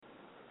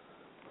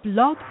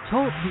Blog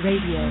Talk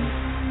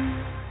Radio.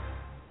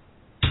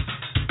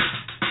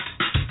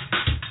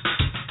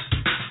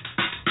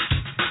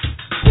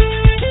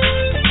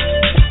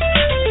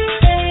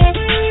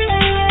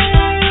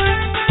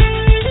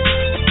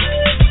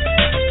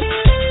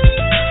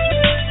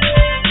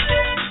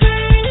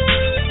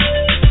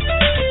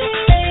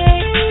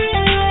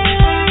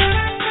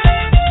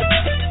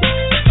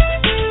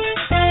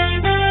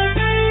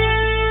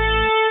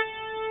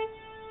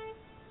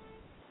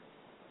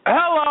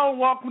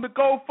 Welcome to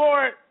Go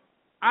For It.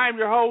 I'm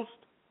your host,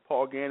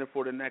 Paul Gannon.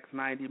 For the next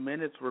 90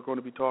 minutes, we're going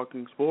to be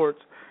talking sports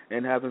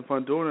and having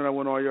fun doing it. I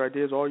want all your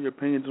ideas, all your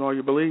opinions, and all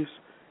your beliefs.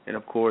 And,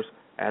 of course,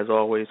 as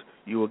always,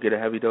 you will get a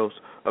heavy dose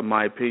of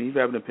my opinion. If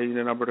you have an opinion,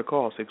 the number to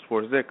call,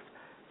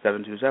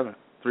 646-727-3070.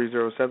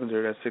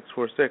 That's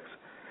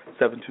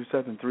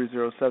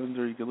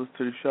 646-727-3070. You can listen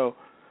to the show,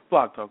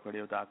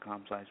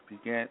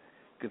 blogtalkradio.com/pgant. You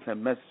can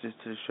send messages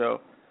to the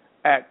show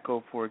at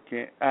Go For It,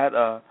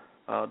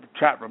 the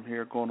chat room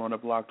here going on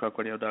at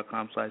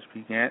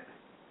blogtalkradio.com/pgant.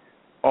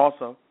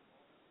 Also,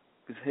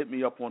 just hit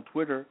me up on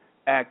Twitter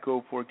at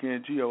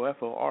GoForItGant,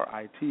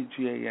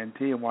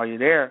 GoForitGant. And while you're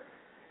there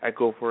at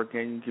GoForItGant,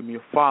 you can give me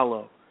a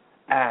follow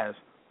as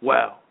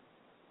well.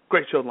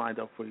 Great show lined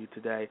up for you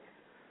today.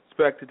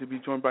 Expected to be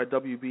joined by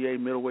WBA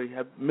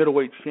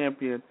middleweight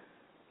champion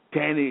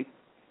Danny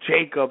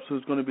Jacobs,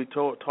 who's going to be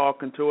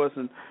talking to us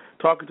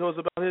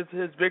about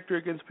his victory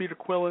against Peter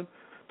Quillen,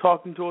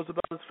 talking to us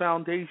about his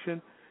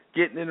foundation,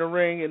 getting in the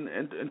ring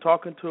and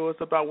talking to us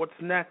about what's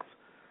next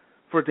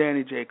for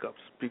Danny Jacobs.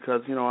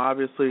 Because,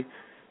 obviously,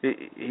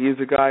 he's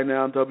a guy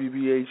now,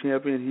 WBA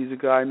champion. He's a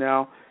guy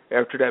now,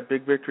 after that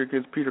big victory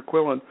against Peter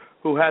Quillen,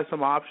 who has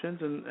some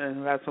options and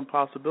who has some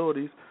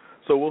possibilities.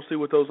 So we'll see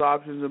what those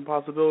options and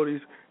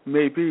possibilities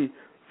may be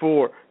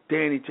for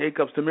Danny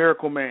Jacobs, the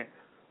Miracle Man.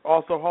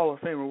 Also, Hall of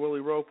Famer Willie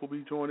Roaf will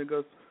be joining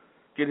us,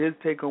 get his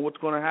take on what's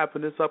going to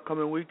happen this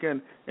upcoming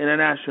weekend in the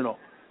National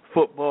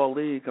Football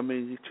League.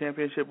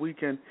 Championship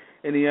weekend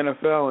in the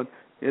NFL, and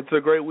it's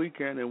a great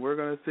weekend, and we're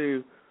going to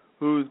see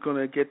who's going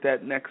to get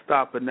that next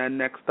stop, and that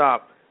next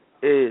stop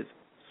is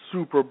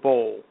Super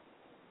Bowl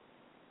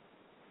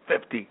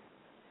 50.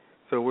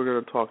 So we're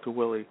going to talk to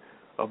Willie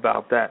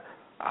about that.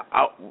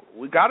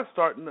 We got to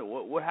start in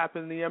what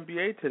happened in the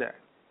NBA today.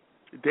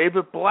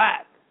 David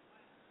Blatt,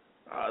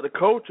 the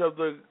coach of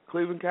the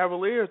Cleveland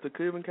Cavaliers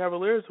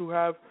who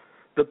have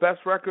the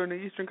best record in the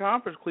Eastern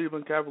Conference,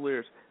 Cleveland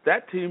Cavaliers,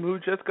 that team who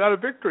just got a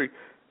victory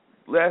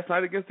last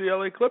night against the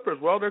LA Clippers.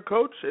 Well, their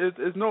coach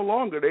is no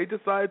longer. They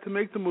decided to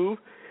make the move.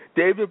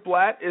 David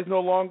Blatt is no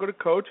longer the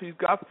coach. He's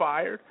got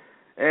fired.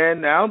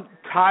 And now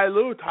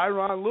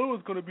Tyronn Lue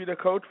is going to be the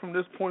coach from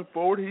this point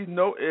forward.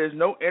 There's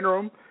no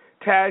interim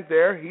tag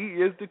there. He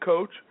is the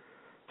coach.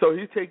 So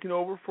he's taking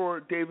over for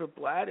David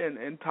Blatt.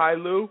 And Ty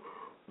Lue,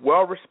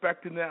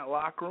 well-respected in that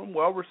locker room,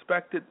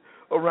 well-respected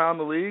around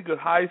the league, a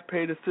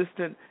highest-paid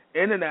assistant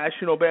in the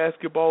National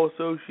Basketball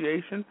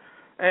Association.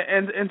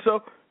 And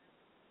so,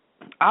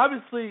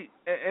 obviously,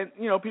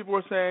 people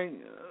were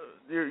saying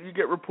you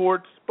get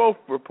reports, both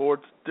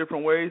reports,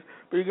 different ways,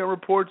 but you get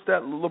reports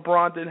that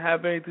LeBron didn't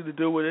have anything to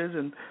do with it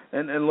and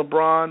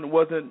LeBron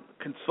wasn't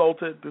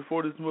consulted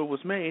before this move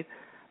was made.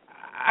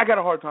 I got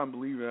a hard time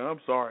believing it.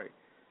 I'm sorry.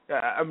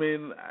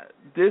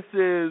 This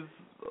is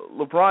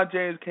LeBron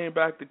James came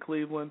back to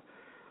Cleveland.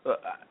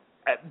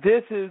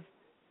 He's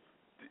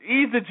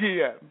the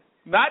GM,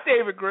 not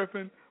David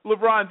Griffin.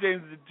 LeBron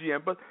James is the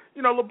GM. But,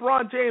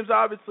 LeBron James,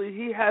 obviously,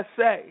 he has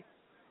say,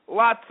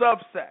 lots of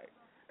say.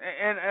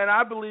 And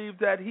I believe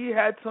that he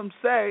had some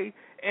say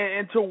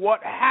into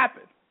what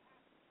happened.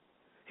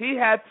 He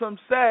had some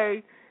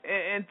say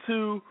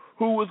into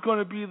who was going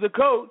to be the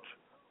coach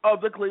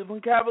of the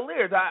Cleveland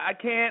Cavaliers. I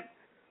can't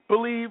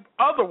believe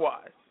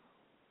otherwise.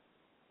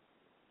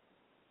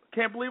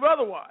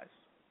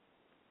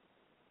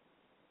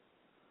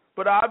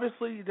 But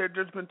obviously,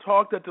 there's been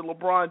talk that the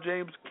LeBron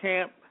James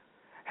camp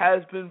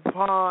has been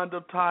fond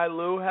of Ty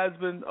Lue, has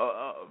been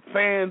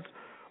fans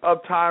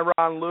of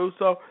Tyronn Lue.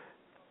 So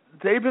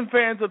they've been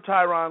fans of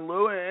Tyronn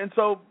Lue, and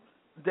so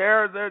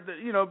they're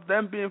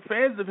them being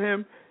fans of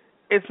him,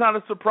 it's not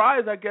a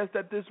surprise, I guess,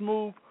 that this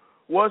move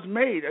was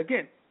made.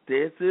 Again,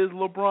 this is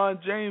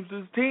LeBron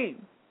James's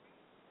team.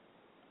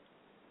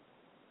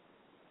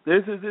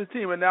 This is his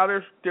team, and now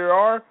there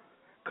are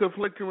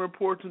conflicting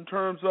reports in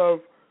terms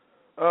of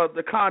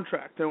the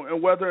contract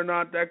and whether or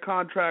not that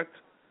contract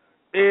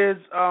is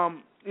a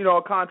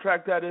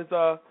contract that is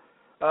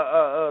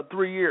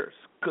 3 years.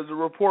 Because the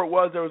report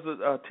was there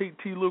was T.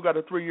 Lue got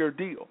a 3-year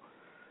deal.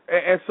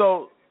 And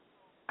so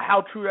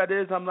how true that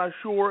is, I'm not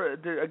sure.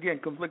 Again,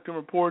 conflicting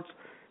reports.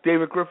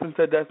 David Griffin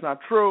said that's not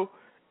true.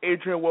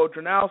 Adrian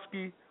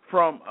Wojnarowski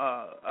from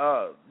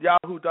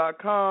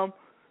Yahoo.com,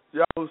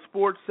 Yahoo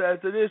Sports says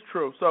it is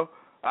true. So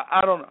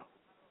I don't know.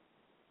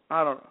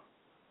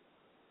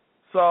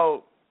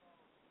 So,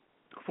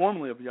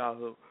 formerly of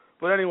Yahoo.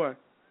 But anyway,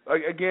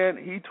 again,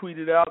 he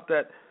tweeted out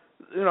that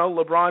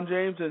LeBron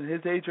James and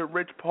his agent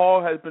Rich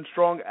Paul has been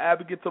strong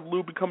advocates of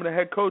Lue becoming the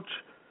head coach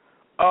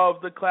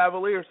of the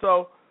Cavaliers.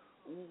 So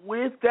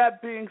with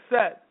that being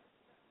said,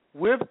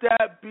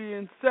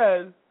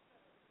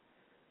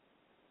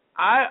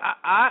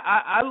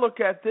 I look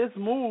at this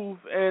move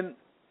and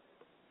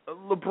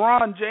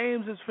LeBron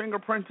James'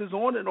 fingerprint is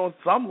on it on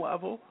some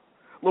level.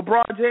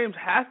 LeBron James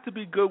has to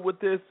be good with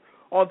this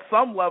on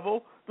some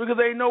level because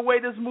there ain't no way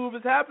this move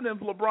is happening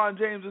if LeBron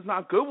James is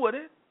not good with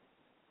it.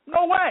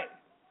 No way.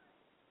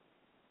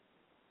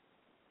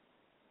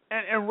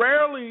 And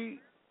rarely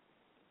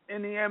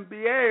in the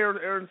NBA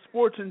or in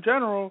sports in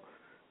general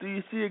do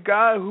you see a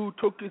guy who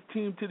took his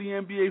team to the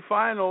NBA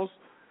Finals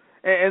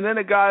and then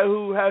a guy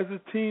who has his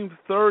team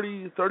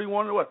 30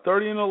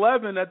 and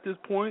 11 at this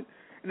point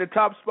in the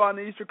top spot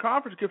in the Eastern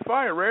Conference get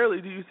fired.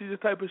 Rarely do you see this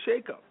type of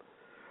shakeup.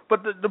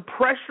 But the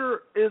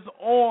pressure is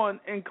on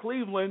in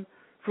Cleveland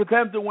for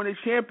them to win a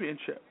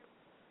championship.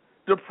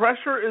 The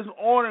pressure is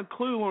on in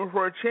Cleveland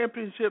for a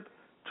championship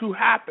to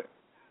happen.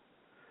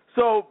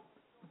 So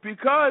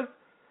because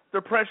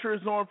the pressure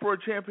is on for a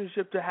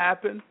championship to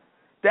happen,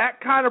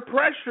 that kind of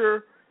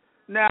pressure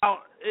now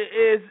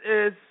is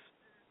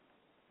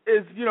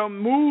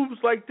moves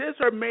like this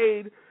are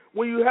made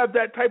when you have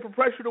that type of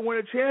pressure to win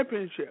a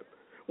championship.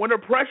 When the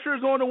pressure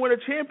is on to win a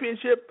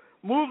championship,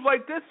 moves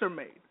like this are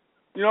made.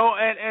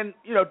 And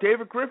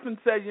David Griffin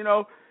said,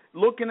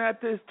 looking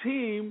at this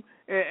team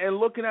and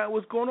looking at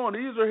what's going on,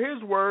 these are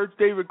his words,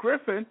 David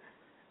Griffin,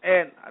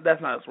 and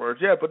that's not his words,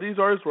 but these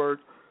are his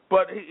words.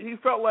 But he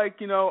felt like,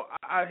 he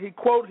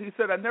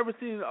said, I've never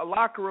seen a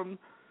locker room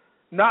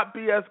not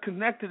be as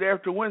connected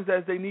after wins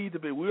as they need to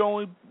be. We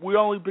only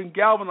been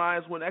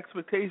galvanized when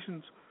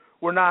expectations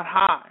were not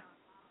high.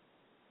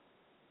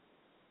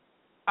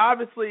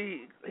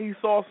 Obviously, he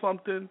saw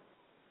something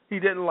he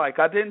didn't like.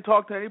 I didn't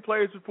talk to any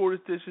players before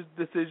this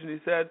decision. He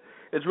said,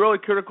 it's really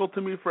critical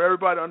to me for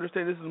everybody to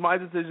understand this is my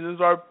decision. This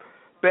is our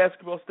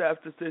basketball staff's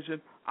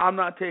decision. I'm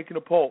not taking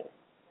a poll.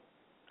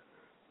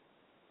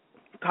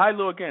 Ty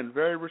Lue, again,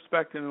 very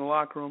respected in the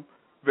locker room,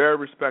 very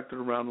respected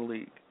around the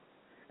league.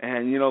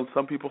 And,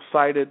 some people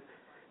cited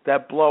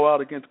that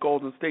blowout against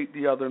Golden State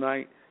the other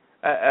night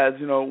as,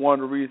 one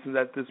of the reasons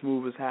that this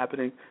move is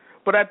happening.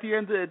 But at the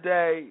end of the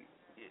day,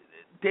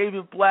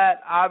 David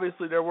Blatt,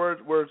 obviously there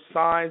were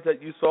signs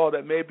that you saw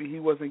that maybe he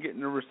wasn't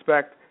getting the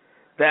respect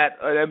that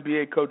an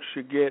NBA coach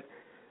should get.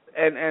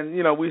 And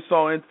we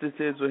saw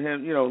instances with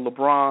him,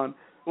 LeBron,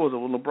 him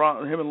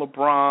and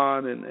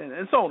LeBron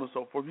and so on and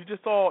so forth. You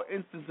just saw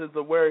instances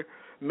of where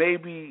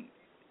maybe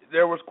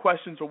there was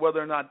questions of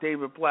whether or not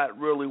David Blatt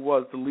really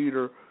was the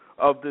leader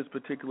of this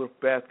particular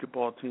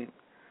basketball team.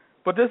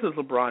 But this is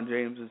LeBron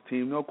James'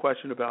 team, no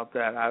question about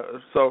that.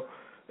 So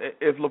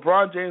if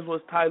LeBron James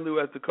wants Ty Lue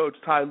as the coach,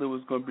 Ty Lue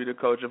is going to be the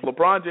coach. If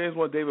LeBron James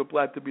wants David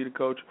Blatt to be the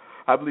coach,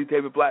 I believe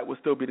David Blatt will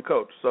still be the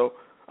coach. So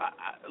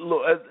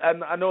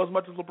I know as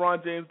much as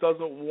LeBron James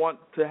doesn't want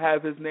to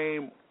have his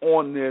name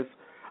on this,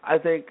 I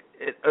think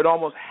it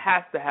almost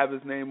has to have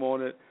his name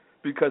on it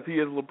because he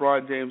is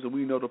LeBron James and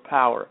we know the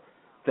power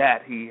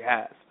that he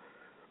has.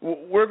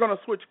 We're going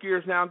to switch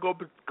gears now and go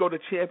to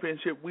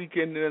championship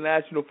weekend in the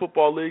National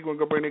Football League. We're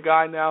going to bring the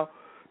guy now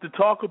to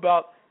talk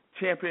about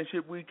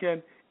championship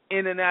weekend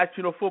in the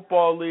National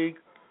Football League,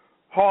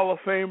 Hall of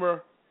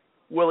Famer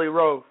Willie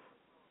Roaf.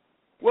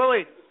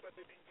 Willie.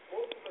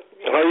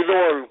 How you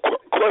doing?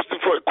 Question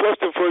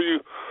for you.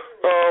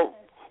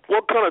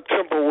 What kind of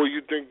tempo will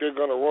you think they're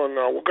going to run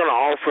now? What kind of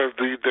offense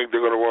do you think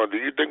they're going to run? Do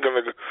you think they're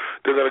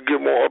going to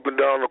get more up and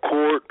down the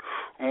court,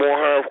 more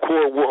half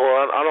court?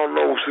 I don't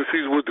know. Since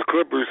he's with the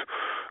Clippers,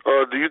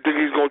 do you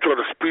think he's going to try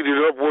to speed it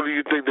up? What do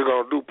you think they're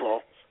going to do, Paul?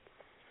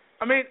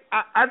 I mean,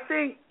 I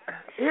think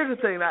here's the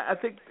thing. I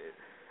think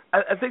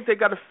they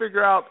got to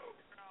figure out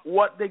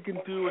what they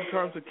can do in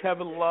terms of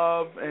Kevin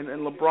Love and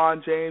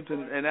LeBron James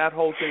and that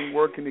whole thing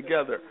working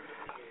together.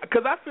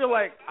 Because I feel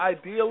like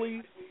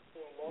ideally,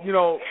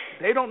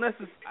 they don't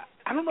necessarily.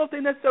 I don't know if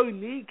they necessarily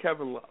need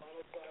Kevin Love.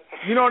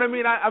 You know what I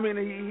mean? I mean,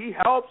 he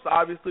helps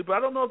obviously, but I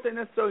don't know if they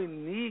necessarily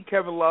need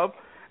Kevin Love.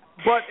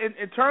 But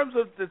in terms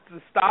of the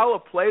style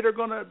of play they're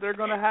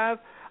gonna have,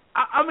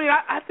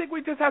 I think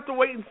we just have to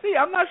wait and see.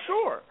 I'm not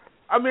sure.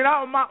 I mean,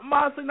 I'm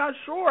honestly not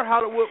sure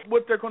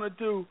what they're going to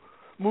do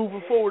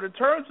moving forward in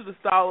terms of the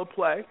style of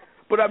play.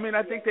 But, I mean,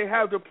 I think they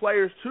have the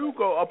players to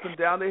go up and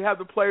down. They have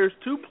the players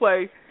to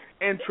play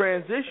in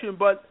transition.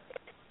 But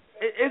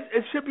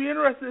it should be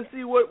interesting to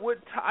see what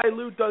Ty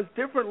Lue does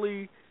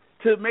differently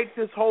to make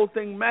this whole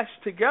thing mesh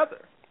together.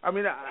 I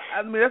mean,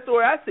 that's the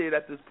way I see it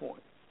at this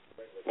point.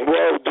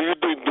 Well, do you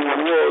think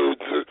going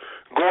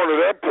to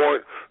that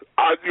point?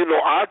 I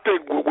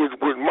think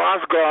with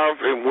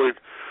Mozgov and with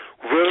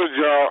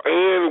Villajar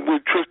and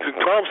with Tristan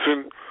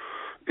Thompson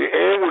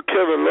and with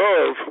Kevin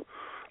Love,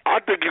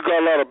 I think you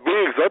got a lot of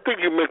bigs. I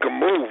think you make a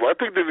move. I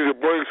think they need to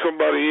bring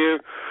somebody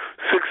in,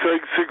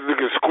 6'8", that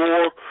can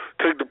score,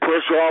 take the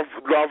pressure off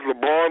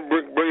LeBron,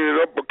 bring it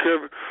up for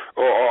Kevin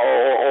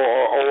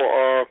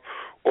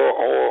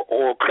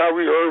or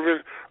Kyrie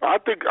Irving.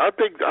 I think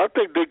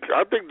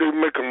they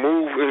make a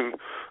move, and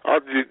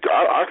I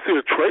see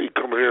a trade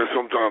coming here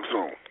sometime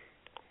soon.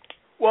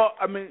 Well,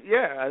 I mean,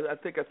 yeah, I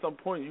think at some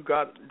point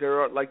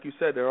there are, like you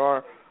said, there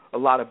are a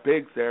lot of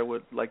bigs there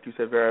with, like you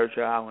said,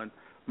 Verjao and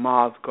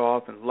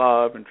Mozgov and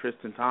Love and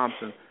Tristan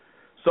Thompson.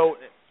 So,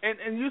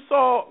 and you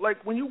saw,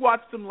 like, when you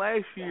watched them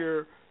last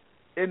year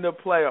in the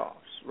playoffs,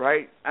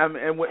 right, and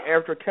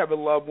after Kevin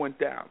Love went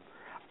down,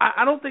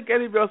 I don't think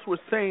any of us were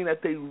saying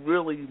that they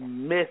really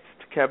missed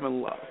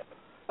Kevin Love.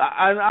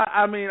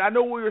 I mean, I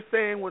know we were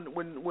saying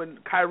when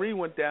Kyrie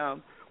went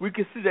down, we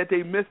could see that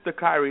they missed the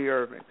Kyrie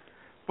Irving.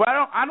 But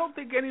I don't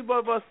think any of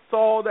us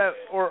saw that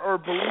or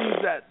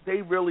believed that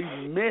they really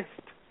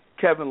missed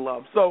Kevin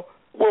Love. So,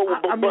 but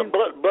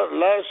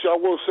last year, I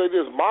will say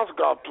this,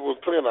 Mozgov was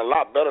playing a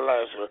lot better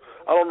last year.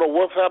 I don't know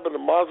what's happened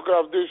to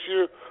Mozgov this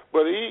year,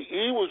 but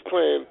he was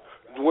playing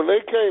when he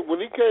came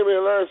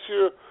in last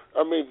year.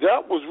 I mean,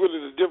 that was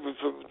really the difference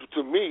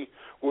to me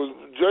was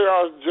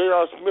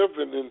J.R. Smith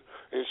and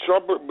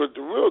Shumpert, but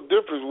the real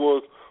difference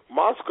was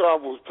Mozgov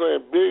was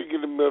playing big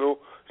in the middle.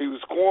 He was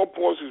scoring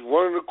points. He was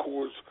running the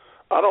courts.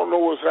 I don't know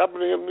what's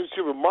happening to him this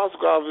year, but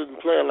Mozgov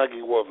isn't playing like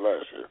he was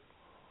last year.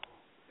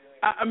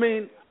 I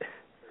mean,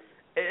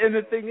 and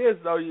the thing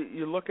is, though,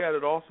 you look at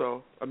it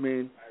also. I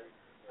mean,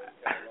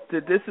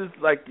 this is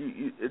like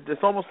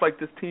it's almost like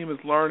this team is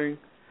learning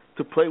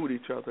to play with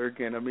each other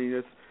again. I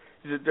mean,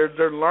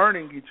 they're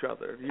learning each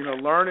other. You know,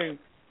 learning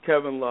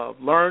Kevin Love,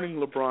 learning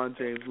LeBron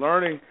James,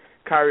 learning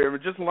Kyrie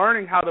Irving, just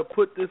learning how to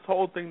put this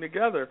whole thing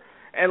together.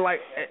 And like,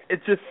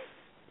 it's just,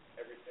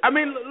 I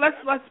mean,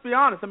 let's be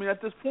honest. I mean,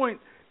 at this point,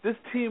 this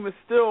team is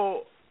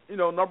still, you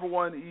know, number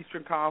one in the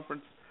Eastern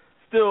Conference,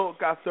 still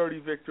got 30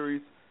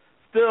 victories,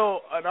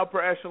 still an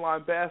upper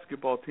echelon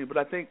basketball team. But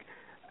I think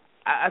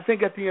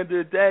at the end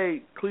of the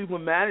day,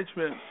 Cleveland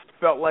management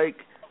felt like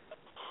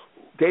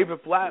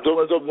David Blatt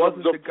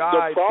wasn't the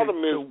guy. The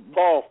problem is,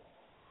 Paul.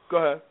 Go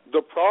ahead.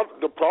 The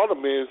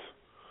problem is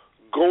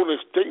Golden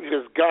State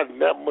has gotten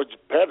that much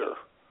better.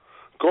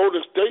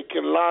 Golden State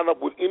can line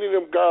up with any of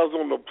them guys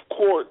on the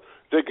court.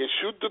 They can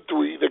shoot the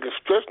three. They can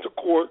stretch the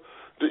court.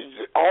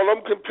 All of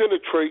them can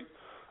penetrate.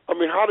 I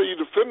mean, how do you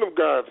defend them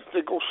guys? If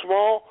they go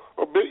small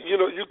or big, you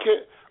know, you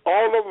can't.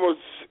 All of them are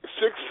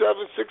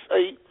 6'7",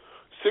 6'8",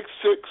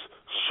 6'6",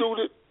 shoot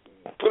it,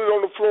 put it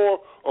on the floor,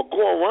 or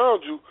go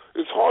around you.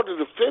 It's hard to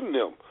defend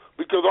them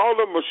because all of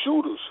them are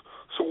shooters.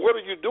 So what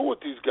do you do with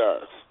these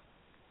guys?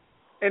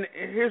 And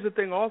here's the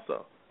thing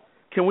also.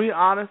 Can we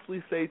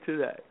honestly say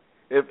today,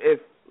 if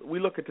we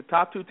look at the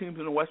top two teams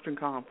in the Western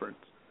Conference,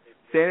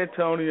 San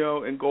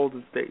Antonio and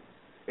Golden State,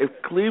 if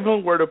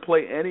Cleveland were to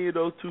play any of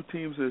those two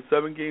teams in a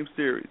 7-game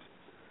series,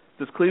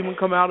 does Cleveland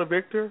come out a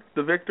victor?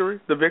 The victor,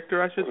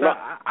 I should say?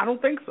 I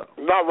don't think so.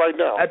 Not right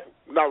now.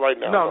 Not right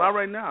now. No, not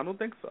right now. I don't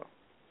think so.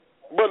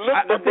 But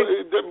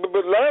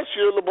but last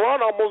year,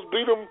 LeBron almost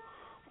beat him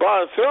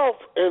by himself,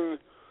 and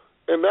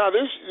now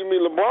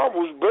LeBron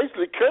was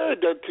basically carried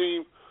that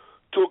team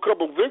to a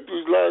couple of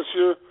victories last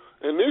year,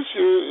 and this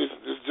year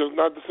it's just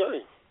not the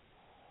same.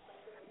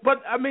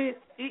 But I mean,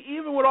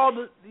 even with all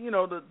the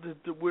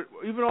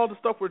even all the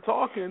stuff we're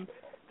talking,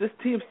 this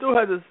team still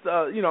has this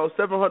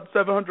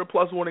 700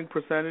 plus winning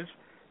percentage.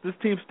 This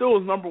team still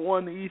is number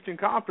one in the Eastern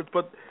Conference.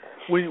 But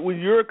when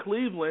you're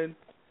Cleveland,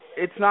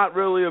 it's not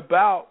really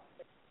about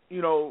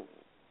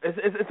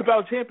it's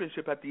about a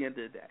championship at the end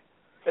of the day.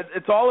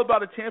 It's all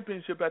about a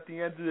championship at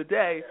the end of the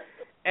day,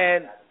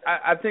 and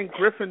I think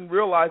Griffin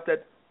realized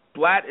that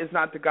Blatt is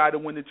not the guy to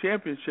win the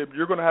championship.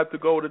 You're going to have to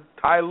go to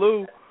Ty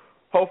Lue,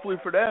 hopefully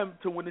for them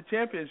to win the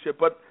championship.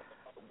 But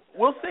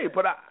we'll see.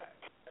 But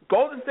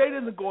Golden State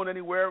isn't going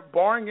anywhere,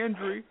 barring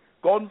injury.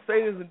 Golden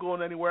State isn't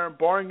going anywhere, and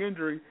barring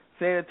injury,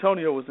 San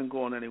Antonio isn't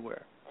going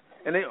anywhere.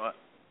 And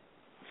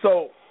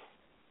so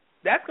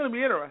that's going to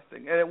be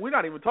interesting. And we're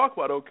not even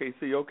talking about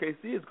OKC.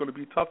 OKC is going to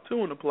be tough,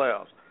 too, in the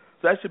playoffs.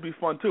 So that should be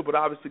fun, too. But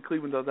obviously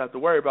Cleveland doesn't have to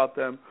worry about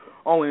them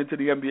only into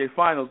the NBA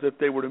Finals if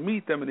they were to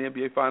meet them in the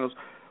NBA Finals.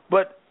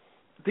 But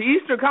the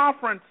Eastern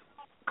Conference,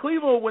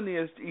 Cleveland will win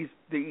the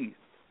East.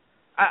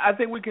 I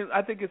think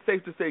it's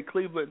safe to say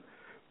Cleveland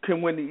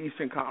can win the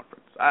Eastern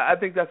Conference. I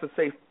think that's a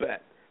safe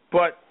bet.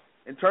 But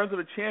in terms of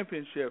the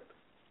championship,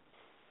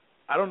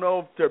 I don't know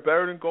if they're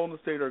better than Golden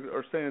State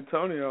or San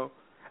Antonio,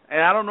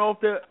 and I don't know if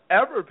they'll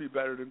ever be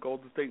better than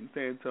Golden State and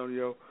San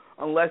Antonio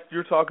unless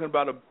you're talking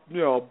about a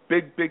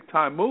big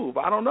time move.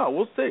 I don't know.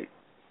 We'll see.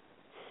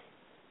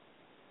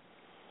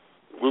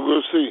 We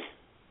will see.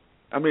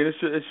 I mean,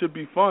 it should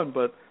be fun,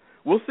 but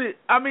we'll see.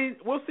 I mean,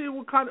 we'll see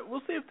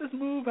if this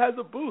move has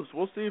a boost.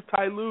 We'll see if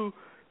Ty Lue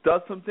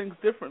does some things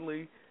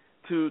differently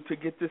to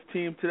get this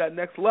team to that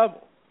next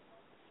level.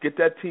 Get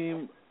that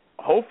team,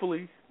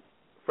 hopefully,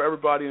 for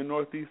everybody in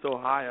Northeast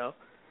Ohio,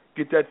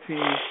 get that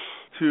team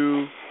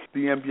to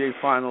the NBA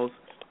Finals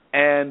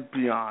and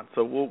beyond.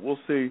 So we'll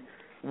see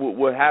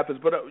what happens.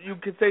 But you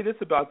can say this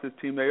about this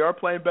team: they are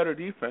playing better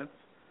defense.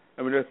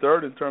 I mean, they're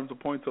third in terms of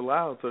points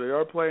allowed, so they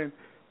are playing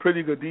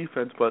pretty good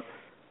defense. But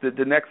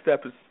the next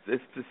step is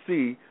to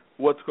see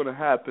what's going to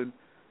happen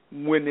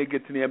when they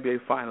get to the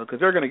NBA Finals, because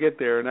they're going to get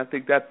there, and I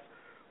think that's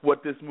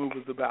what this move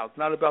is about. It's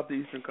not about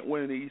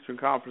winning the Eastern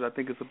Conference. I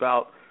think it's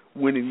about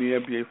winning the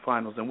NBA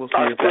Finals, and we'll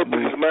see if that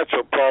moves. I still think it's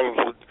matchup problems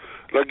with,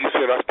 like you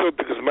said, I still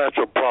think it's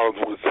matchup problems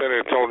with San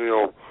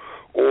Antonio,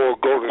 or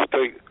Golden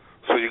State.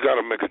 So you got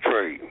to make a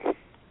trade.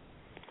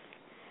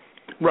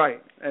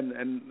 Right,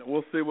 and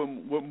we'll see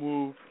what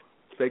move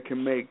they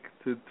can make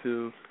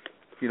to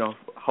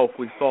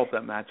hopefully solve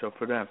that matchup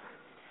for them.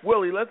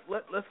 Willie,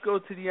 let's go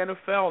to the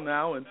NFL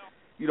now, and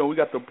we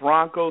got the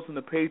Broncos and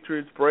the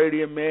Patriots.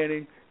 Brady and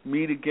Manning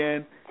meet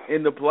again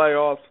in the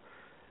playoffs.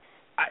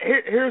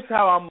 Here's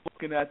how I'm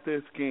looking at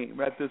this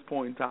game at this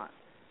point in time.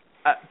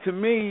 To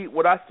me,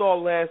 what I saw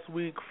last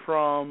week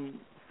from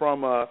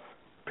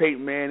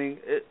Peyton Manning,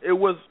 it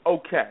was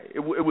okay. It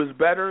was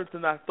better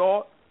than I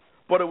thought,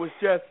 but it was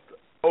just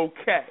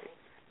okay.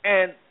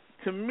 And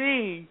to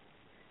me,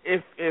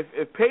 if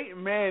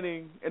Peyton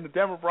Manning and the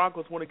Denver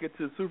Broncos want to get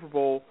to the Super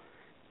Bowl,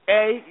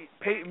 A,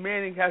 Peyton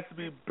Manning has to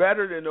be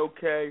better than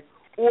okay,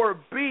 or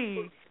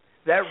B,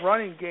 that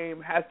running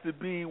game has to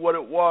be what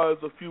it was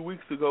a few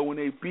weeks ago when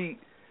they beat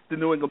the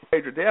New England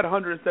Patriots. They had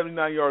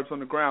 179 yards on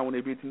the ground when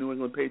they beat the New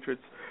England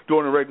Patriots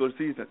during the regular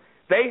season.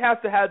 They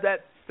have to have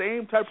that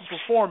same type of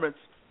performance,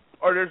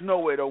 or there's no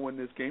way they'll win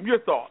this game. Your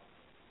thoughts?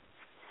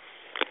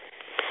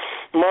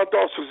 My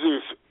thoughts is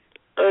this.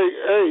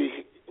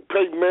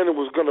 Peyton Manning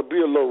was going to be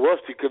a little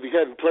rusty because he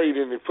hadn't played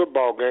any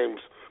football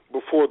games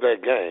before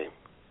that game.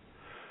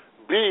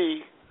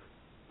 B,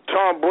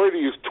 Tom Brady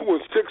is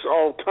 2-6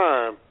 all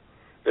time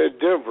at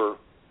Denver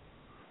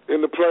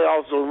in the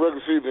playoffs or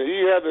regular season.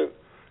 He hadn't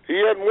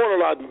won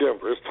a lot in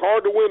Denver. It's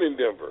hard to win in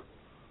Denver.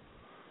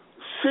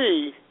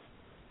 C,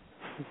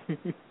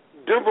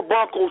 Denver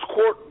Broncos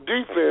court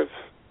defense,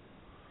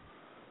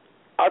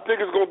 I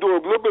think it's going to do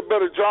a little bit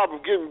better job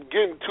of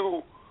getting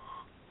to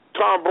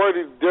Tom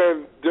Brady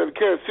than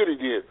Kansas City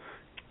did.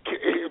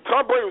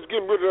 Tom Brady was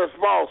getting rid of that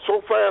ball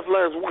so fast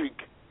last week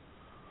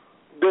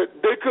that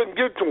they couldn't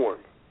get to him,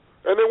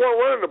 and they weren't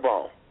running the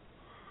ball.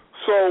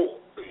 So,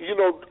 I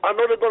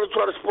know they're going to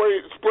try to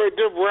spray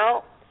Denver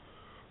out.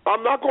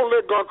 I'm not going to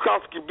let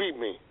Gronkowski beat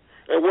me.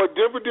 And what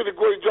Denver did a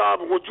great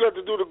job, and what you have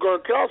to do to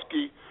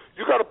Gronkowski,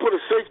 you got to put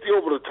a safety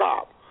over the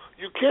top.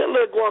 You can't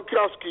let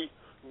Gronkowski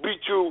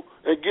beat you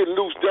and get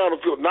loose down the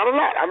field. Not a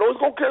lot. I know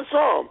he's going to catch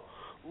some,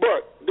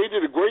 but they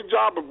did a great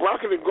job of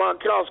blocking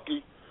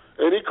Gronkowski,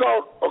 and he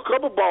caught a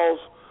couple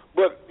balls,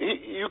 but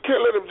you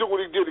can't let him do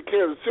what he did to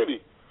Kansas City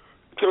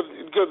because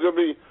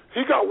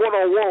he got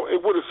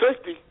one-on-one with a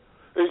safety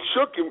and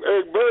shook him,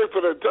 Eric Berry, for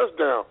that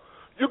touchdown.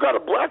 You got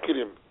to bracket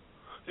him.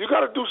 You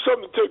got to do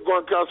something to take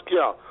Gronkowski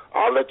out.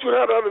 I'll let you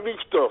have the underneath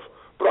stuff,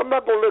 but I'm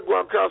not going to let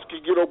Gronkowski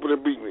get open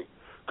and beat me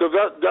because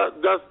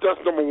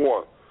that's number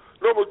one.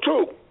 Number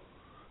two,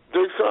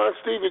 they signed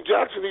Steven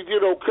Jackson. He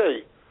did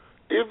okay.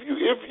 If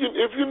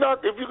you're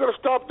going to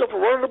stop them from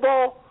running the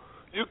ball,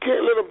 you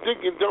can't let them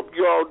dink and dump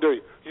you all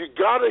day. You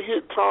got to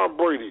hit Tom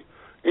Brady.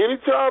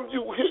 Anytime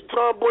you hit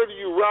Tom Brady,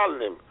 you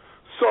rattle him.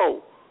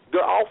 So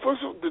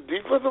the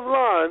defensive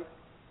line,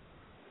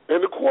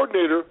 and the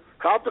coordinator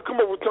have to come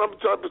up with some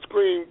type of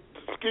scheme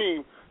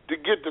to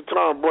get to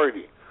Tom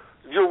Brady.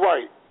 You're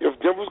right. If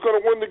Denver's going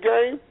to win the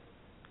game,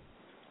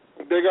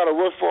 they got to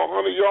rush for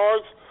 100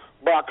 yards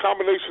by a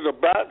combination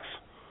of backs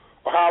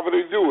or however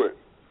they do it.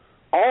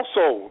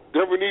 Also,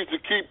 Denver needs to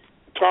keep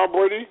Tom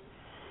Brady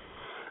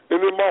and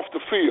them off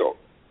the field.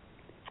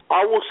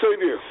 I will say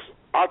this.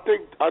 I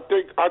think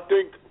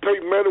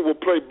Peyton Manning will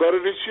play better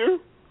this year.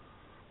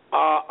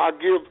 I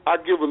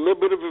give a little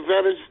bit of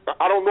advantage.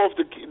 I don't know if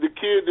the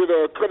kid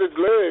that cut his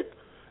leg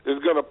is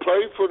going to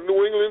play for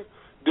New England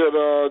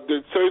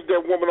that saved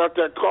that woman out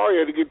that car. He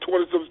had to get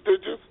 20-some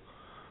stitches.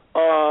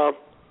 I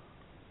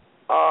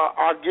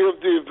give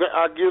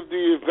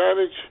the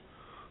advantage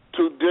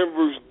to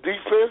Denver's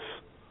defense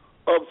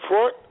up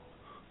front,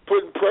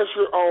 putting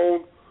pressure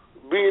on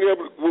being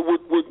able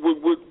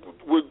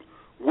with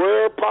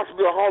Ware,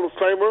 possibly a Hall of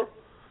Famer.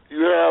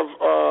 You have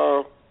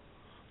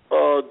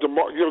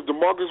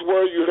DeMarcus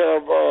Ware. You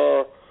have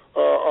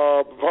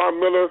Von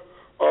Miller.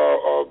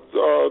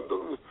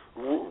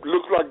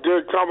 Looks like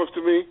Derek Thomas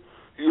to me.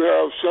 You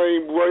have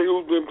Shane Bray,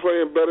 who's been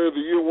playing better as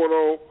the year went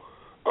on.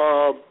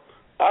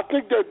 I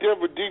think that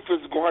Denver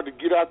defense is going to have to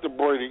get out to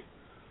Brady.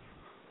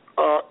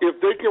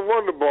 If they can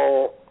run the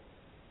ball,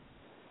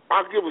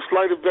 I'll give a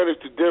slight advantage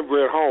to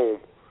Denver at home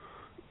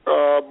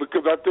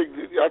because I think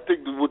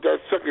with that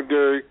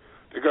secondary,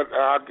 they got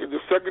the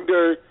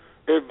secondary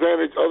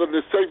advantage other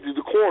than safety,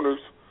 the corners.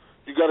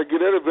 You got to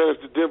get that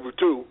advantage to Denver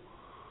too.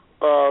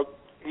 Where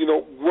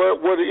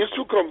the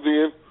issue comes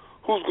in,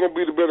 who's going to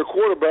be the better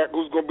quarterback?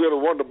 Who's going to be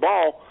able to run the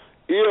ball?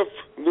 If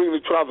New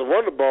England tries to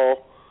run the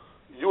ball,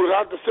 you would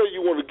have to say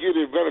you want to give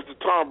the advantage to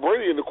Tom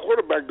Brady in the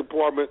quarterback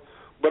department.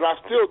 But I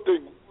still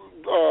think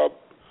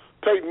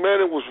Peyton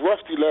Manning was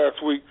rusty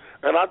last week,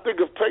 and I think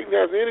if Peyton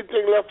has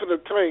anything left in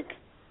the tank,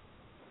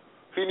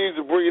 he needs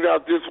to bring it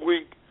out this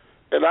week.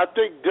 And I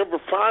think Denver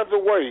finds a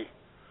way.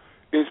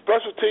 In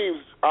special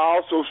teams, I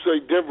also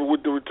say Denver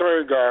with the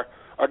return guy.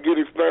 I get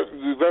the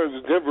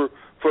advantage of Denver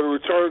for the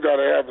return guy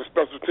to have in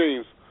special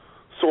teams.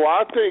 So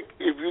I think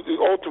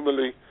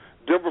ultimately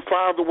Denver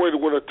finds a way to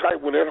win a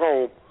tight one at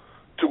home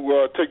to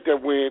take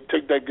that win,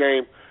 take that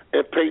game,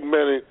 and Peyton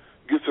Manning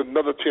gets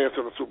another chance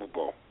at the Super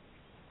Bowl.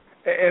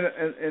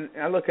 And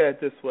I look at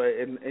it this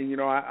way, and you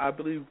know, I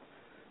believe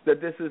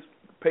that this is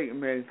Peyton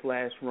Manning's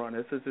last run.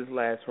 This is his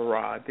last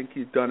hurrah. I think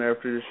he's done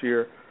after this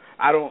year.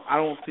 I don't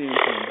see him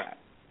coming back.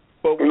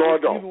 But no, I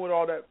don't. Even with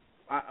all that,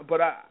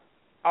 I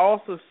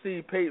also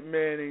see Peyton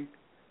Manning.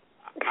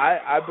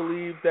 I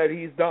believe that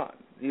he's done.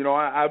 You know,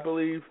 I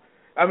believe.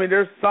 I mean,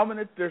 there's some in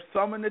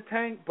the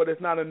tank, but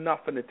it's not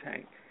enough in the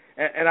tank.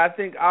 And I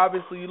think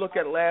obviously you look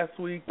at last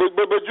week. But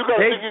you got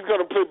to think he's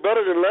going to play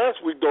better than last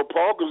week, though,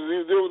 Paul, because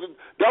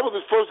that was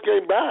his first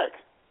game back.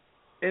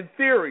 In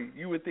theory,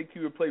 you would think he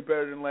would play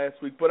better than last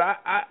week, but I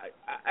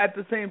at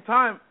the same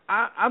time,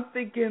 I'm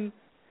thinking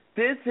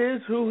this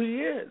is who he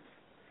is.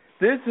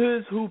 This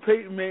is who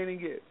Peyton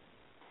Manning is.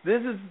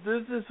 This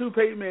is who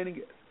Peyton Manning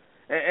is.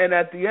 And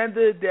at the end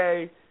of the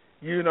day,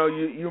 you know,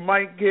 you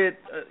might get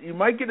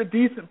a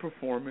decent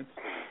performance,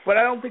 but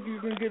I don't think you're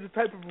going to get the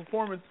type of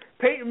performance.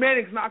 Peyton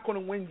Manning's not going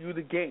to win you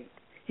the game.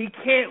 He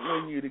can't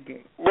win you the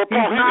game. Well,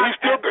 Paul, he's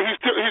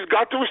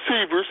got the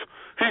receivers.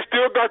 He's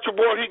still got your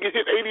boy. He can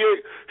hit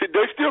 88.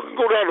 They still can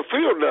go down the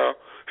field now.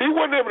 He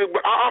wasn't able to.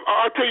 But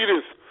I'll tell you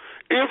this: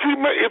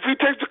 if he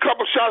takes a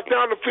couple shots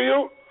down the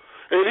field,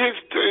 and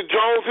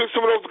Jones hits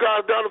some of those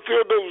guys down the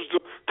field,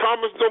 those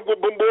Thomas, them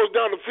boys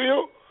down the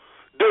field,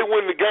 they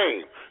win the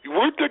game.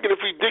 We're thinking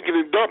if he's dinking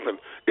and dumping.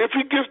 If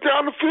he gets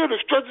down the field and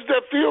stretches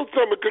that field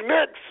some and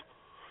connects,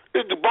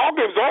 the ball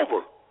game's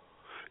over.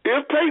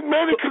 If Peyton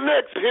Manning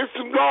connects, hits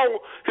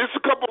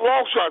a couple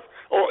long shots,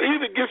 or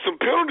even gets some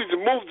penalties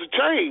and moves the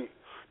chain,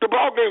 the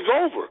ball game's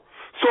over.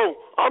 So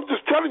I'm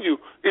just telling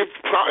you, if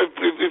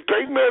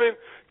Peyton Manning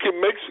can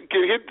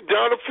hit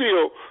down the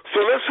field, so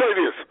let's say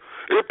this: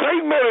 if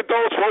Peyton Manning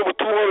throws for over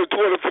 200,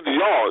 250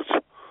 yards,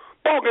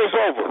 ball game's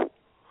over.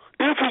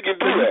 If he can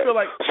do that,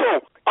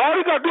 so all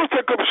he got to do is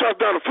take a couple shots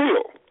down the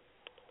field.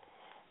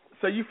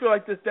 So you feel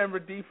like this Denver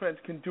defense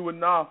can do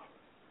enough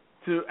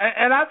to,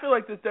 and I feel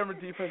like this Denver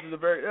defense is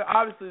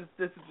obviously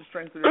this is the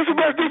strength of their team. It's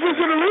the best defense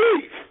in the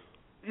league.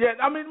 Yeah,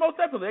 I mean most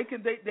definitely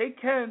they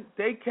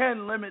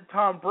can limit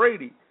Tom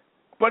Brady,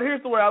 but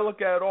here's the way I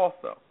look at it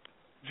also.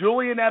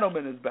 Julian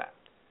Edelman is back.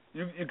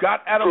 You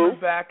got Edelman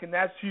back, and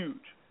that's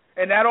huge.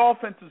 And that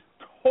offense is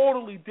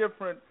totally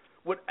different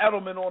with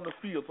Edelman on the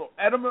field. So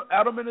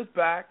Edelman is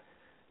back.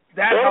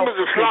 Edelman's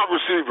a slot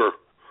receiver.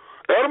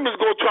 Edelman's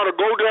going to try to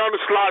go down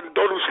the slot and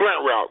throw them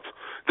slant routes.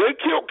 They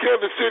killed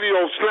Kansas City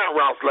on slant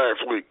routes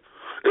last week.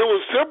 It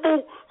was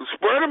simple: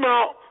 spread them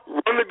out,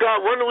 run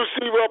the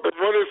receiver up, and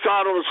run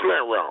inside on a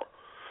slant route.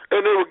 And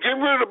they were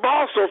getting rid of the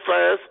ball so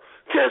fast,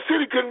 Kansas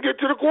City couldn't get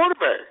to the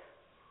quarterback.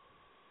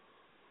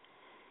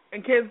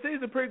 And Kansas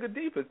City's a pretty good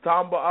defense.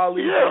 Tom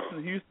Ali,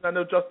 Justin Houston. I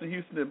know Justin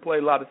Houston didn't play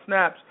a lot of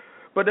snaps,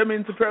 but I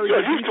mean it's a fairly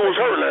good Houston defense. was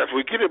hurt last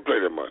week. He didn't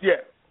play that much.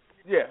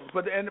 Yeah,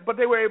 but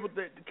they were able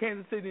to.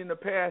 Kansas City in the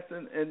past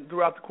and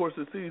throughout the course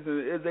of the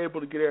season is able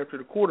to get after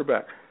the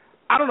quarterback.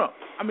 I don't know.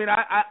 I mean,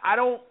 I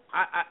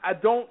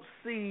don't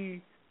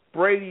see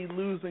Brady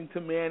losing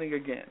to Manning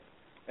again,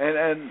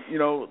 and you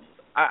know,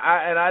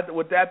 I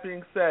with that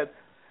being said,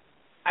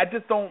 I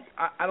just don't.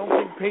 I don't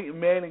think Peyton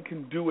Manning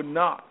can do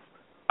enough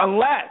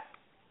unless,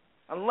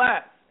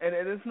 and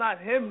it's not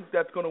him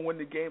that's going to win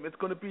the game. It's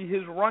going to be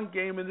his run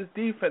game and his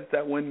defense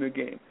that win the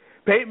game.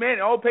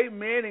 Peyton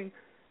Manning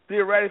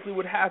theoretically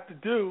would have to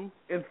do,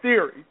 in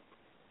theory,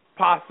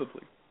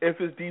 possibly, if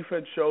his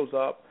defense shows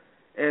up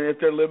and if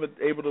they're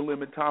able to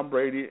limit Tom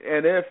Brady,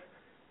 and if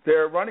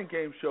their running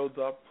game shows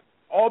up,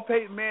 all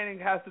Peyton Manning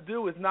has to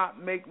do is not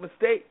make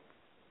mistakes.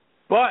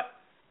 But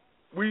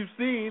we've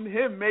seen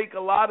him make a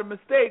lot of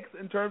mistakes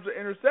in terms of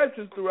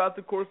interceptions throughout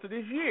the course of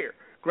this year.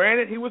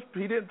 Granted, he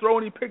didn't throw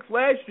any picks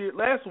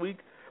last week,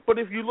 but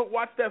if you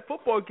watch that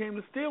football game,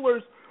 the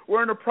Steelers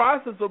were in the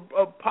process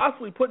of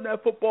possibly putting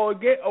that football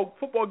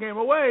game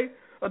away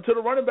until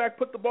the running back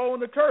put the ball on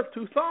the turf,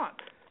 Toussaint.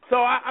 So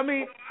I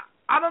mean,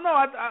 I don't know.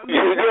 That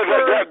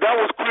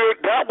was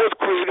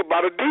created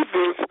by the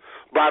defense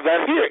by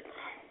that hit.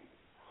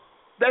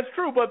 That's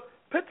true, but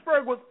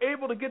Pittsburgh was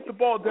able to get the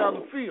ball down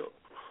the field.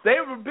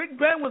 Big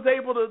Ben was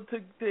able to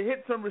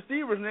hit some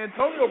receivers, and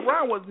Antonio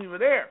Brown wasn't even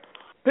there.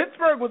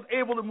 Pittsburgh was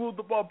able to move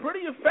the ball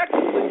pretty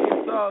effectively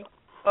against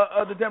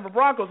the Denver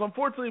Broncos.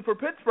 Unfortunately for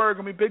Pittsburgh,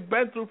 I mean, Big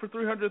Ben threw for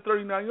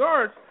 339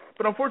 yards,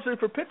 but unfortunately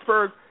for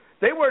Pittsburgh,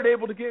 they weren't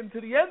able to get into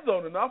the end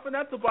zone enough, and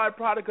that's a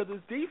byproduct of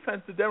this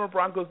defense, the Denver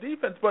Broncos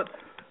defense. But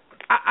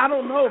I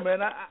don't know,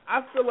 man.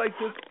 I feel like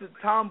this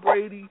Tom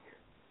Brady,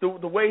 the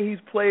way he's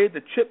played,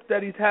 the chip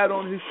that he's had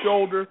on his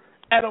shoulder,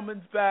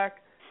 Edelman's back,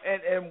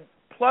 and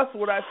plus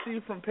what I see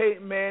from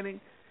Peyton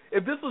Manning.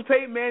 If this was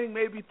Peyton Manning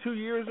maybe 2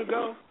 years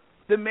ago,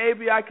 then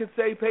maybe I could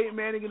say Peyton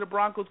Manning and the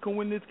Broncos can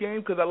win this game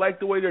because I like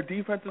the way their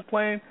defense is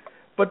playing.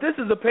 But this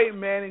is a Peyton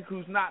Manning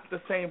who's not the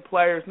same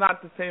player, is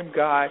not the same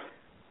guy.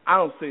 I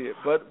don't see it,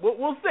 but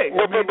we'll see.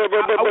 But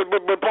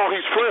Paul,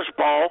 he's fresh,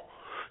 Paul.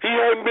 He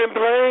hasn't been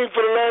playing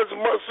for the last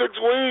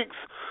 6 weeks,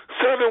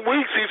 7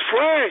 weeks. He's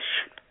fresh.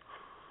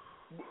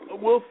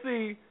 We'll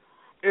see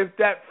if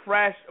that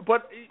fresh,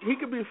 but he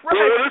could be fresh.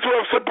 Well, this is what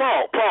I'm saying,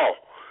 Paul.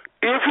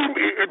 This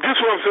is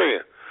what I'm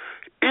saying.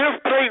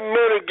 if Peyton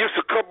Manning gets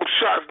a couple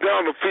shots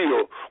down the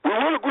field, we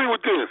will agree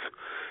with this.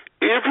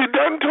 If he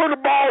doesn't turn the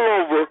ball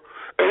over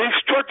and he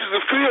stretches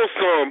the field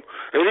some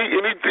and he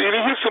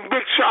hits some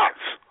big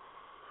shots,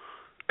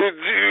 it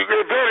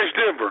advantage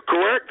Denver,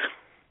 correct?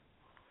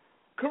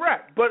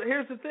 Correct. But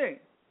here's the thing.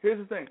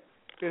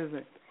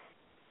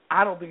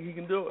 I don't think he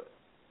can do it.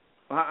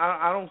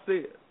 I don't see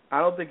it.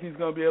 I don't think he's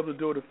going to be able to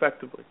do it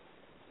effectively.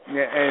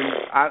 Yeah, and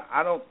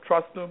I don't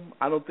trust him.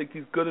 I don't think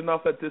he's good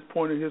enough at this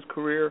point in his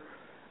career.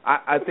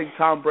 I think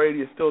Tom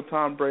Brady is still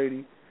Tom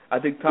Brady. I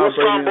think What's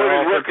Tom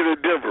Brady's record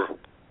at Denver?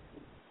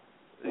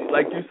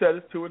 Like you said,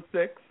 it's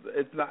 2-6.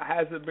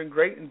 Hasn't been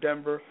great in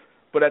Denver,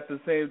 but at the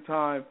same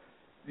time,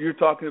 you're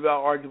talking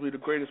about arguably the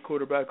greatest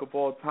quarterback of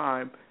all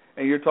time,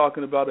 and you're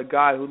talking about a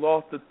guy who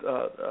lost to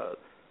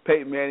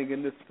Peyton Manning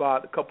in this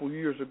spot a couple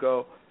years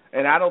ago,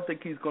 and I don't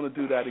think he's going to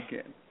do that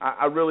again.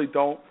 I really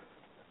don't,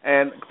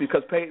 and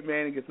because Peyton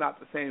Manning is not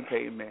the same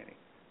Peyton Manning.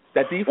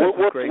 That defense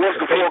is great. What's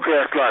the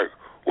forecast like?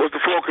 What's the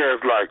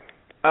forecast like?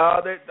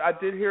 I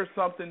did hear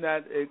something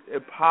that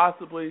it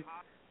possibly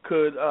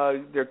could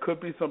there could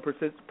be some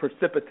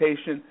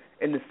precipitation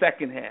in the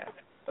second half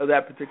of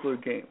that particular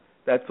game.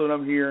 That's what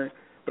I'm hearing,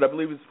 but I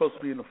believe it's supposed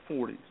to be in the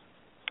 40s.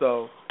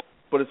 So,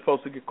 but it's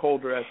supposed to get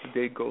colder as the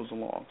day goes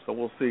along. So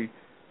we'll see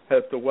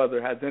if the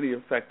weather has any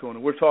effect on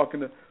it. We're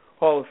talking to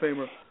Hall of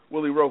Famer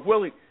Willie Roaf.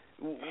 Willie,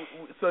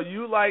 so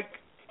you like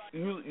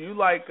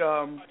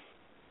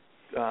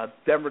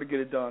Denver to get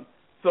it done.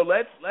 So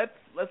let's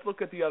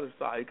look at the other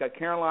side. You got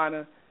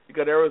Carolina, you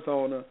got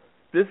Arizona.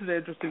 This is an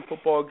interesting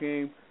football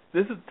game.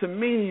 This is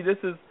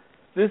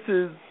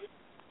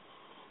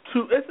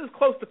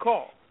close to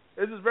call.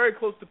 This is very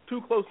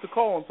too close to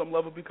call on some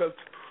level because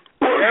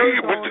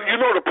Arizona, you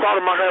know the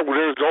problem I have with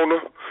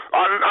Arizona.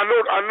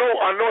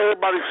 I know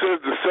everybody says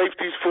the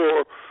safeties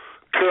for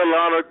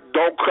Carolina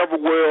don't cover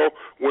well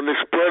when they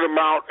spread them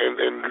out,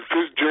 and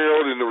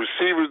Fitzgerald and the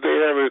receivers they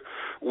have it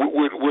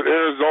with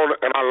Arizona,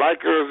 and I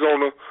like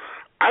Arizona.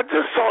 I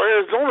just saw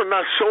Arizona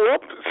not show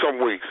up some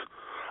weeks.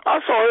 I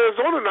saw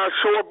Arizona not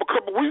show up a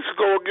couple weeks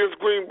ago against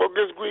Green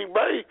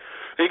Bay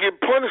and get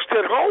punished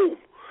at home.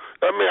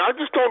 I mean, I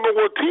just don't know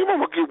what team I'm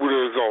gonna get with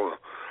Arizona.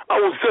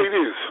 I will say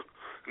this: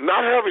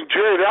 not having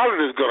Jared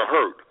Allen is gonna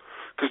hurt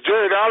because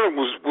Jared Allen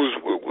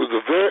was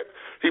a vet.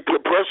 He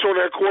put pressure on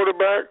that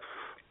quarterback.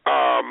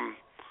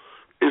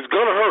 It's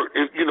gonna hurt.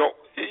 And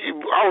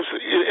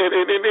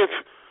if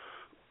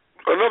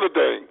another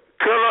thing,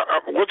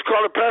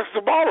 Carolina passes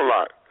the ball a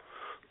lot.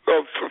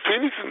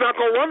 Phoenix is not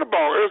going to run the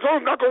ball.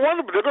 Arizona's not going to run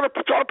the ball. They're going to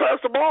try to pass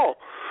the ball.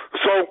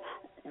 So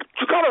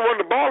you got to run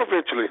the ball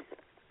eventually.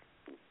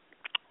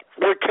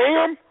 With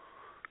Cam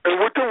and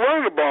with them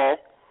running the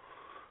ball,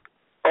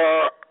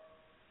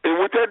 and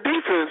with that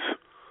defense,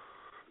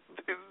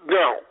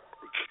 now,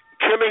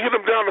 can they hit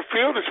them down the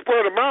field and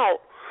spread them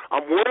out?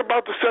 I'm worried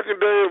about the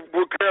secondary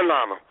with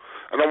Carolina,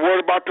 and I'm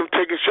worried about them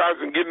taking shots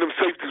and getting them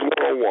safeties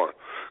one-on-one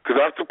because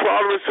that's the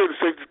problem. They say the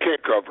safeties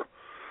can't cover.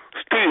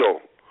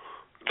 Still,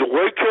 the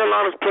way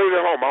Carolina's played at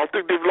home, I don't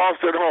think they've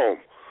lost at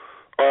home.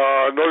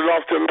 No, they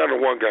lost to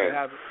Atlanta one game.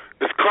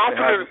 As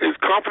confident as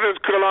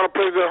Carolina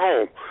plays at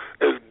home,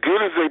 as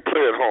good as they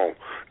play at home,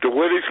 the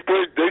way they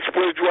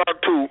spread you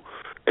out too,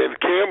 and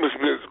Cam this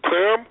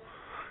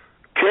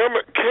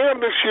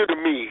year to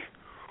me,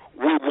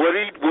 with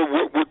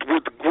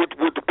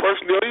the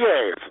personnel he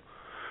has,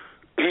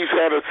 he's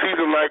had a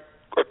season like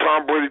a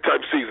Tom Brady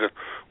type season.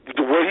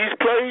 The way he's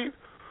played,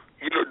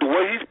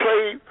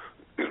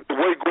 the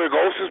way Greg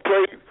Olsen's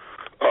played,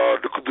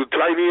 the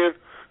tight end.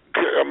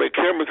 I mean,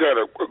 Cam has had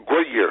a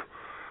great year.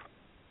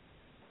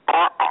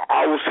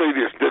 I will say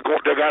this: they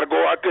got to go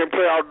out there and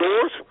play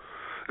outdoors.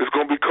 It's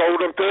going to be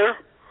cold up there.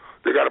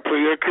 They got to play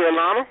in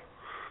Carolina.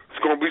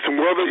 It's going to be some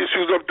weather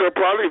issues up there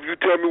probably. If you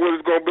tell me what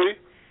it's going to be,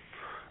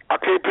 I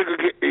can't pick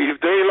if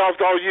they ain't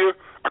lost all year.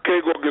 I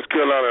can't go against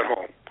Carolina at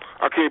home.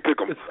 I can't pick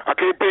them. I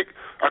can't pick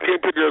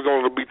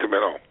Arizona to beat them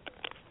at home.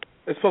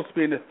 It's supposed to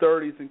be in the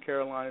 30s in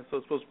Carolina, so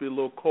it's supposed to be a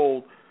little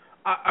cold.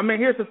 I mean,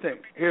 here's the thing.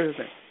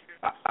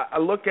 I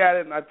look at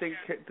it, and I think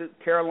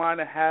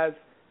Carolina has.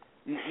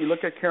 You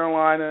look at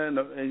Carolina, and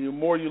the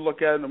more you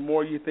look at it, the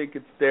more you think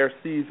it's their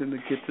season to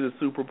get to the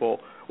Super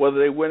Bowl. Whether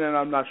they win it,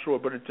 I'm not sure,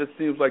 but it just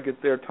seems like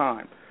it's their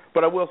time.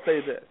 But I will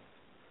say this.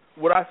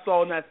 What I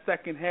saw in that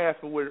second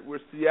half where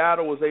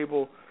Seattle was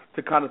able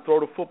to kind of throw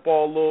the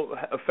football a little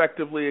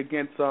effectively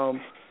against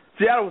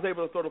Seattle was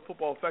able to throw the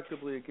football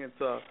effectively against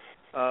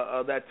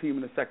that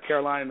team in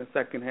Carolina in the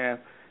second half.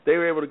 They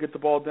were able to get the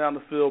ball down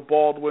the field.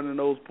 Baldwin and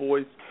those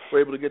boys were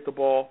able to get the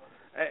ball.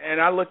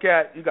 And I look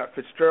at, you got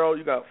Fitzgerald,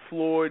 you got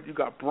Floyd, you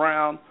got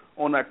Brown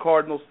on that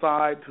Cardinals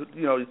side,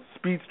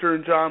 Speedster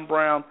and John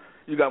Brown.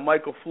 You got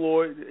Michael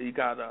Floyd, you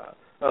got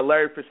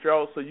Larry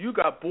Fitzgerald. So you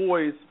got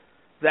boys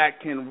that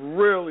can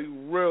really,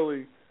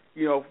 really,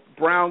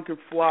 Brown can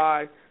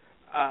fly.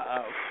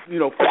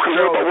 Fitzgerald.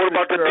 What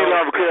about the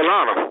D-line of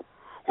Carolina?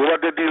 What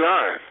about the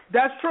D-line?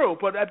 That's true,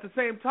 but at the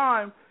same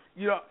time,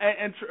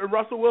 and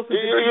Russell Wilson.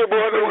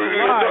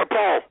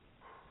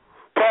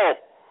 Paul.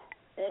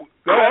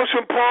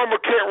 Carson Palmer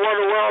can't run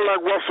around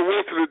like Russell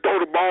Wilson and throw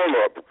the ball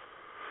up.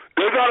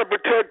 They got to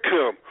protect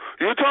him.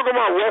 You're talking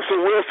about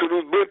Russell Wilson,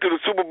 who's been to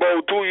the Super Bowl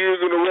 2 years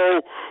in a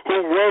row,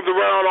 who runs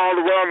around all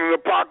around in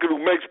the pocket,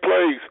 who makes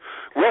plays.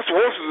 Russell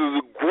Wilson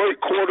is a great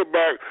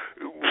quarterback,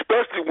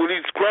 especially when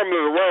he's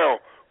scrambling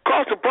around.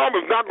 Carson Palmer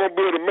is not going to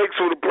be able to make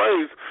some of the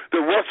plays that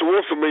Russell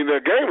Wilson made in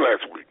that game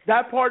last week.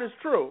 That part is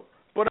true.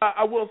 But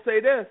I will say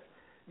this.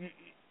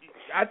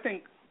 I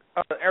think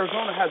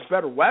Arizona has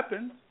better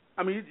weapons.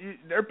 I mean,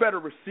 they're better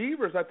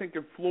receivers, I think,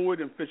 in Floyd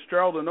and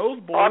Fitzgerald and those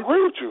boys. I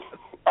agree with you.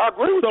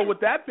 So with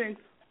that being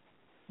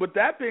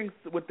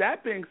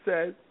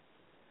said,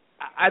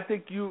 I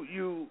think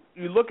you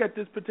look at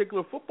this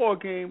particular football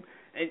game,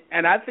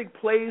 and I think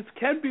plays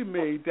can be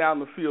made down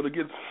the field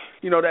against,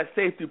 that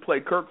safety play,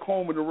 Kirk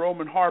Coleman and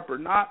Roman Harper,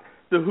 not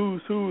the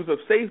who's of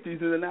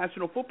safeties in the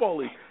National Football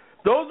League.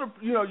 Those are,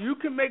 you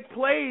can make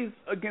plays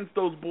against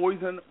those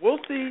boys, and we'll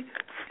see.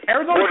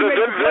 Arizona can make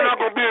plays.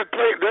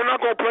 They're not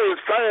going to play as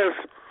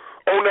fast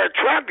on that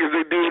track as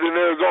they did in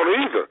Arizona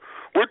either.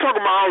 We're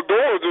talking about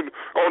outdoors and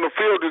on the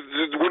field.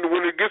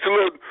 When it gets a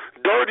little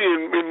dirty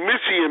and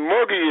misty and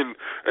muggy and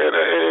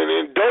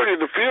dirty,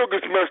 the field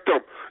gets messed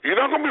up. You're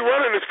not going to be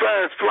running as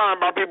fast, flying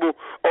by people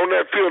on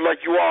that field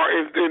like you are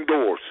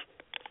indoors.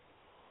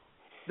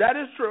 That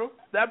is true.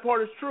 That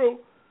part is true.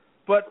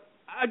 But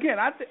again,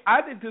 I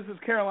think this is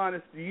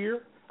Carolina's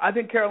year. I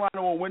think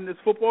Carolina will win this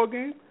football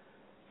game.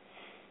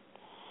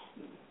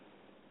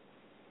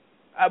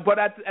 But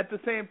at the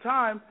same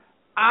time,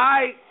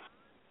 I'm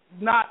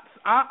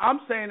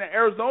saying that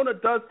Arizona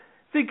does.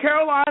 See,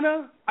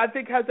 Carolina, I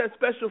think, has that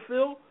special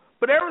feel,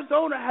 but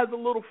Arizona has a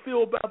little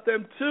feel about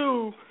them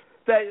too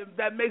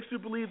that makes you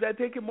believe that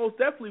they can most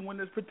definitely win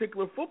this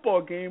particular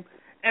football game.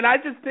 And I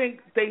just think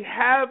they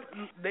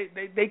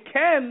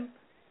can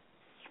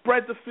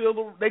spread the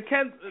field. They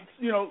can,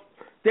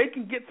 they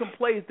can get some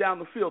plays down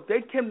the field.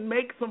 They can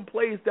make some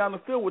plays down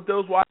the field with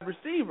those wide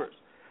receivers.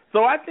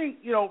 So I think,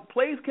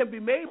 plays can be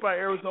made by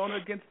Arizona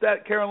against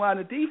that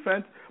Carolina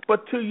defense.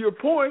 But to your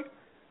point,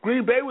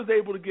 Green Bay was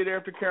able to get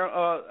after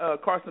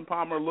Carson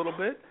Palmer a little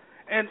bit.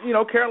 And,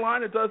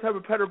 Carolina does have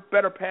a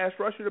better pass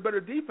rush and a better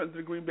defense than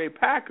the Green Bay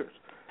Packers.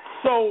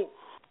 So,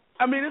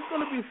 I mean, it's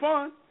going to be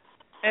fun.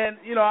 And,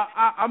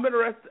 I'm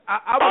interested.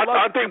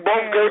 I think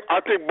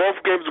both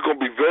games are going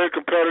to be very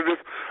competitive.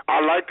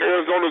 I like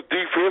Arizona's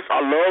defense. I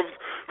love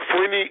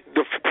Freeney.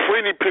 The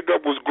Freeney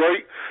pickup was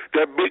great.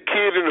 That big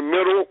kid in the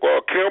middle,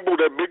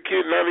 Campbell, that big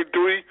kid,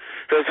 93,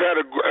 has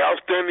had an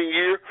outstanding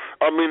year.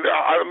 I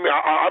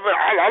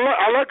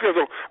like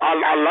Arizona.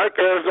 I like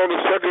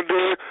Arizona's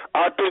secondary.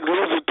 I think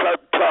losing the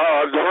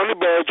Honey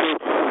Badger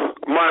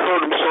might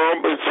hurt him some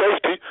in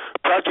safety.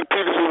 Patrick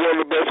Peterson is one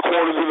of the best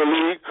corners in the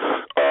league.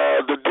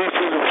 The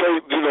defense,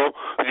 you're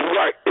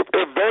right.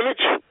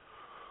 Advantage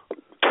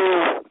to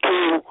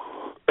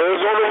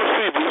Arizona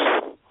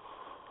receivers.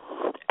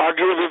 I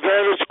give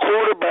advantage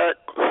quarterback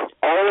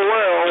all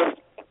around.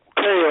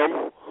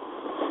 Cam.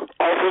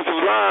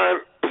 Offensive line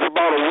is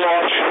about a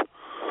wash.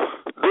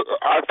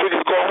 I think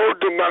it's going to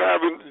hurt them not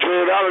having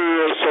Jared Allen in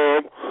there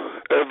some.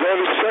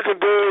 Advantage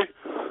secondary,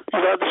 you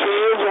have to say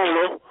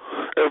Arizona.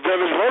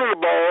 Advantage running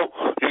the ball,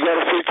 you got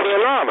to say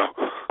Carolina.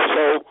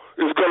 So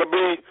it's going to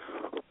be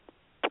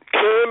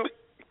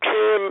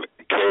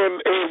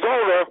can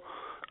Arizona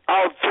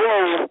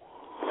outthrow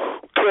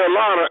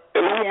Carolina,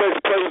 and who makes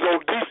plays on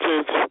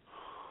defense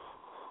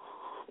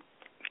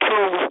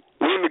to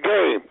win the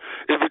game?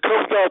 If it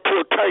comes down to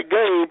a tight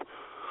game,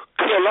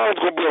 Carolina's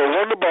going to be able to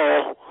run the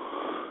ball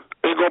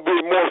and going to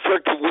be more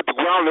effective with the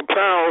ground and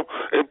pound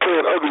and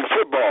playing ugly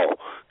football.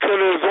 Can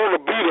Arizona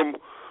beat them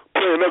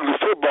playing ugly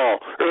football?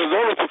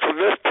 Arizona's a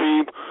finesse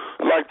team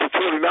like the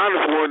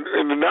 49ers were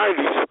in the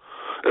 90s.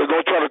 They're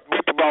going to try to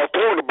beat the ball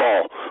throwing the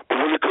ball. But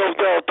when it comes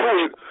down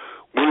to it,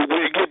 when you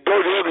get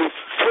dirty, ugly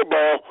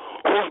football,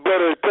 who's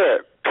better at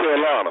that?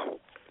 Carolina.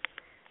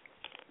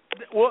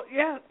 Well,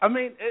 yeah. I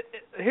mean,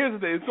 here's the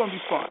thing. It's going to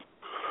be fun.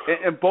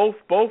 And both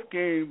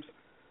games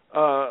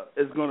are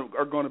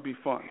going to be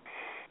fun.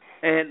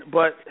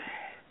 But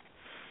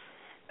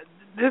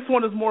this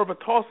one is more of a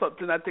toss-up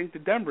than I think the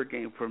Denver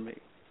game for me.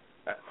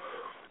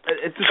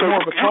 It's just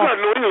more of a toss-up. You got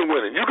New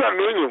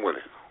England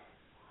winning.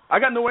 I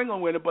got New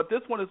England winning, but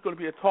this one is going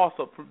to be a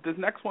toss-up. This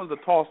next one's a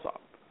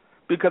toss-up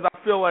because I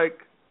feel like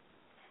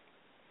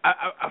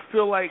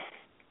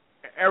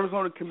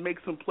Arizona can make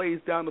some plays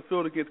down the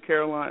field against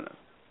Carolina.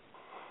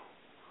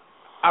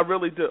 I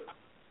really do,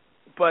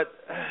 but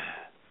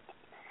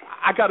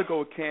I got to go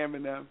with Cam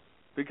and them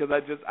because I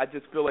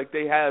just feel like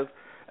they have.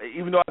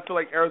 Even though I feel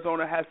like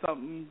Arizona has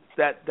something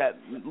that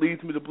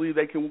leads me to believe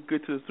they can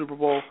get to the Super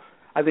Bowl,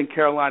 I think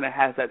Carolina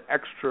has that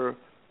extra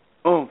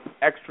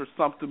extra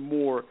something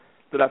more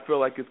that I feel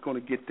like is going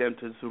to get them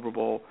to the Super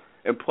Bowl.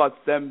 And plus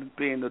them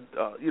being a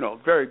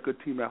very good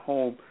team at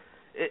home,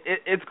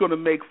 it's going to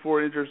make for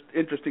an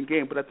interesting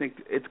game. But I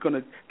think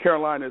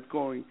Carolina is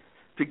going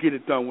to get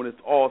it done when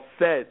it's all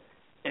said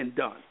and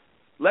done.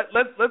 Let's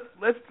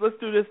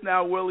do this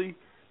now, Willie.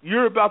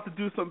 You're about to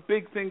do some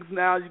big things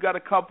now. You got a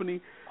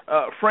company.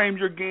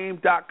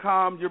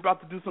 FrameYourGame.com. You're about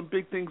to do some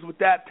big things with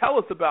that. Tell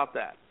us about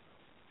that.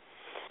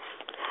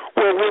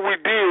 Well, what we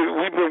did,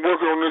 we've been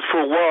working on this for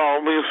a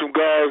while. Me and some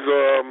guys.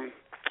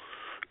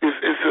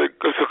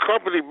 It's a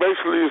company.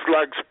 Basically, it's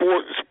like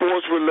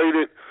sports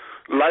related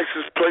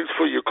license plates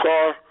for your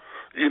car.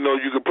 You know,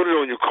 you can put it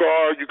on your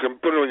car, you can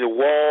put it on your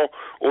wall,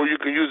 or you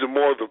can use it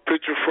more as a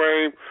picture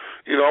frame.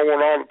 You know, I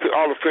want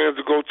all the fans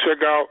to go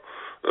check out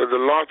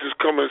the launch is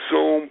coming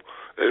soon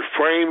at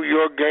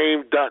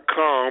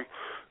FrameYourGame.com,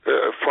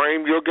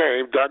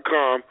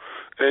 FrameYourGame.com,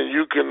 and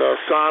you can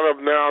sign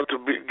up now to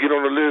get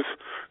on the list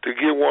to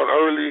get one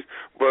early.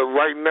 But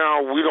right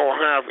now we don't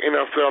have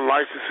NFL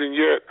licensing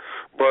yet,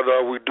 but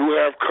we do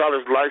have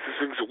college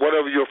licensing. So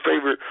whatever your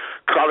favorite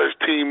college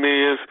team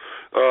is,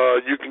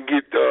 you can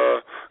get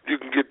the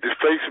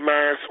face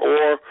mask,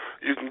 or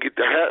you can get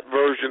the hat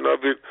version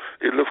of it.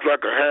 It looks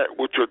like a hat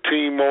with your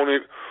team on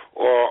it,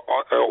 or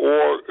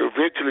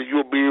eventually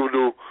you'll be able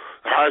to,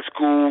 high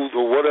schools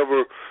or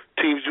whatever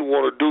teams you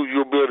want to do,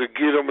 you'll be able to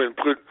get them and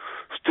put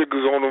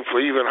stickers on them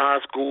for even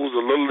high schools or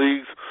little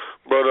leagues.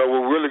 But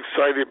we're really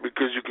excited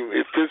because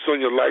it fits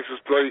on your license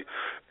plate,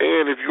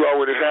 and if you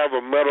already have a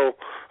metal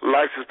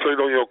license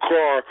plate on your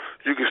car,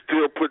 you can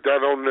still put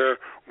that on there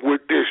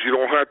with this. You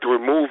don't have to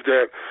remove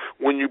that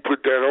when you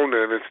put that on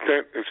there, and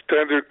it's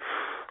standard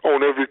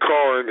on every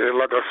car. And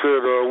like I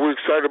said, we're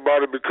excited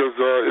about it because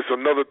it's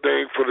another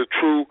thing for the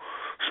true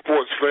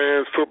sports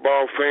fans,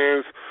 football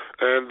fans,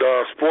 and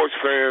sports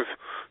fans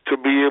to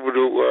be able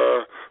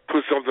to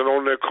put something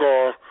on their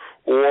car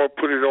or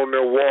put it on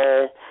their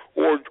wall,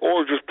 or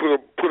just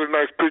put a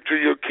nice picture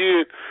of your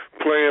kid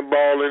playing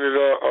ball in it.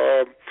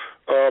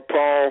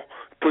 Paul,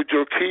 put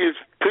your kid's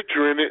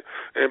picture in it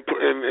and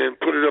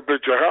put it up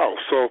at your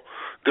house. So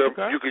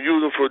you can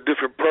use them for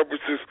different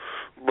purposes.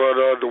 But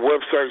the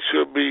website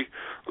should be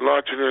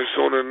launching it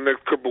soon in the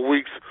next couple of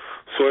weeks.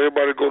 So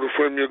everybody go to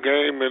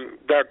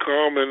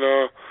FrameYourGame.com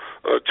and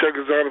check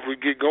us out if we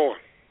get going.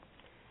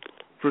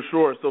 For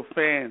sure. So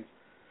fans,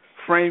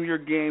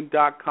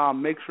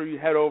 FrameYourGame.com. Make sure you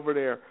head over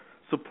there.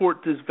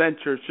 Support this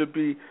venture. It should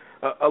be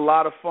a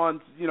lot of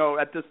fun. You know,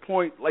 at this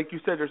point, like you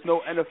said, there's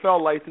no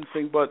NFL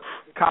licensing, but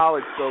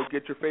college. So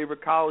get your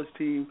favorite college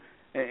team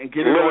and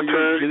get it on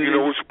your.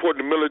 We're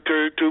supporting the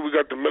military too. We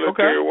got the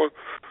military one,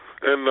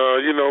 and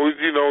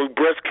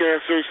breast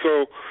cancer.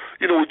 So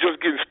we're just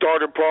getting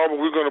started. Probably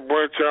we're going to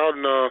branch out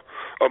and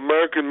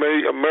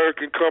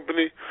American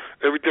company.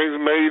 Everything's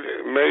made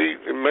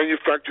and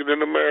manufactured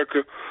in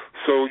America.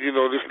 So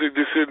this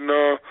isn't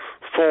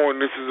foreign.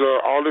 This is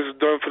all this is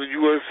done for the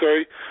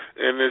USA,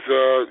 and it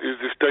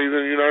stays in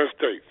the United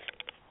States.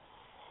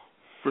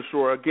 For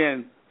sure.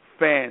 Again,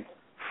 fans,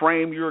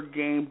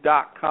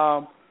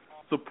 FrameYourGame.com.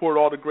 Support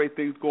all the great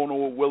things going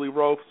on with Willie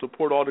Roaf.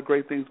 Support all the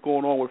great things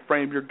going on with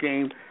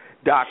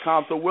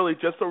FrameYourGame.com. So, Willie,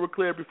 just so we're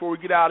clear before we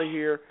get out of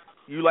here,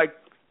 you like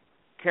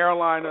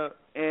Carolina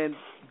and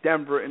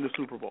Denver in the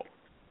Super Bowl?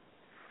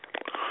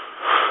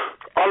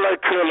 I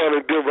like Carolina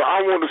and Denver.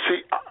 I want to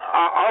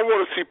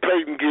see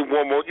Peyton get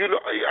one more.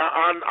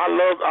 I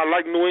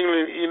like New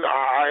England.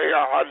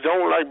 I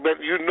don't like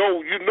Ben.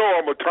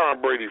 I'm a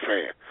Tom Brady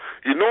fan.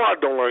 I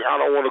don't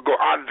want to go.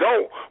 I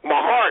don't. My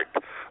heart.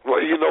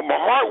 My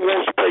heart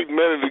wants Peyton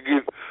Manning to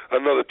get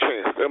another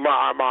chance. Am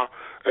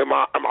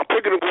I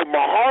picking him with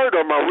my heart,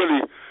 or am I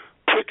really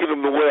picking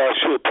him the way I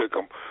should pick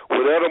him,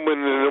 with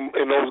Edelman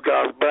and those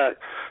guys back?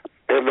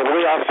 And the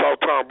way I saw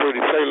Tom Brady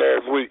play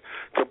last week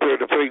compared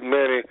to Peyton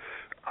Manning,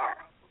 I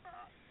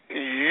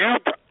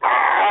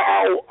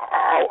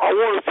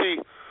want to see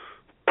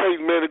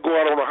Peyton Manning go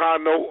out on a high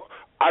note.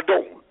 I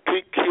don't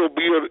think he'll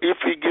be able, if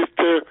he gets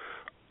there.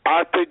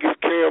 I think it's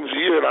Cam's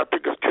year, and I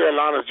think it's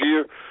Carolina's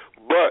year.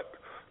 But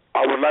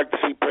I would like to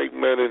see Peyton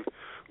Manning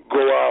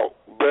go out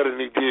better than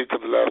he did,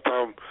 because the last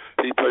time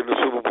he played in the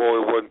Super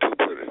Bowl, it wasn't too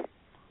pretty.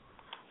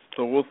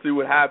 So we'll see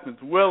what happens.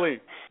 Willie,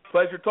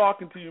 pleasure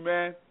talking to you,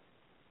 man.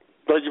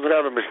 Thank you for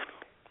having me.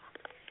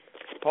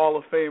 Hall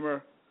of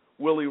Famer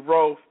Willie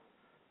Roaf.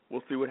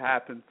 We'll see what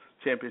happens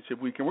championship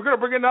weekend. We're going to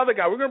bring in another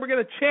guy. We're going to bring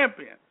in a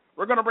champion.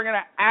 We're going to bring in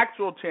an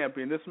actual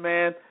champion. This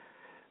man,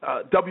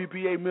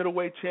 WBA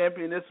middleweight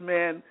champion. This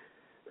man,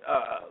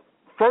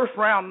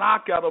 first-round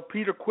knockout of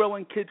Peter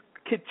Quillen, Kid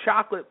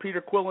Chocolate,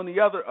 Peter Quillen, the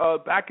other,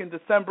 back in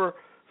December.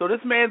 So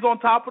this man's on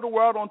top of the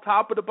world, on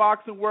top of the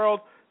boxing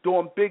world,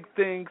 doing big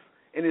things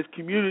in his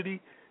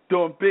community,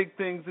 doing big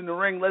things in the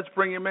ring. Let's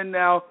bring him in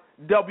now.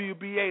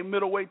 WBA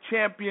middleweight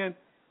champion,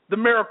 the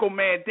Miracle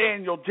Man,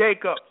 Daniel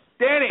Jacobs.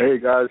 Danny. Hey,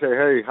 guys.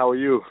 Hey. How are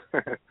you?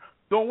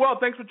 Doing well.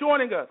 Thanks for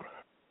joining us.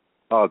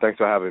 Oh, thanks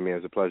for having me.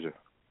 It's a pleasure.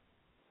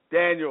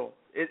 Daniel,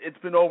 it's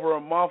been over a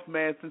month,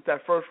 man, since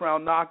that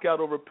first-round knockout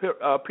over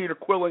Peter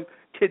Quillen,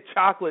 Kid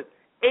Chocolate.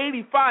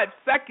 85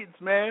 seconds,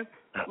 man.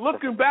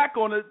 Looking back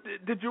on it,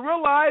 did you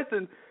realize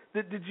and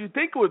did you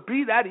think it would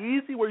be that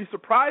easy? Were you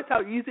surprised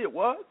how easy it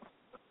was?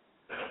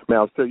 Man,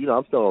 I'm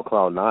still on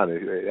cloud nine.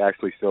 It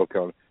actually still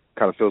kind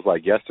of feels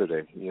like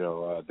yesterday.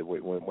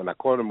 When I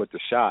caught him with the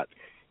shot,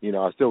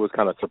 I still was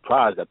kind of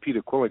surprised that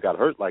Peter Quillen got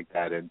hurt like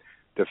that, and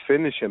to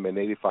finish him in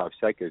 85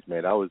 seconds,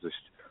 man, that was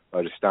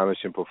an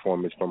astonishing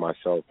performance for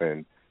myself.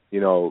 And, you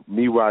know,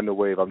 me riding the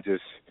wave, I'm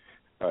just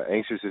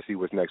anxious to see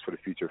what's next for the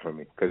future for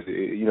me. Because,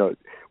 you know,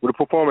 with a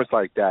performance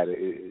like that,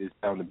 it's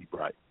bound to be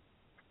bright.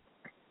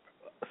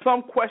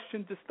 Some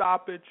questioned the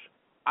stoppage.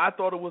 I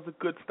thought it was a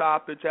good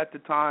stoppage at the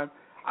time.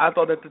 I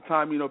thought at the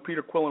time, you know,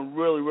 Peter Quillen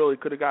really, really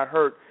could have got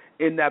hurt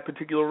in that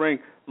particular ring.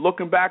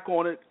 Looking back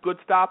on it, good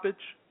stoppage?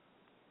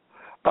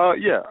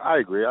 Yeah, I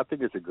agree. I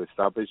think it's a good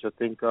stoppage. I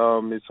think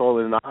it's all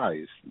in the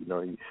eyes. You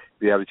know,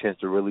 you have a chance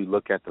to really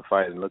look at the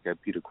fight and look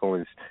at Peter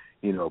Quillen's,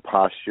 you know,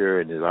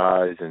 posture and his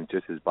eyes and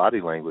just his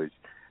body language.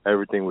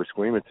 Everything was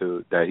screaming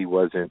to that he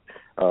wasn't,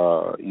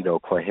 you know,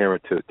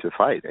 coherent to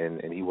fight,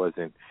 and he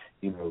wasn't,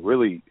 you know,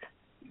 really.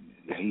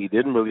 He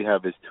didn't really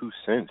have his 2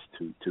 cents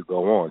to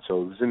go on,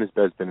 so it was in his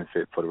best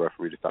benefit for the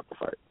referee to stop the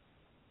fight.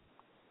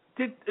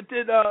 Did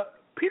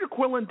Peter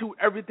Quillen do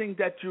everything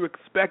that you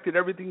expected,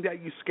 everything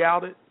that you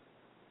scouted?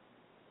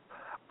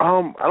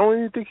 I don't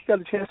even think he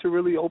got a chance to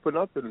really open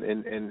up,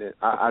 and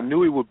I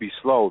knew he would be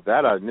slow.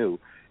 That I knew,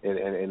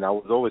 and I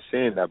was always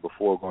saying that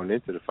before going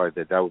into the fight,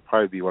 that would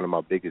probably be one of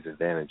my biggest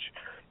advantage.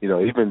 You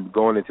know, even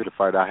going into the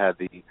fight, I had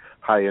the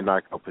higher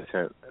knockout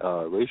percent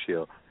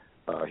ratio.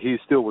 He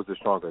still was the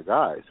stronger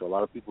guy, so a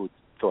lot of people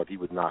thought he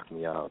would knock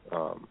me out.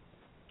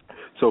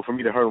 So for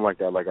me to hurt him like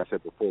that, like I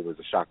said before, was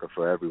a shocker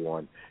for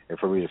everyone, and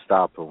for me to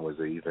stop him was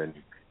an even,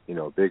 you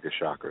know, bigger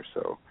shocker.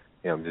 So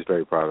yeah, I'm just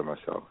very proud of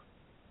myself.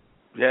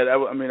 Yeah, that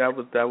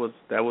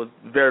was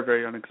very,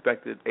 very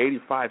unexpected.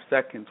 85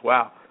 seconds,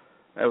 wow,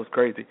 that was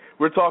crazy.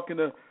 We're talking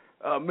to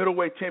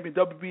middleweight champion,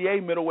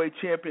 WBA middleweight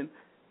champion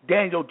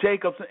Daniel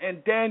Jacobs,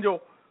 and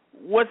Daniel,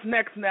 what's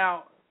next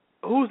now?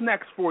 Who's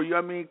next for you?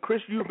 I mean,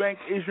 Chris Eubank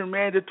is your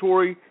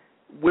mandatory.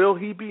 Will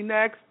he be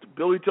next?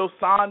 Billy Joe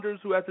Saunders,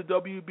 who has the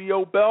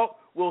WBO belt,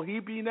 will he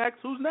be next?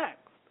 Who's next?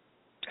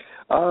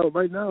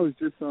 Right now, it's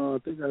just I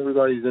think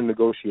everybody's in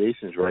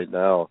negotiations right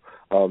now.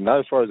 Not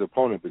as far as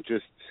opponent, but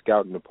just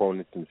scouting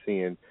opponents and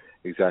seeing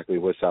exactly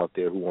what's out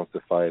there, who wants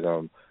to fight.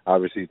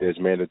 Obviously, there's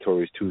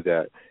mandatories to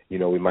that. You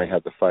know, we might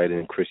have to fight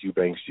in Chris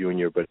Eubanks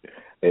Jr., but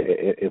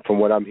from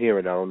what I'm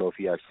hearing, I don't know if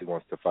he actually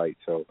wants to fight.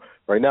 So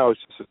right now, it's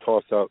just a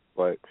toss-up,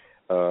 but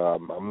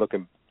I'm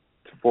looking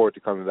forward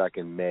to coming back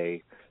in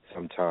May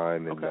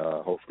sometime and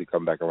hopefully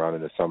come back around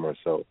in the summer.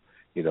 So,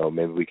 you know,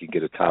 maybe we can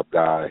get a top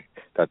guy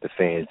that the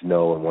fans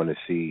know and want to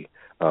see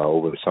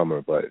over the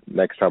summer. But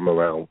next time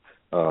around,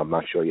 I'm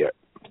not sure yet.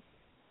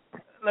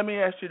 Let me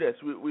ask you this.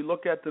 We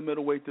look at the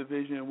middleweight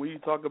division. When you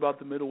talk about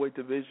the middleweight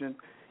division,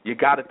 you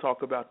got to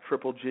talk about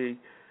Triple G,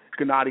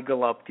 Gennady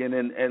Golovkin.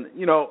 And,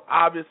 you know,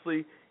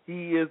 obviously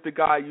he is the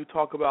guy you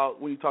talk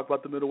about when you talk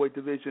about the middleweight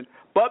division.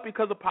 But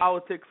because of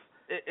politics,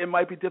 it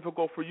might be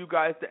difficult for you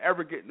guys to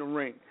ever get in the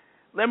ring.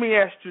 Let me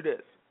ask you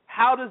this.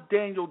 How does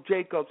Daniel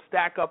Jacobs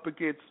stack up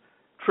against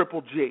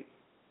Triple G?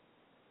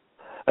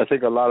 I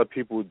think a lot of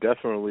people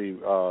definitely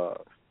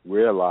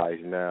realize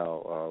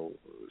now,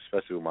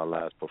 especially with my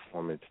last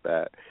performance,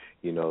 that,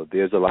 you know,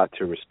 there's a lot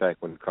to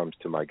respect when it comes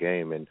to my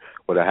game and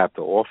what I have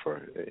to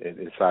offer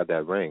inside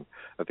that ring.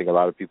 I think a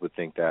lot of people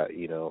think that,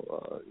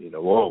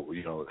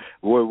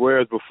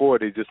 whereas before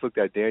they just looked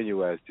at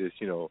Daniel as just,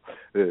 you know,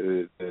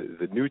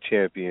 the new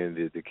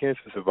champion, the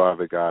cancer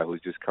survivor guy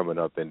who's just coming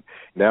up. And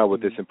now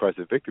with this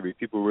impressive victory,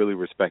 people really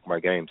respect my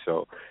game.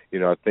 So, you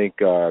know, I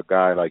think a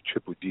guy like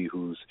Triple G,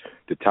 who's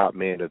the top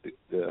man of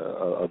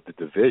the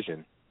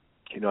division,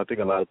 you know, I think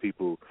a lot of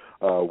people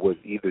would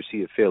either see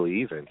it fairly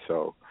even.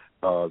 So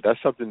that's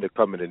something to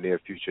come in the near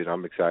future, and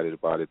I'm excited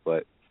about it.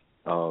 But,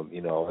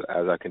 you know,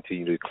 as I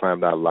continue to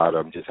climb that ladder,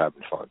 I'm just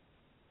having fun.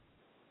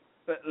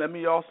 Let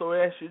me also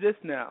ask you this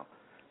now.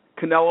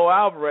 Canelo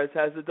Alvarez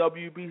has the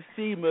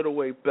WBC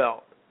middleweight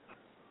belt.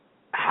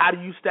 How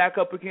do you stack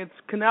up against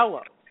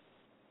Canelo?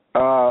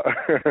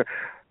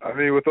 I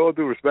mean, with all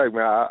due respect,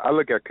 man, I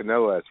look at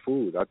Canelo as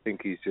food. I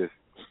think he's just,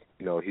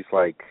 you know, he's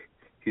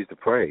the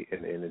prey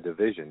in the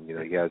division. You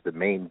know, he has the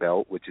main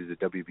belt, which is the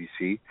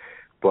WBC,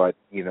 but,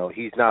 you know,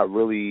 he's not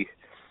really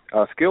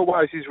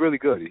skill-wise, he's really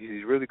good.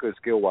 He's really good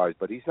skill-wise,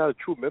 but he's not a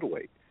true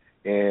middleweight.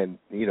 And,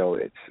 you know,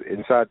 it's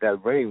inside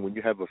that ring, when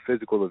you have a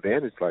physical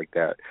advantage like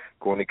that,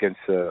 going against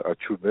a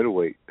true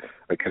middleweight,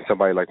 against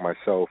somebody like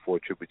myself or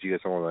Triple G or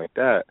someone like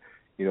that,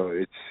 you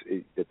know,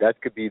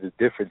 that could be the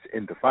difference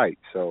in the fight.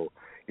 So,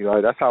 you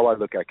know, that's how I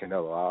look at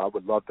Canelo. I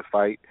would love to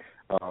fight.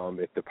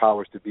 If the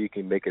powers to be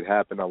can make it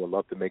happen, I would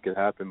love to make it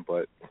happen.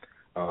 But,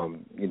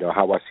 you know,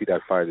 how I see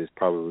that fight is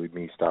probably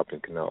me stopping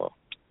Canelo.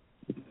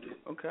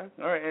 Okay.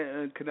 All right.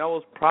 And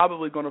Canelo's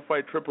probably going to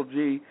fight Triple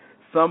G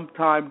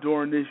sometime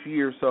during this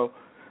year. So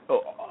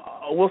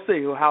we'll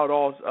see how it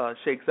all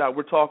shakes out.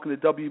 We're talking to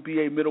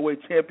WBA middleweight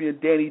champion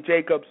Danny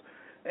Jacobs.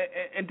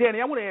 And Danny,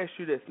 I want to ask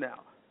you this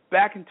now.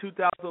 Back in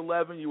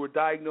 2011, you were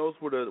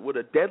diagnosed with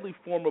a deadly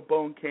form of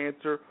bone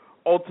cancer.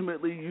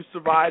 Ultimately, you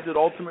survived it.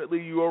 Ultimately,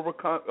 you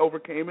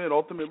overcame it.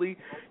 Ultimately,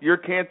 you're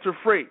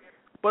cancer-free.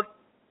 But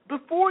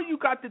before you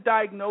got the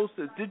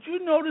diagnosis, did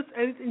you notice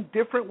anything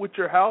different with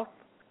your health?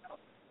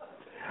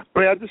 I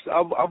mean,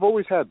 I've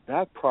always had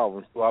back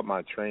problems throughout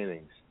my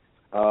trainings,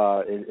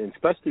 and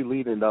especially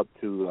leading up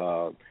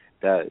to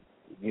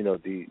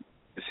the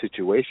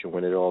situation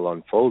when it all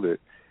unfolded,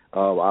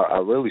 I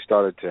really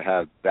started to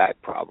have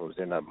back problems,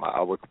 and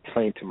I would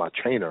complain to my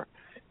trainer.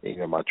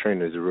 My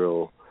trainer is a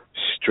real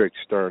strict,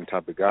 stern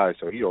type of guy,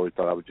 so he always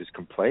thought I was just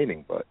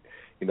complaining. But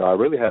I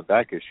really had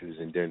back issues,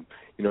 and then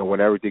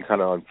when everything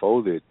kind of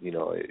unfolded,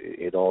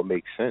 it all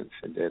makes sense.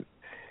 And then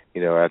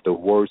at the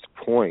worst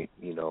point,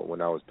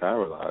 when I was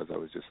paralyzed, I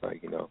was just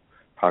like,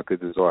 how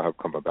could this all have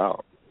come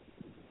about?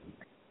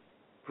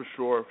 For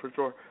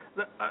sure.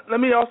 Let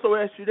me also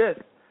ask you this.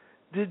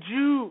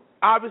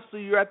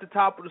 Obviously you're at the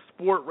top of the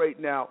sport right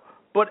now,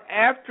 but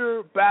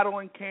after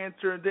battling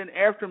cancer and then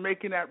after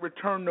making that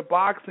return to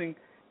boxing,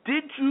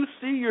 did you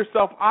see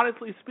yourself,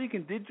 honestly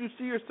speaking,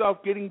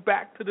 getting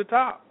back to the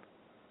top?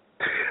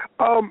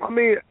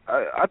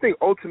 I think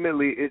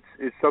ultimately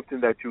it's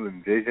something that you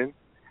envision.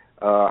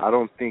 I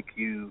don't think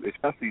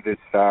especially this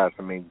fast,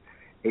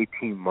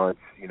 18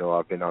 months,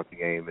 I've been out the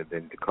game, and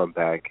then to come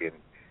back and,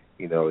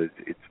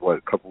 it's what,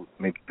 a couple,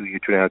 maybe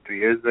 2.5, 3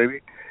 years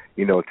maybe,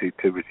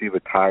 to receive a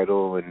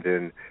title and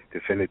then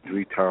defend it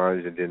 3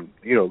 times and then,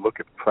 look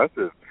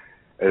impressive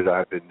as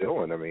I've been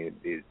doing.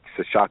 It's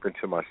a shocker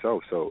to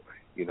myself. So,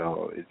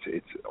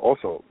 it's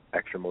also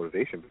extra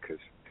motivation because,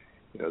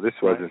 this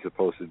wasn't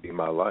supposed to be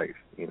my life,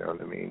 you know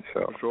what I mean?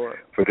 So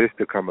for this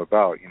to come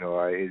about,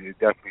 it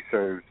definitely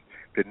serves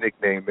the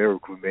nickname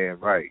Miracle Man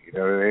right, you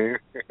know what I mean?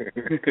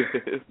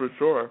 For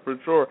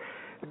sure.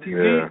 Do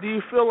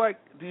you feel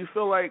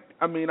like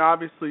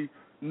obviously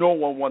no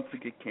one wants to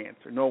get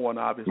cancer. No one,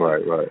 obviously.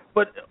 Right.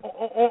 But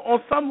on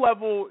some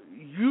level,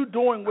 you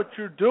doing what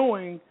you're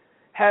doing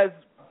has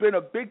been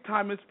a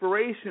big-time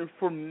inspiration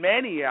for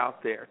many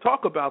out there.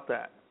 Talk about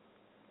that.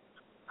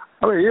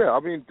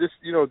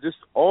 Just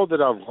all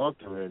that I've gone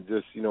through, and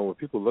just, when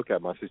people look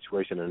at my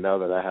situation, and now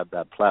that I have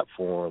that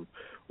platform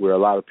where a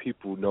lot of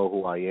people know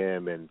who I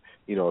am and,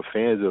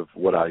 fans of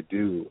what I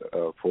do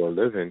for a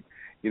living,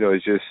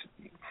 it's just,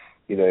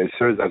 it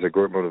serves as a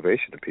great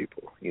motivation to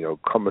people,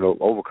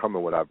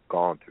 overcoming what I've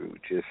gone through,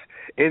 just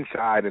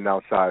inside and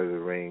outside of the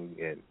ring,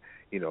 and,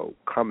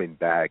 coming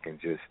back and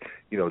just,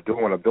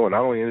 doing what I'm doing,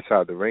 not only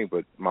inside the ring,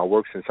 but my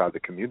work's inside the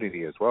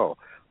community as well.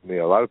 A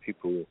lot of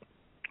people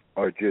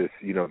are just,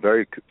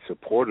 very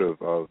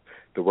supportive of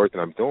the work that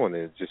I'm doing,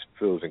 and it just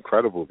feels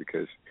incredible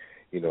because,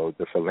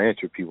 the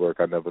philanthropy work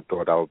I never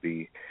thought I would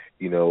be,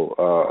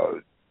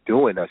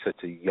 doing at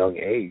such a young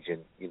age,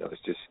 and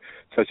it's just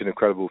such an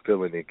incredible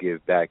feeling to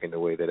give back in the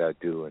way that I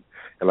do, and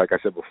like I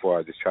said before,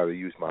 I just try to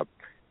use my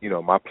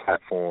my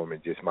platform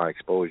and just my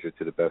exposure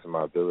to the best of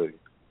my ability.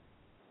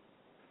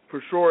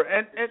 For sure.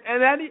 And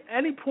at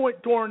any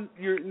point during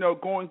your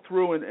going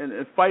through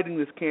and fighting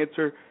this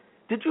cancer,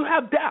 did you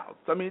have doubts?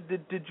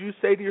 Did you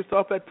say to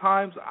yourself at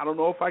times, I don't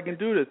know if I can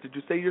do this? Did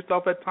you say to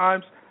yourself at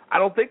times, I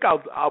don't think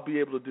I'll be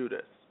able to do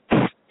this?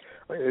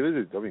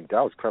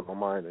 Doubts crept my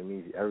mind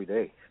every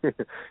day. There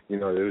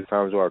was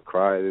times where I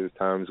cried. There was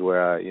times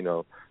where I,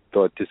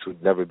 thought this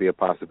would never be a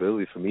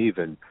possibility for me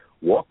even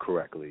walk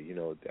correctly,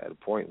 at a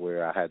point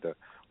where I had to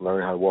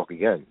learn how to walk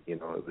again. It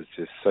was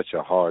just such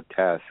a hard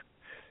task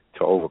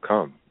to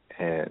overcome.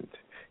 And,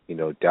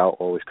 doubt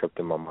always crept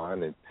in my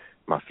mind, and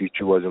my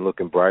future wasn't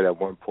looking bright at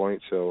one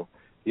point. So,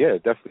 yeah,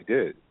 it definitely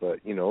did. But,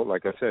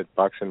 like I said,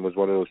 boxing was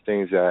one of those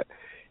things that,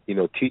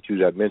 teach you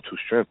that mental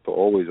strength to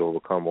always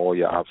overcome all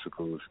your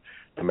obstacles,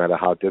 no matter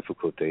how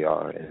difficult they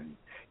are. And,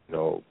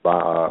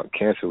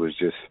 cancer was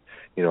just,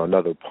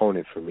 another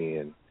opponent for me.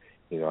 And,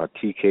 I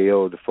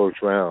TKO'd the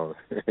first round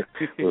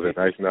with a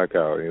nice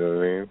knockout, you know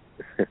what I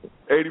mean?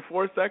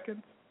 84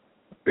 seconds?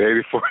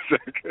 84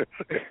 seconds.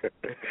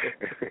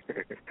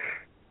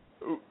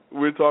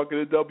 We're talking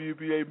to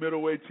WBA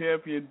middleweight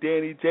champion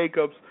Danny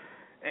Jacobs.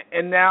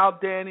 And now,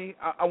 Danny,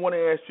 I want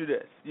to ask you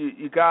this.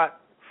 You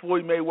got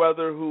Floyd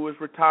Mayweather, who is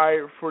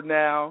retired for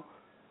now.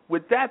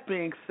 With that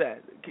being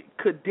said,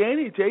 could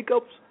Danny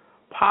Jacobs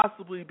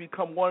possibly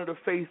become one of the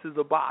faces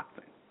of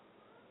boxing?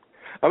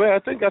 I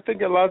think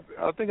a lot.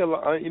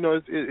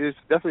 It's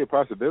definitely a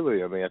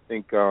possibility. I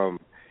think,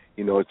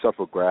 it's up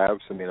for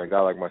grabs. A guy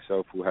like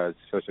myself who has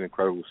such an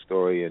incredible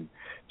story and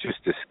just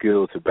the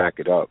skill to back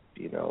it up,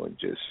 and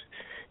just,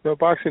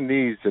 boxing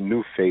needs a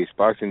new face.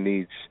 Boxing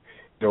needs,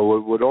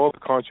 with all the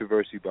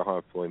controversy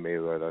behind Floyd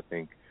Mayweather, I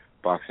think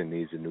boxing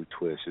needs a new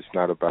twist. It's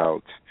not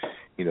about,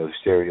 the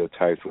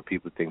stereotypes where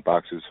people think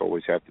boxers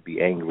always have to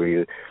be angry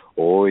or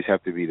always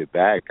have to be the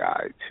bad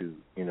guy to,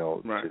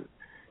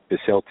 to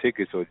sell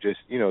tickets or just,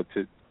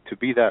 to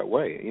be that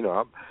way.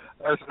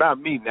 That's not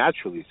me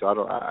naturally, so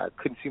I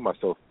couldn't see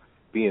myself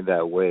being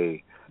that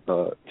way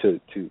to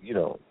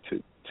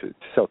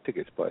sell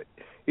tickets. But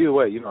either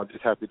way, I'm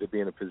just happy to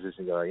be in the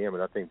position that I am,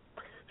 and I think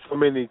so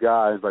many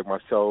guys like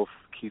myself,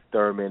 Keith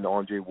Thurman,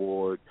 Andre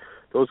Ward,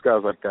 those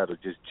guys like that are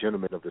just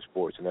gentlemen of the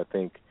sports, and I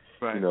think,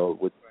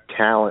 with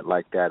talent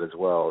like that as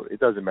well, it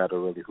doesn't matter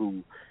really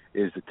who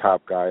is the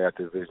top guy at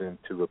the division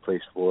to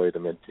replace Floyd.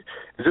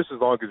 Just as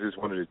long as it's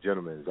one of the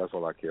gentlemen, that's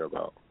all I care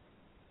about.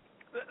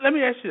 Let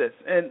me ask you this,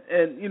 and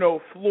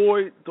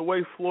Floyd, the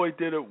way Floyd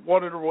did it,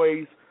 one of the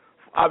ways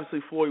obviously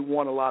Floyd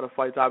won a lot of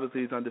fights.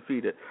 Obviously he's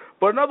undefeated.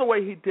 But another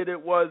way he did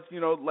it was,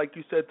 like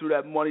you said, through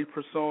that money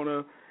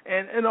persona.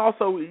 And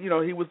also,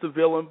 he was the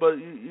villain, but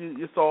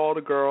you saw all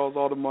the girls,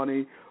 all the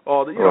money,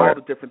 all the all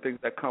the different things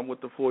that come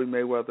with the Floyd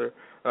Mayweather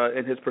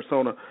and his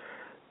persona.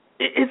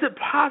 Is it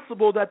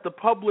possible that the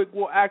public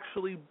will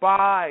actually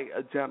buy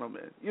a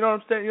gentleman? You know what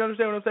I'm saying? You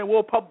understand what I'm saying?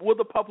 Will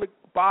the public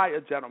buy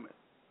a gentleman?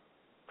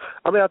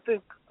 I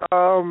think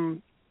so.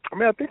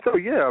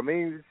 Yeah.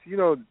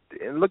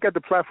 And look at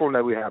the platform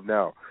that we have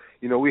now.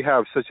 We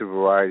have such a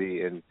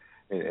variety and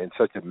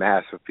such a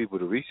mass of people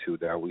to reach to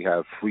now. We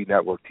have free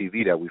network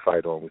TV that we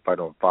fight on. We fight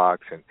on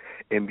Fox and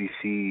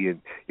NBC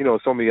and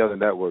so many other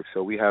networks.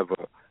 So we have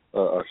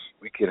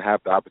we can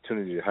have the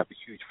opportunity to have a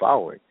huge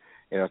following.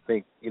 And I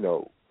think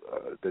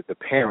the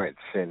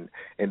parents and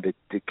the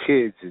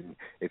kids, and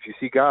if you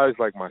see guys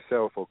like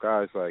myself or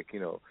guys like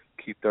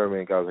Keith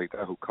Thurman, guys like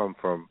that who come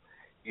from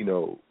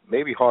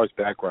maybe harsh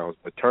backgrounds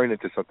but turn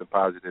into something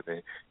positive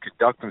and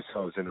conduct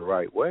themselves in the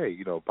right way.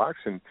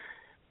 Boxing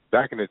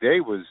back in the day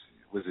was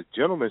a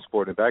gentleman's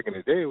sport, and back in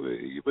the day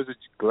it was a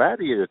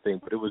gladiator thing,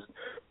 but it was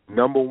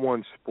number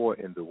one sport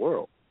in the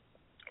world.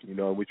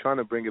 And we're trying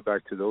to bring it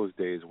back to those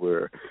days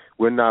where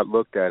we're not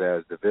looked at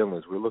as the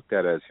villains, we're looked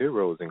at as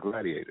heroes and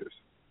gladiators.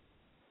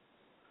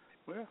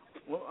 We'll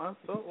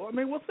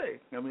see.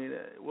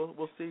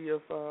 We'll see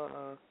if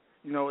a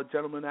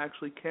gentleman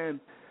actually can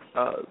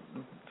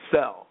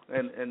sell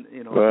and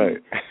right.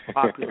 be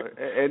popular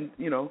and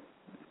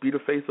be the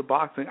face of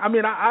boxing. As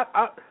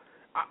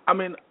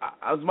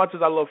much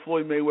as I love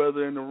Floyd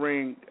Mayweather in the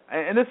ring,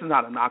 and this is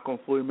not a knock on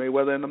Floyd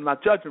Mayweather, and I'm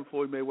not judging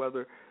Floyd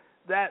Mayweather,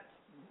 that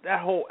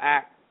whole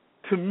act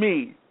to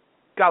me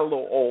got a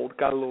little old,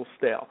 got a little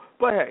stale.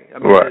 But hey,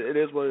 right. It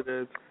is what it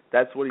is.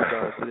 That's what he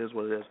does. It is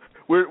what it is.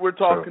 We're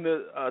talking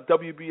to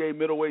WBA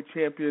middleweight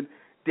champion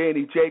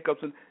Danny Jacobs.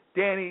 And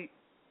Danny,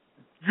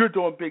 you're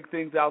doing big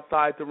things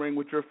outside the ring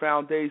with your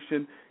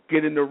foundation,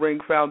 Get in the Ring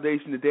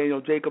Foundation, the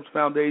Daniel Jacobs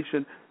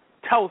Foundation.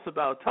 Tell us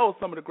about it. Tell us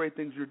some of the great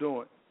things you're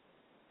doing.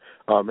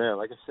 Oh, man,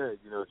 like I said,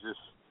 just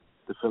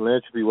the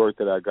philanthropy work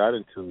that I got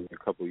into a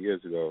couple of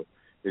years ago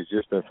has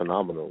just been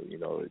phenomenal.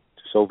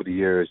 Just over the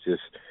years,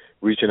 just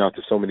reaching out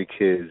to so many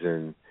kids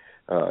and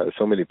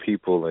so many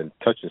people and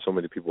touching so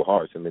many people's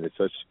hearts. It's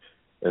such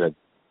an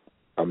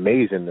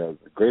amazing,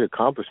 great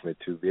accomplishment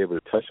to be able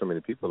to touch so many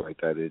people like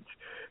that. It's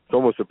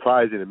almost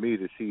surprising to me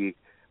to see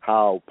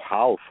how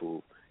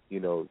powerful,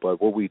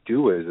 but what we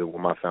do is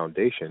with my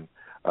foundation,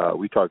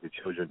 we talk to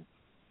children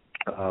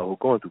who are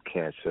going through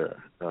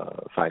cancer,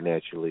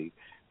 financially,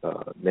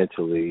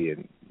 mentally,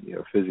 and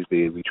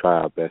physically. We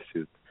try our best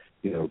to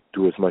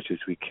do as much as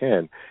we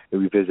can,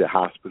 and we visit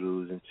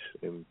hospitals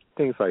and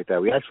things like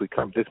that. We actually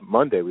come this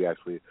Monday. We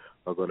actually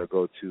are going to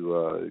go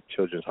to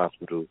Children's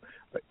Hospital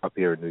up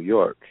here in New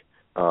York.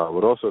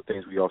 But also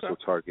things we also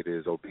target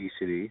is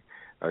obesity,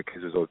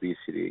 kids with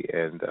obesity,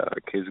 and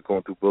kids are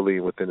going through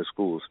bullying within the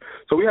schools.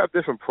 So we have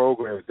different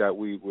programs that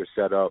we're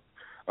set up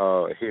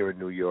here in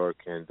New York,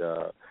 and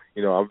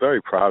I'm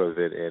very proud of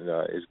it, and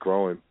it's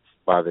growing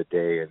by the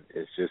day, and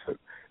it's just a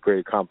great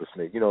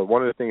accomplishment.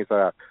 One of the things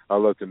that I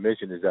love to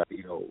mention is that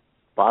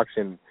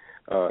boxing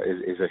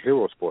is a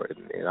hero sport,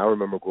 and I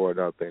remember growing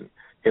up and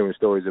hearing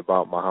stories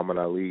about Muhammad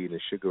Ali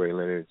and Sugar Ray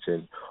Leonard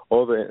and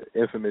all the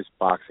infamous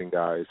boxing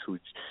guys who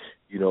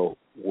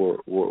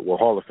were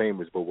Hall of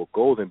Famers, but were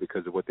golden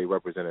because of what they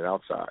represented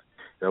outside.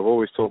 And I've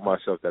always told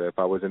myself that if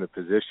I was in a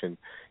position,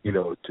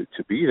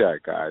 to be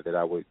that guy, that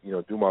I would,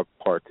 do my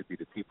part to be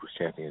the people's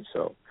champion.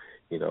 So,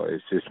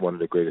 it's just one of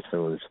the greatest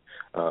feelings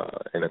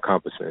and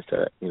accomplishments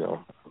that,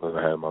 I've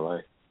ever had in my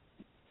life.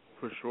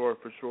 For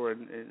sure.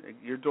 And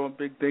you're doing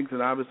big things,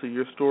 and obviously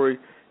your story,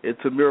 it's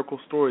a miracle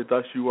story.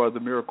 Thus, you are the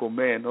miracle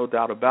man, no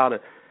doubt about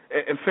it.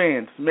 And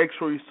fans, make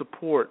sure you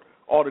support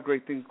all the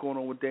great things going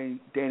on with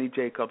Danny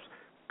Jacobs.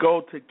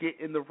 Go to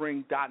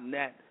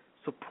getinthering.net.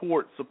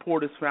 Support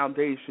his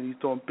foundation. He's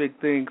doing big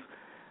things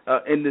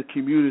in the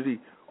community.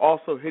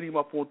 Also, hit him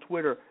up on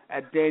Twitter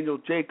at Daniel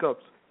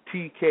Jacobs,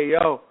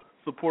 TKO.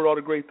 Support all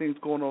the great things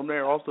going on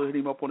there. Also, hit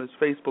him up on his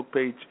Facebook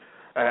page,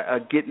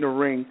 Get in the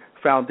Ring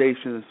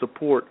Foundation, and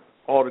support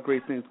all the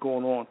great things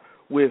going on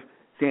with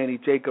Danny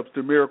Jacobs,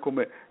 the Miracle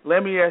Man.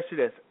 Let me ask you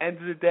this. End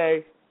of the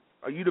day,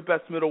 are you the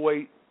best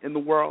middleweight in the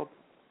world?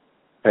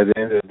 At the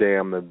end of the day,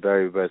 I'm the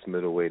very best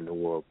middleweight in the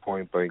world,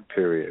 point blank,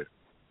 period.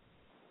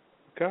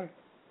 Okay.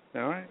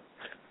 All right.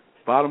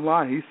 Bottom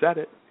line, he said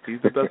it.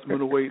 He's the best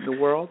middleweight in the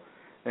world,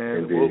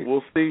 and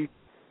we'll see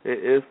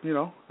if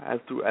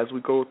as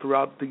we go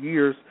throughout the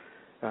years,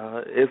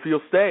 if he'll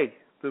stay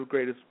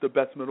the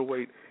best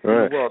middleweight in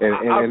the world.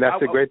 And that's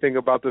the great thing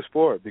about the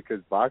sport,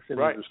 because boxing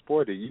is a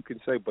sport that you can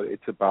say, but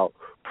it's about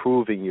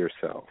proving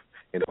yourself.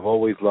 And I've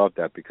always loved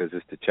that because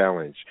it's the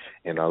challenge,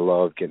 and I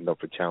love getting up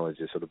for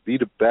challenges. So to be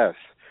the best,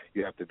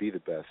 you have to be the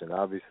best. And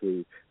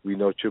obviously, we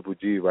know Triple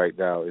G right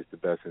now is the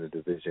best in the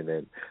division,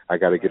 and I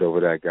got to get over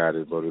that guy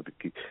to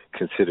be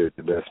considered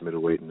the best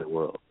middleweight in the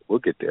world. We'll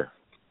get there.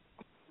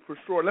 For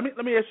sure. Let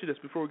me ask you this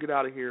before we get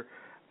out of here.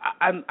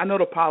 I know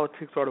the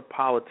politics are the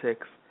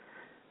politics.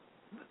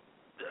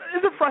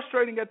 is it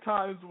frustrating at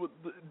times with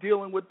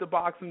dealing with the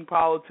boxing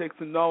politics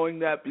and knowing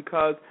that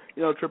because,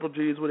 Triple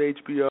G is with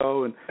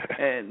HBO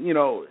and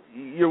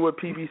you're with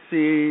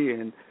PBC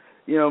and,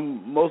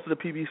 most of the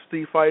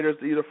PBC fighters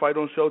either fight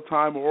on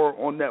Showtime or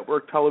on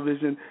network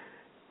television.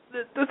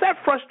 Does that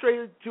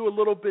frustrate you a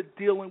little bit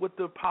dealing with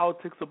the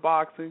politics of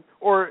boxing,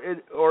 or is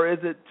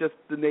it just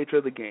the nature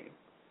of the game?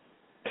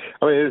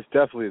 I mean, it's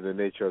definitely the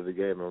nature of the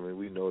game. I mean,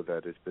 we know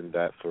that it's been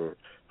that for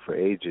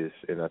ages,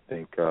 and I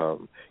think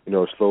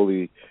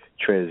slowly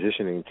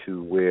transitioning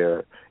to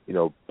where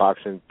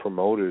boxing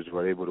promoters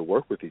were able to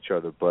work with each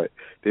other. But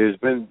there's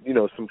been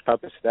some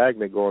type of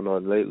stagnant going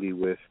on lately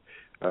with.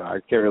 I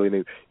can't really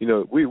name.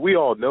 We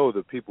all know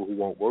the people who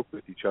won't work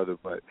with each other,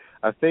 but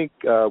I think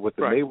with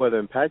the Mayweather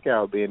and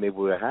Pacquiao being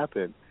able to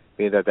happen,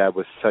 being that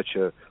was such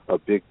a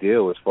big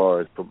deal as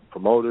far as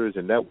promoters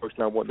and networks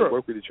not wanting to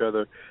work with each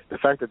other. The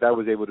fact that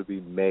was able to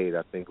be made,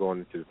 I think, going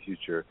into the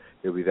future,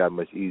 it'll be that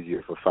much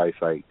easier for fights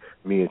like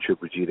me and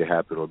Triple G to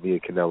happen or me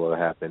and Canelo to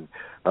happen,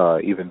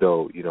 even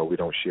though we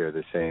don't share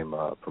the same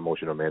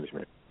promotional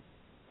management.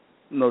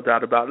 No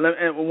doubt about it.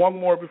 And one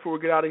more before we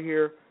get out of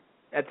here.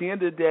 At the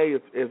end of the day,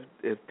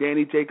 if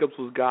Danny Jacobs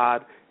was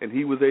God and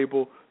he was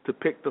able to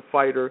pick the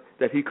fighter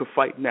that he could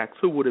fight next,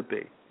 who would it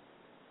be?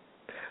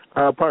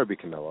 Probably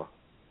be Canelo.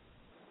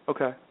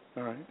 Okay,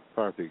 all right.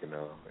 Probably be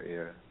Canelo,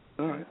 yeah.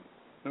 All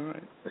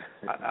right.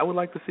 I would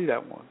like to see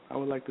that one. I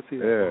would like to see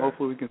that. Yeah.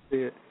 Hopefully we can see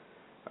it.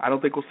 I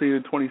don't think we'll see it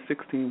in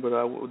 2016, but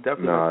I will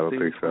definitely like to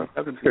see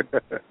it in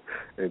 2017.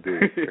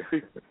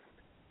 Indeed.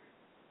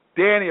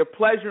 Danny, a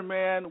pleasure,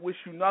 man. Wish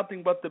you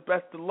nothing but the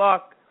best of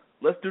luck.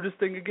 Let's do this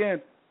thing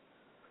again.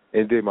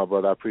 Indeed, my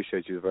brother. I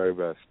appreciate you the very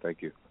best.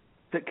 Thank you.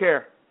 Take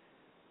care.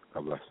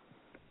 God bless.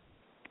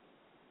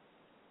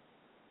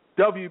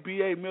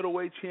 WBA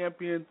middleweight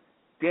champion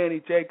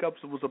Danny Jacobs.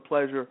 It was a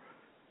pleasure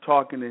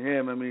talking to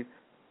him. I mean,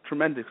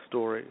 tremendous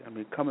story. I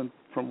mean, coming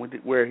from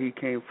where he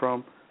came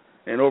from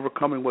and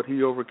overcoming what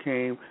he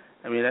overcame.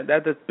 I mean,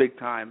 that's big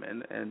time.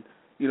 And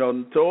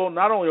to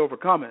not only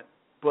overcome it,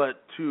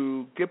 but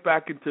to get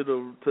back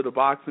into the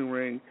boxing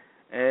ring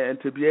and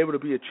to be able to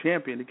be a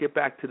champion, to get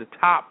back to the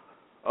top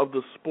of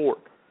the sport.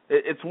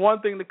 It's one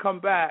thing to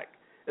come back.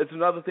 It's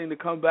another thing to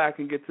come back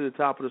and get to the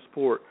top of the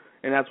sport,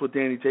 and that's what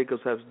Danny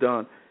Jacobs has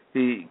done.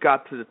 He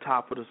got to the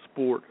top of the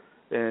sport,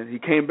 and he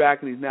came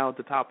back, and he's now at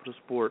the top of the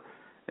sport,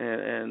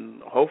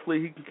 and hopefully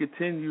he can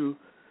continue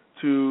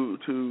to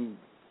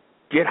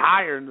get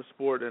higher in the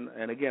sport.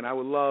 And again, I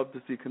would love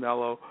to see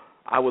Canelo.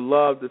 I would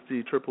love to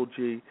see Triple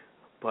G,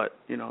 but,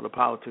 the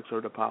politics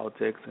are the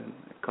politics, and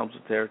it comes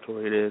with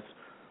territory. It is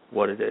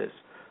what it is.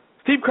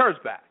 Steve Kerr's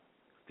back.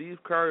 Steve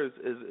Kerr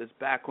is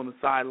back on the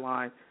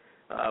sideline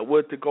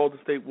with the Golden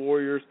State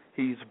Warriors.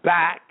 He's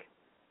back,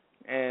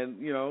 and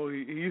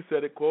he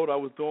said it, quote, "I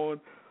was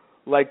doing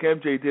like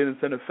MJ did and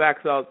sending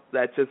fax out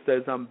that just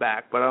says I'm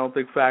back." But I don't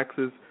think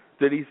faxes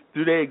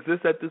do they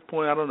exist at this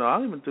point? I don't know. I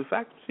don't even do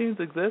fax machines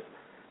exist.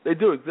 They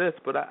do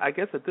exist, but I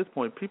guess at this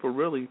point, people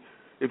really,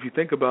 if you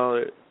think about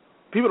it,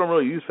 people don't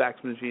really use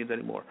fax machines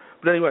anymore.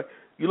 But anyway.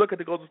 You look at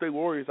the Golden State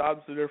Warriors,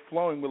 obviously they're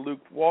flowing with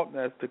Luke Walton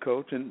as the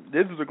coach, and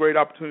this is a great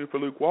opportunity for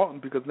Luke Walton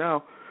because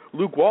now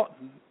Luke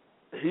Walton,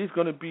 he's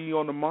going to be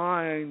on the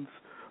minds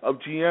of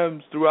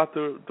GMs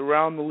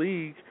around the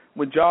league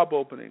when job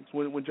openings,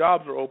 when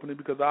jobs are opening,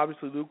 because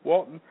obviously Luke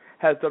Walton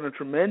has done a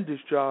tremendous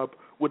job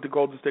with the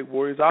Golden State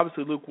Warriors.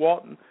 Obviously Luke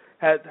Walton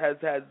has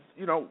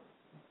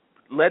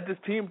led this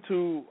team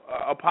to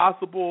a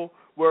possible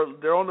where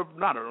they're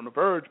not on the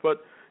verge,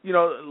 but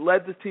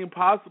led this team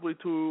possibly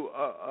to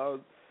a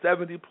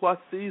 70-plus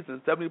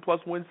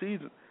win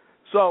season.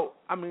 So,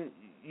 I mean,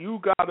 you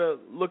got to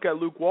look at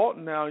Luke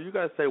Walton now, and you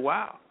got to say,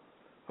 wow,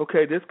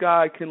 okay, this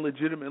guy can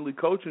legitimately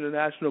coach in the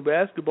National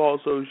Basketball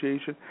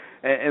Association,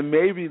 and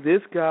maybe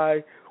this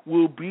guy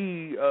will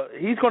be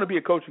he's going to be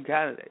a coaching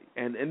candidate.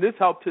 And this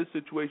helped his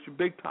situation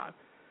big time.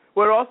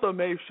 But it also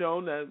may have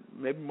shown that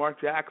maybe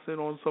Mark Jackson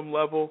on some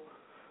level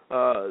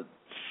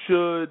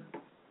should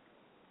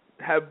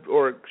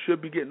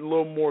be getting a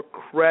little more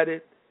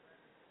credit.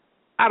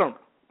 I don't know.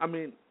 I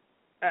mean,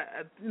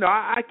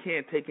 I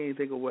can't take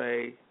anything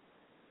away.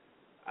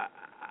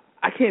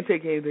 I can't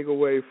take anything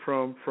away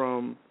from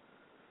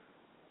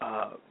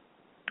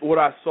what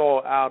I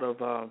saw out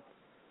of.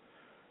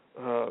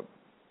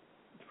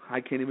 I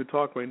can't even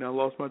talk right now. I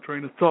lost my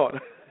train of thought.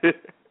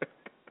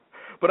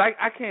 But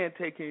I can't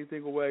take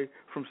anything away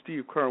from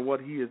Steve Kerr and what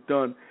he has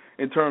done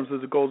in terms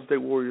of the Golden State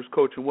Warriors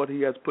coach and what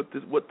he has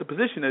what the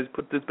position has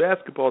put this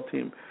basketball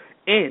team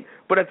in.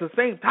 But at the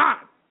same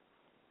time,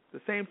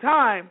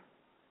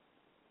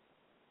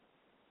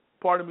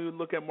 part of me would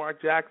look at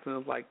Mark Jackson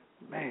and was like,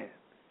 man,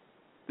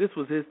 this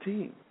was his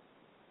team.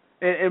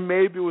 And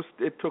maybe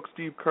it took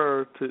Steve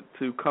Kerr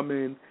to come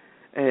in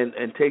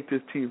and take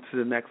this team to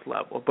the next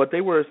level. But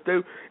it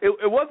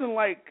wasn't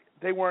like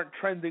they weren't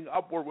trending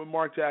upward when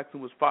Mark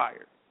Jackson was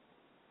fired.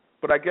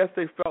 But I guess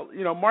they felt,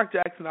 Mark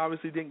Jackson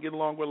obviously didn't get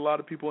along with a lot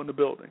of people in the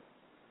building.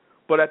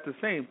 But at the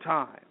same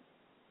time,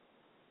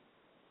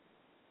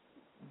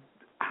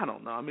 I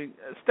don't know. I mean,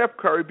 Steph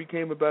Curry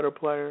became a better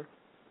player.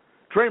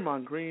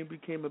 Draymond Green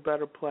became a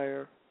better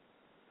player.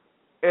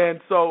 And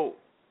so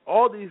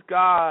all these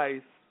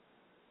guys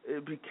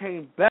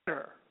became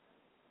better.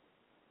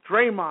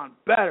 Draymond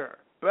better.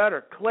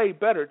 Clay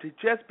better. They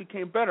just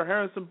became better.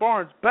 Harrison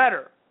Barnes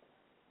better.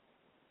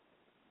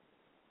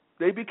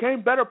 They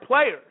became better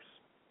players.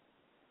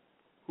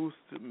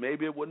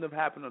 Maybe it wouldn't have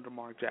happened under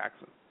Mark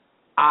Jackson.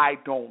 I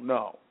don't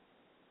know.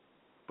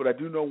 But I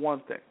do know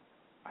one thing.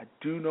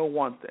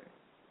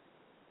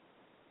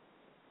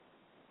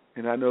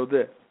 And I know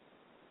this.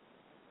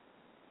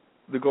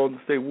 The Golden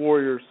State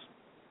Warriors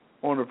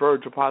on the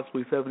verge of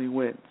possibly 70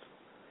 wins.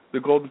 The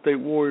Golden State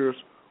Warriors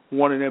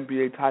won an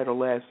NBA title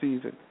last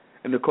season,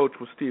 and the coach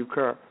was Steve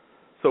Kerr.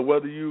 So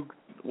whether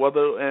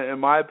in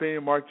my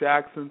opinion, Mark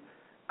Jackson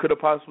could have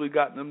possibly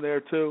gotten them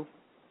there too,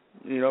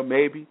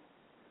 maybe.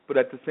 But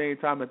at the same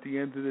time, at the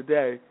end of the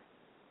day,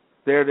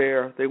 they're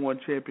there. They won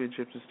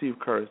championships, and Steve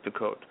Kerr is the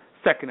coach.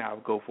 Second hour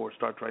of Go For It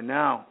starts right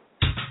now.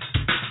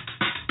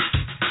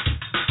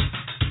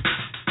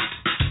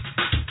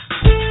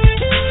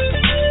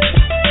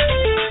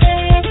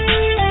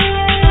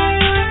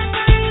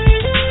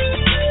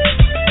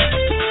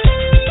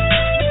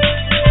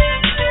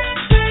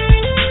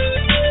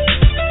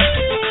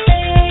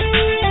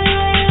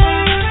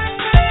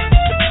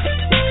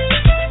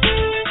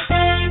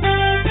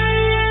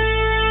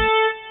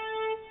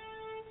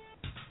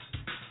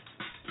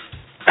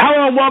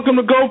 Welcome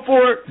to Go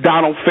For It,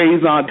 Donald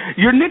Faison.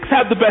 Your Knicks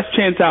have the best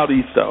chance out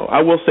east, though.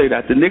 I will say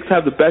that. The Knicks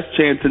have the best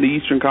chance in the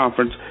Eastern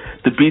Conference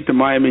to beat the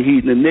Miami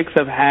Heat, and the Knicks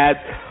have had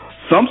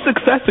some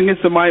success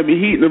against the Miami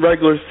Heat in the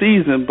regular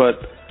season,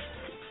 but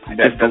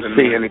that doesn't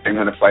mean anything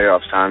when the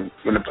playoffs come.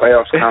 When the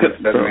playoffs come,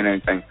 it doesn't mean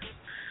anything.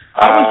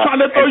 I was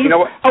trying to throw you.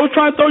 I was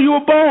trying to throw you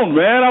a bone,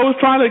 man. I was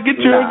trying to get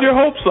your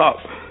hopes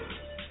up.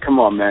 Come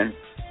on, man.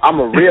 I'm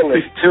a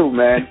realist too,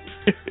 man.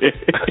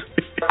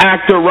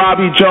 Actor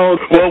Robbie Jones.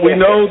 Well, we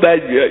know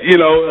that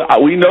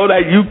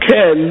you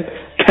can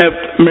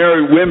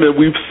marry women.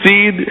 We've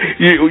seen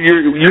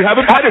you have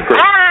a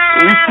pedigree.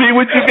 We see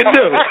what you can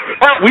do.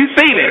 We've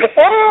seen it.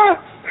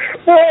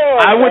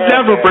 I would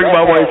never bring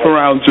my wife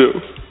around you.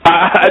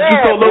 I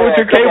just don't know what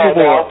you're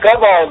capable of.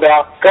 Come on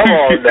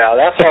now.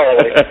 That's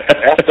early.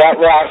 That's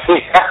not Roxy.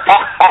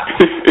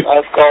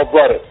 That's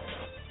cold-blooded.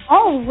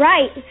 All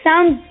right.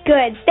 Sounds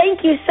good.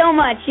 Thank you so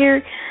much.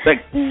 You're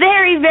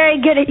very,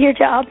 very good at your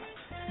job.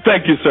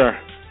 Thank you, sir.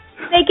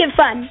 Make it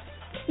fun.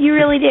 You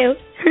really do.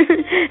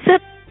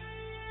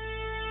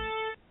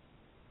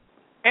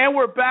 And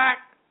we're back.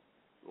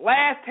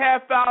 Last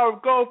half hour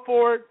of Go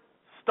For It,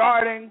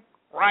 starting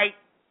right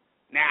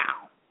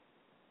now.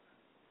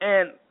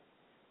 And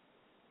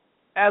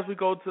as we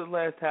go to the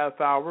last half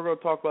hour, we're going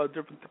to talk about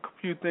a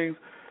few things.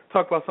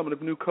 Talk about some of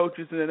the new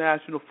coaches in the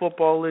National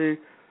Football League.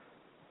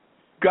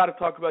 Got to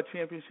talk about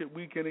championship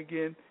weekend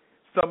again.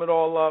 Sum it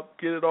all up.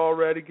 Get it all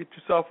ready. Get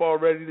yourself all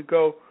ready to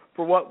go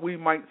for what we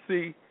might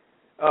see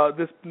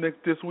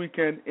this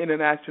weekend in the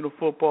National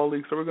Football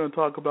League. So we're going to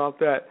talk about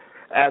that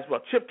as well.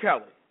 Chip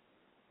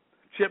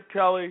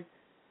Kelly,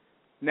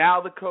 now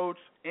the coach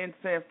in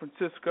San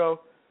Francisco.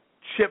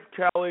 Chip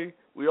Kelly,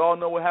 we all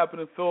know what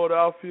happened in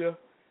Philadelphia.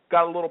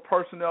 Got a little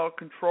personnel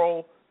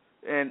control,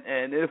 and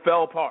it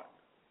fell apart.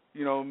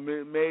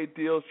 Made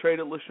deals,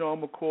 traded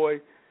LaShawn McCoy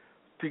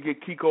to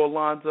get Kiko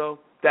Alonso.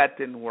 That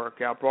didn't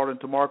work out. Brought in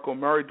DeMarco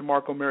Murray.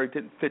 DeMarco Murray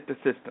didn't fit the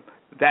system.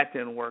 That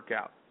didn't work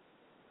out.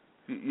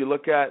 You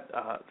look at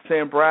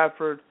Sam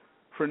Bradford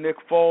for Nick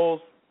Foles,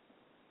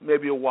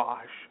 maybe a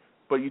wash,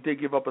 but you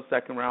did give up a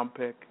second-round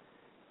pick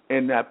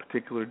in that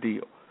particular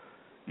deal.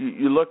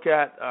 You look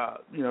at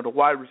the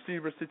wide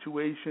receiver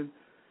situation.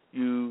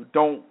 You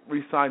don't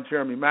re-sign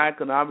Jeremy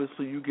Maclin.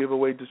 Obviously, you give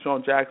away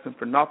Deshaun Jackson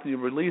for nothing. You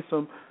release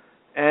him,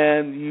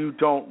 and you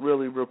don't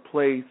really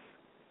replace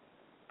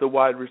the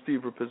wide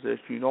receiver position.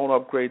 You don't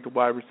upgrade the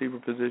wide receiver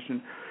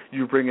position.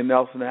 You bring in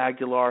Nelson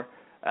Aguilar,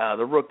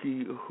 the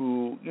rookie,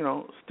 who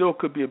still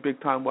could be a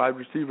big-time wide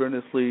receiver in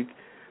this league,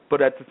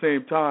 but at the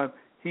same time,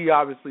 he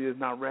obviously is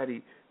not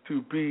ready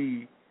to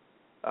be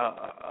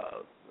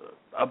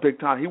a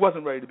big-time. He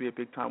wasn't ready to be a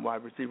big-time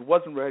wide receiver.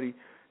 Wasn't ready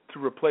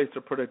to replace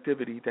the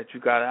productivity that you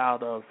got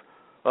out of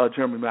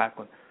Jeremy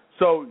Maclin.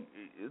 So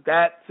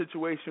that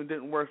situation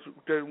didn't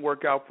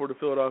work out for the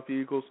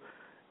Philadelphia Eagles.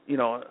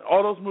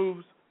 All those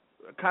moves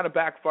kind of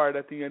backfired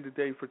at the end of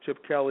the day for Chip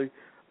Kelly.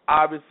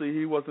 Obviously,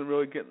 he wasn't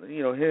really getting,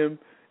 him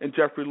and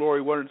Jeffrey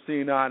Lurie weren't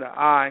seeing eye to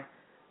eye.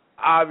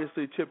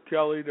 Obviously, Chip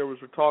Kelly, there was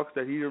talks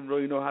that he didn't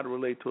really know how to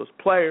relate to his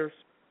players.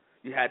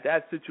 You had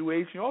that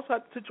situation. You also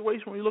had the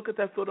situation when you look at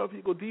that Philadelphia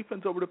Eagle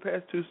defense over the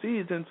past two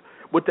seasons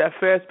with that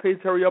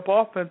fast-paced, hurry-up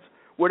offense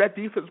where that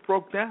defense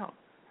broke down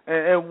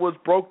and was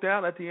broke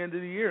down at the end of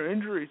the year.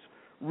 Injuries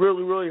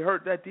really, really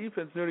hurt that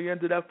defense near the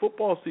end of that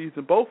football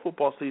season, both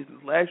football seasons,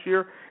 last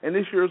year and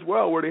this year as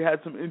well, where they had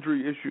some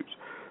injury issues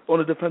on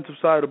the defensive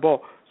side of the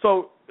ball.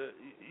 So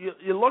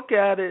you look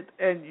at it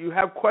and you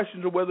have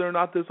questions of whether or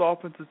not this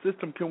offensive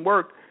system can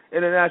work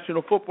in the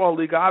National Football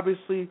League.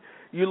 Obviously,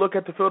 you look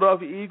at the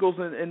Philadelphia Eagles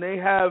and they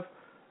have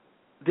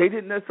they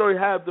didn't necessarily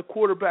have the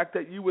quarterback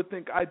that you would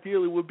think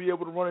ideally would be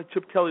able to run a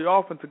Chip Kelly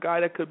offense, a guy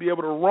that could be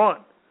able to run.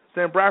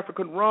 Sam Bradford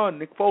couldn't run.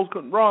 Nick Foles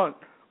couldn't run.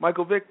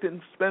 Michael Vick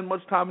didn't spend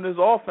much time in his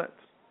offense.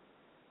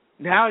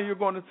 Now you're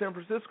going to San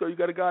Francisco. You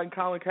got a guy in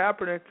Colin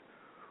Kaepernick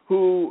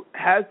who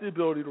has the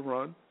ability to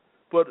run,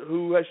 but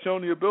who has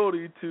shown the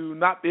ability to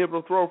not be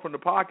able to throw from the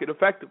pocket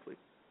effectively.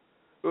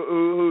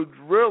 Who's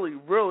really,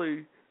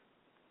 really,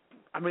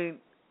 I mean,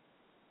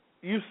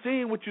 you've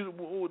seen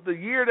the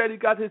year that he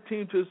got his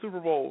team to the Super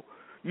Bowl.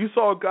 You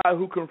saw a guy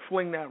who can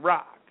fling that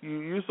rock.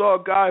 You saw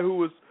a guy who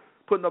was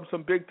putting up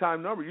some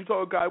big-time numbers. You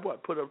saw a guy,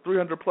 put up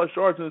 300-plus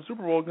yards in the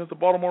Super Bowl against the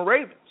Baltimore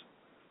Ravens.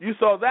 You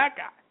saw that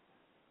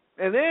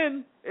guy. And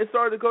then it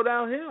started to go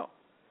downhill.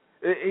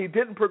 He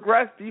didn't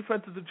progress.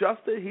 Defenses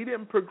adjusted. He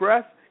didn't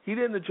progress. He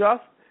didn't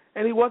adjust.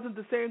 And he wasn't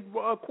the same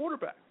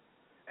quarterback.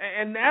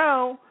 And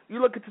now you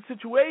look at the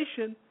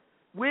situation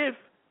with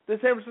the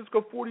San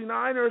Francisco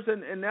 49ers,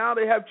 and now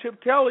they have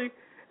Chip Kelly,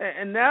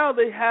 and now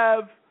they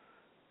have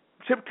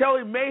Chip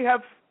Kelly may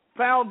have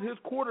found his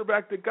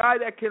quarterback, the guy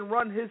that can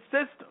run his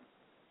system,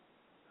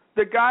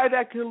 the guy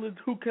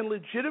who can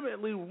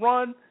legitimately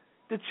run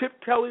the Chip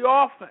Kelly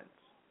offense,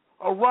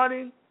 a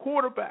running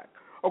quarterback,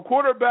 a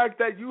quarterback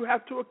that you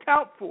have to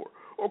account for,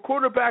 or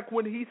quarterback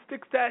when he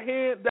sticks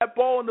that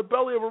ball in the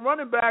belly of a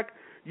running back,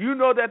 you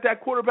know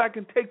that quarterback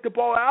can take the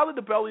ball out of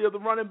the belly of the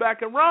running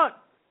back and run.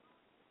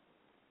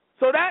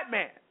 So that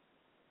man.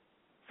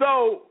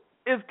 So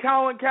is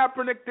Colin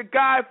Kaepernick the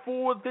guy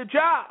for the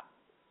job?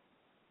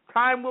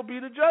 Time will be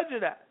the judge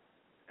of that.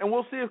 And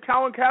we'll see if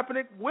Colin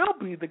Kaepernick will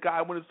be the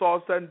guy when it's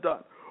all said and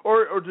done.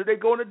 Or do they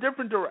go in a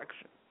different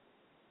direction?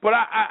 But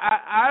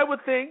I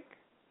would think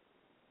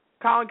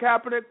Colin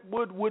Kaepernick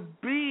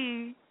would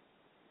be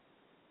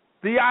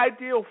the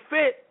ideal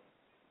fit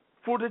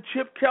for the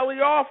Chip Kelly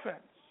offense.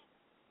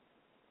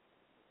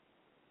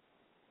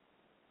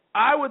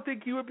 I would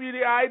think he would be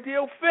the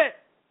ideal fit.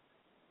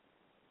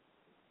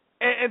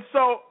 And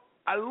so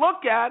I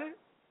look at it,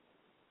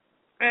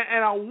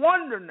 and I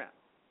wonder now.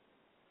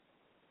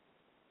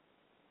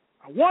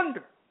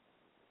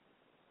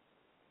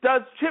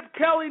 Does Chip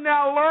Kelly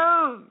now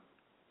learn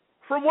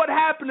from what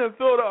happened in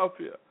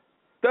Philadelphia?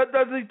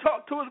 Does he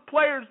talk to his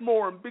players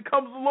more and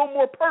becomes a little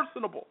more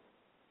personable?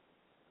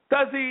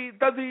 Does he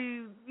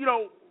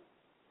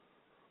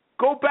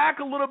go back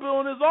a little bit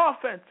on his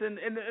offense and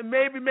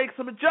maybe make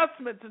some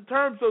adjustments in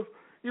terms of,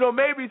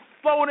 maybe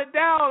slowing it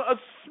down a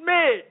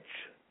smidge?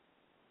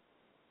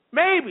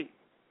 Maybe.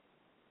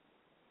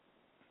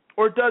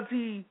 Or does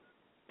he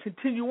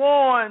continue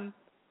on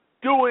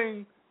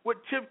doing what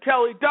Chip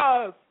Kelly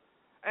does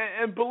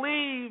and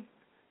believe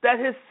that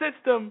his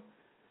system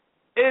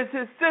is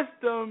his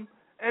system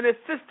and his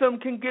system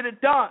can get it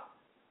done?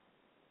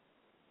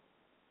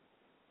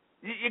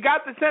 You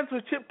got the sense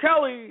with Chip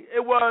Kelly,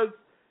 it was,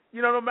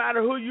 no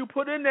matter who you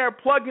put in there,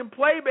 plug and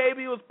play,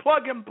 baby. It was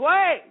plug and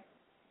play.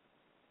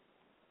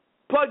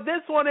 Plug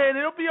this one in,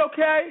 it'll be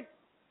okay.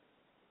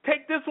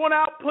 Take this one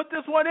out, put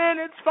this one in,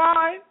 it's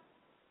fine.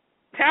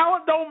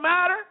 Talent don't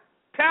matter.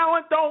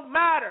 Talent don't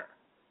matter.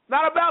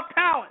 Not about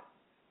talent.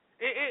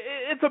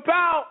 It's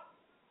about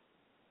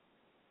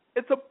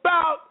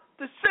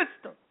the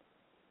system.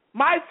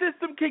 My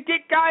system can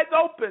get guys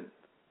open.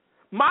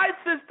 My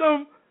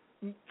system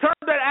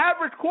turned an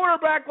average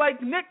quarterback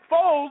like Nick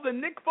Foles,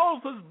 and Nick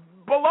Foles was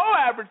below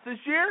average this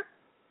year.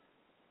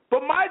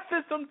 But my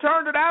system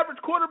turned an average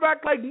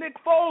quarterback like Nick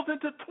Foles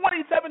into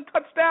 27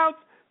 touchdowns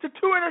to 2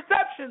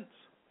 interceptions.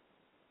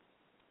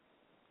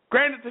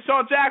 Granted,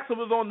 Deshaun Jackson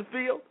was on the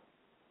field.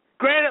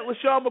 Granted,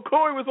 LaShawn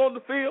McCoy was on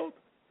the field.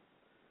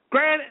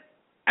 Granted,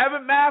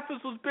 Evan Mathis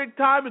was big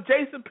time and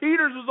Jason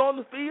Peters was on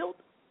the field.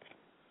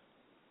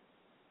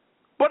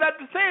 But at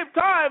the same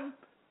time,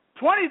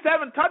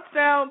 27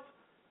 touchdowns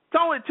to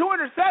only 2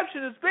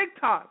 interceptions is big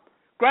time.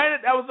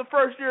 Granted, that was the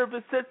first year of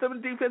his system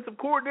and defensive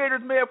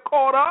coordinators may have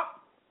caught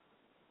up.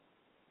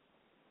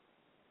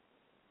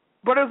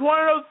 But it's one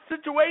of those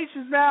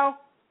situations now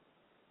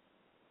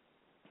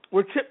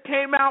where Chip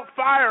came out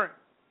firing,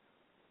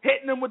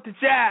 hitting him with the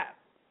jab,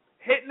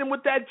 hitting him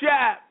with that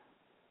jab,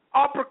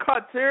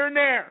 uppercuts here and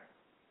there,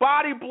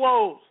 body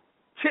blows.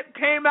 Chip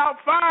came out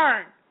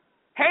firing,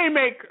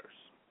 haymakers.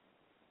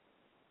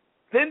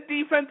 Then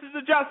defenses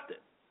adjusted.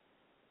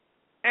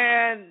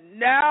 And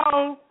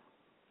now,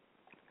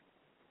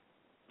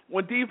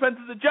 when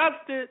defenses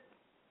adjusted,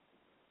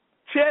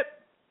 Chip,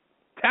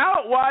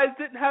 talent-wise,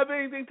 didn't have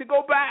anything to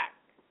go back.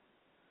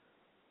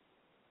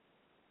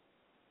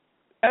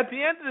 At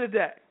the end of the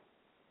day,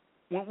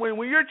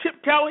 when you're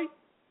Chip Kelly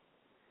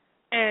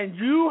and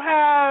you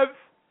have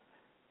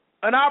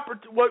an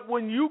opportunity,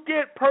 when you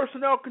get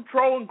personnel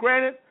control, and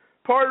granted,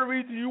 part of the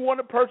reason you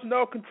wanted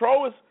personnel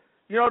control is,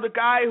 the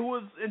guy who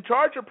was in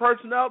charge of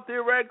personnel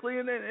theoretically,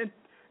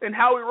 and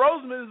Howie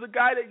Roseman is a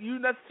guy that you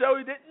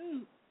necessarily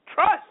didn't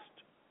trust,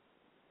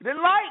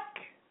 didn't like,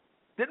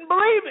 didn't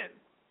believe in.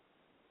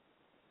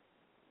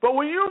 But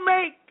when you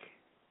make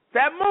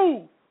that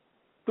move,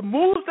 the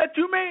moves that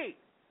you made,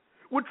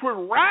 which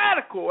were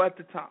radical at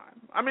the time.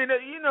 I mean,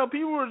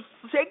 people were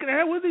shaking their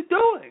head, what is he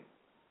doing?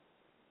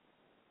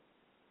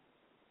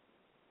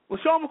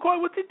 LaShawn McCoy,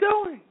 what's he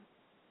doing?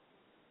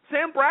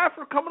 Sam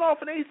Bradford coming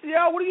off an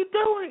ACL, what are you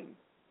doing?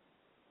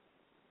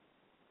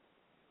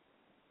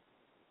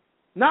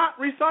 Not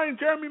re-signing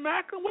Jeremy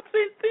Maclin? What are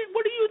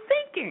you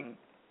thinking?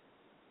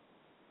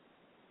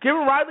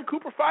 Giving Riley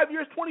Cooper 5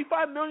 years,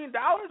 $25 million?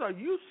 Are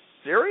you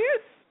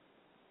serious?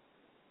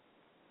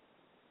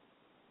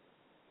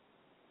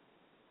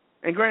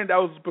 And granted, that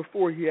was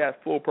before he had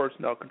full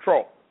personnel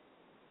control.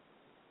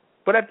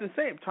 But at the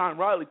same time,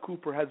 Riley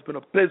Cooper has been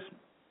abysmal.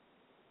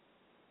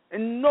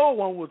 And no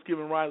one was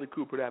giving Riley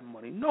Cooper that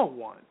money. No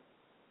one.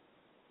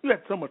 You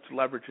had so much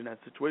leverage in that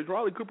situation.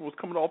 Riley Cooper was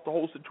coming off the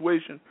whole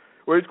situation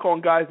where he's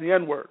calling guys the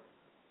N-word.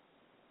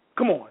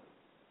 Come on.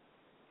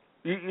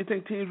 You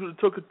think teams would have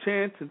took a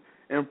chance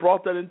and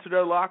brought that into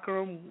their locker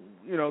room,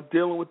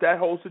 dealing with that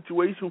whole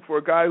situation for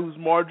a guy who's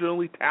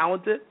marginally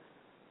talented?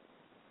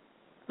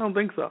 I don't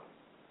think so.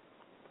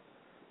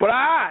 But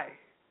I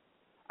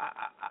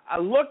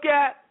look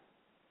at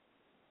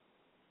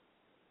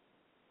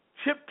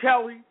Chip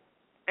Kelly,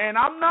 and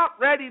I'm not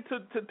ready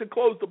to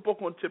close the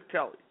book on Chip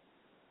Kelly.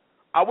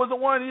 I wasn't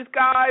one of these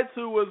guys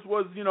who was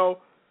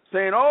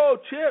saying, oh,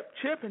 Chip,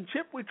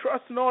 we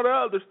trust and all that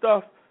other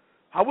stuff.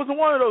 I wasn't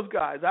one of those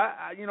guys.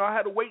 I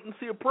had a wait and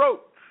see approach.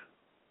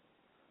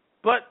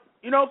 But,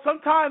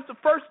 sometimes the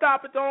first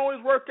stop, it don't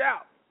always work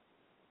out.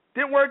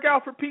 Didn't work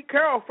out for Pete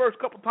Carroll first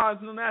couple times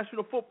in the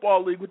National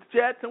Football League with the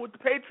Jets and with the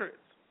Patriots.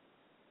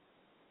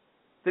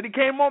 Then he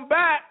came on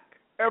back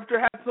after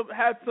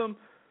had some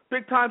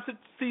big-time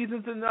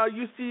seasons in at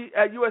USC.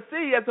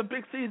 He had some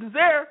big seasons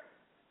there.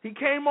 He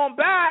came on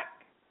back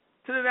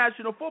to the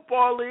National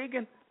Football League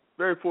and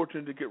very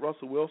fortunate to get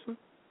Russell Wilson.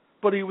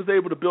 But he was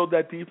able to build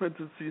that defense,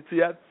 and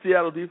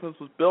Seattle defense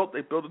was built.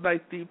 They built a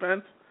nice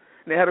defense,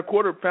 and they had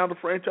found a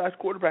franchise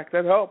quarterback.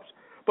 That helps.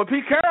 But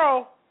Pete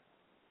Carroll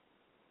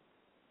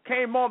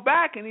came on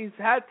back, and he's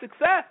had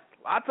success,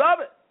 lots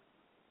of it.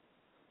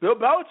 Bill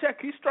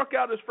Belichick, he struck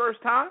out his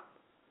first time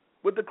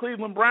with the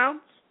Cleveland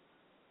Browns.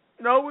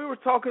 We were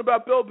talking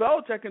about Bill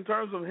Belichick in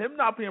terms of him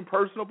not being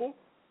personable.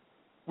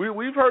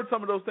 We've heard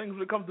some of those things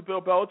when it comes to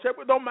Bill Belichick,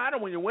 but it don't matter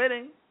when you're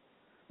winning.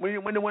 When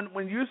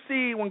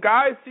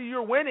guys see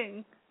you're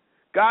winning,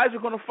 guys are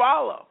going to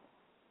follow.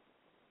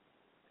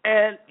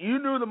 And you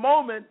knew the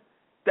moment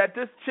that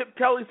this Chip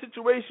Kelly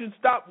situation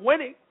stopped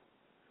winning,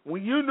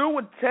 when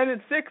 10-6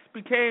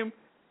 became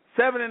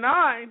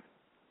 7-9,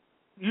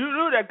 you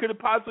knew that could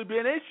possibly be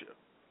an issue.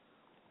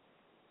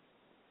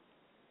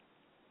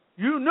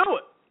 You knew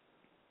it.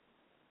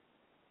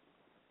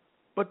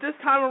 But this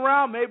time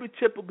around, maybe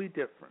Chip will be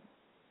different.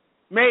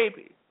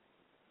 Maybe.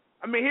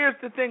 I mean, here's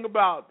the thing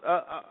about,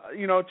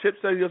 Chip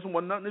said he doesn't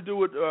want nothing to do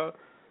with,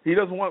 he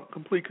doesn't want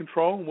complete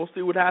control, and we'll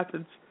see what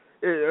happens.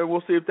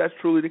 We'll see if that's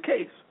truly the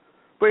case.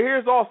 But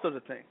here's also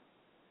the thing.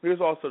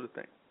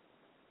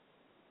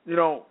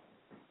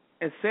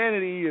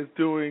 Insanity is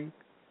doing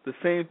the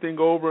same thing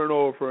over and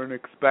over and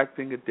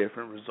expecting a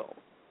different result.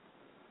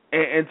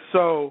 And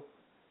so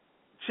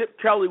Chip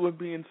Kelly would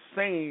be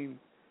insane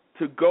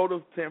to go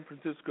to San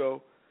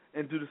Francisco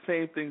and do the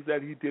same things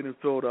that he did in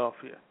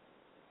Philadelphia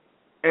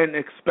and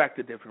expect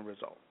a different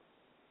result.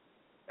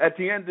 At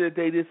the end of the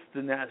day, this is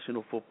the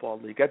National Football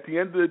League. At the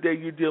end of the day,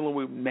 you're dealing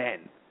with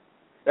men.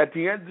 At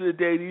the end of the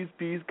day,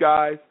 these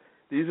guys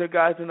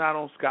are not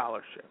on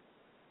scholarship.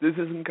 This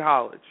isn't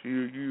college.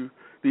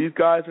 These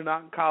guys are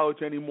not in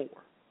college anymore.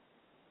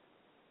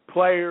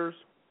 Players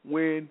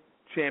win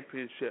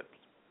championships.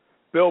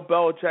 Bill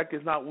Belichick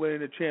is not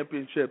winning a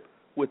championship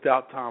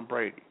without Tom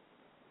Brady.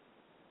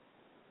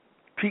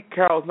 Pete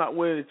Carroll's not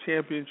winning a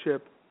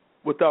championship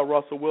without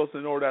Russell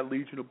Wilson or that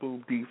Legion of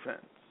Boom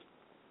defense.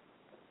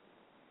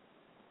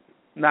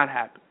 Not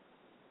happening.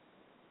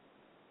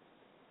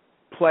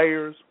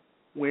 Players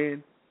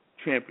win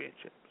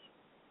championships.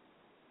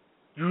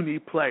 You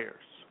need players.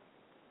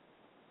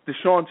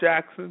 Deshaun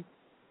Jackson,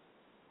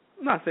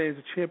 I'm not saying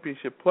he's a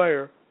championship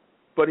player,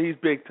 but he's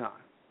big time.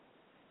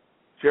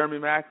 Jeremy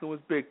Maclin was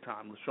big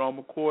time. LaShawn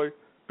McCoy,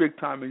 big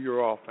time in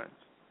your offense.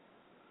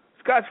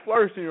 These guys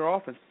flourished in your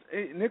offense.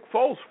 Nick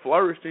Foles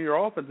flourished in your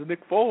offense. And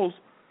Nick Foles,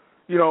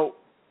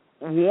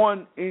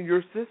 won in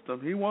your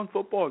system. He won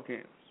football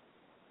games.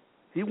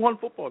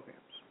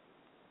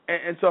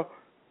 And so,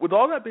 with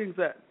all that being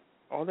said,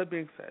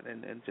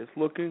 and just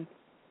looking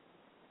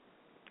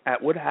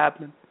at what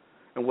happened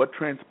and what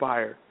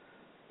transpired,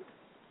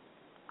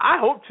 I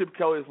hope Chip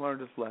Kelly has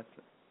learned his lesson.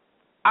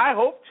 I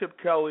hope Chip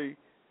Kelly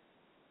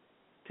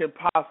can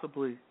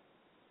possibly,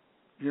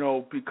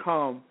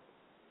 become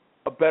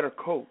a better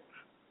coach.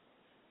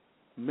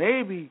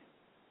 Maybe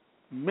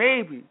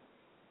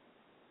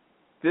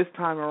this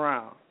time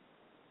around.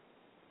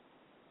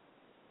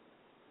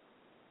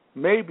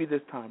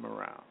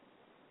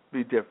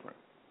 Be different.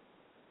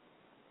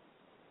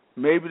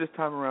 Maybe this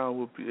time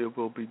around it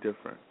will be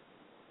different.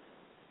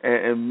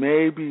 And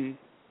maybe,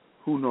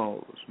 who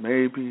knows,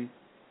 maybe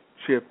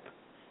Chip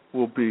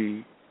will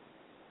be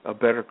a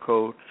better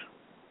coach.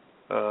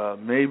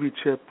 Maybe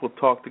Chip will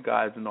talk to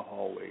guys in the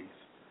hallways.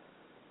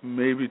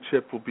 Maybe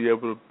Chip will be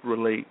able to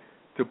relate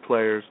to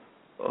players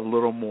a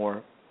little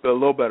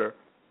better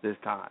this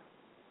time.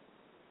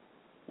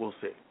 We'll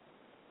see.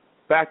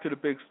 Back to the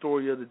big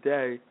story of the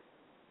day,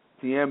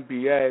 the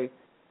NBA,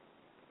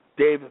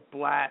 David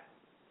Blatt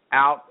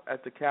out as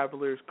the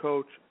Cavaliers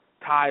coach,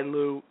 Ty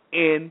Lue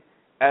in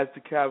as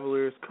the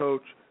Cavaliers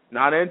coach,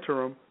 not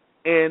interim,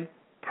 in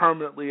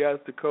permanently as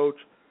the coach.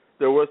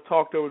 There was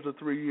talk there was a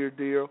 3-year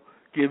deal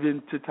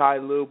given to Ty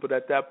Lue, but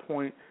at that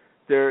point,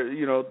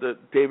 the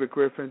David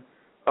Griffin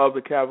of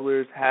the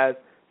Cavaliers has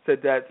said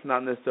that's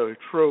not necessarily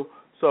true.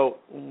 So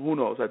who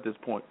knows at this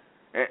point?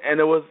 And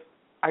it was,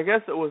 I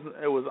guess it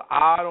was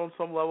odd on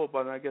some level,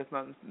 but I guess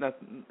not.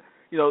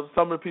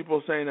 Some of the people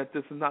are saying that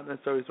this is not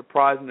necessarily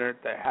surprising. There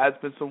has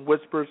been some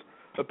whispers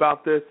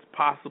about this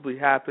possibly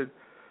happened,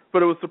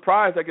 but it was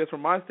surprised, I guess,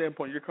 from my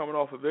standpoint. You're coming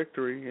off a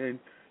victory and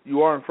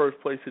you are in first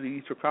place in the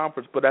Eastern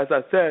Conference. But as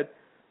I said,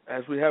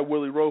 as we had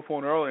Willie Roaf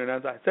on earlier, and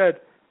as I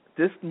said,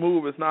 this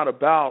move is not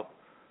about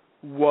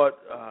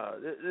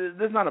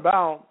this is not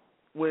about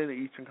winning the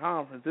Eastern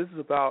Conference. This is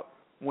about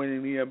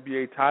winning the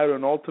NBA title,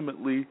 and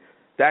ultimately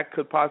that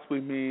could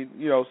possibly mean,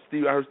 I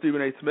heard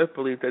Stephen A. Smith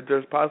believe that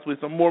there's possibly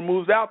some more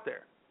moves out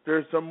there.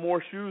 There's some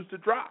more shoes to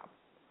drop.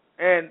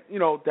 And,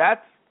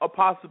 that's a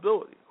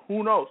possibility.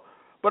 Who knows?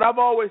 But I've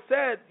always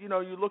said, you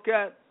look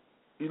at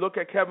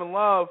Kevin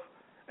Love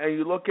and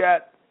you look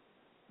at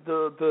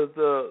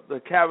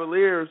the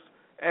Cavaliers,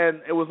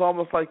 and it was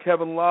almost like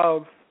Kevin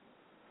Love,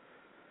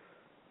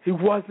 I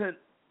won't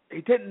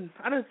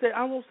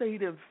say he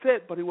didn't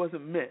fit, but he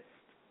wasn't missed.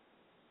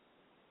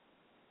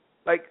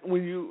 Like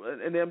when you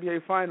in the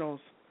NBA Finals,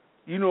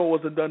 it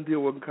was a done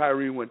deal when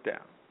Kyrie went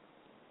down.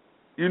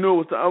 It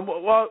was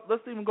well.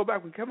 Let's even go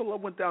back when Kevin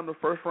Love went down in the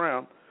first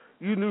round.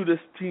 You knew this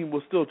team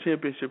was still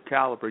championship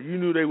caliber. You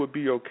knew they would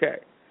be okay.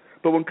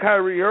 But when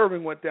Kyrie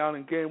Irving went down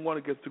in Game 1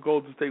 against the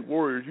Golden State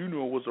Warriors, you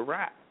knew it was a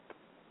wrap.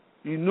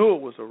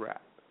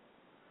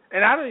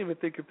 And I don't even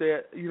think if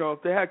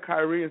they had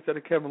Kyrie instead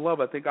of Kevin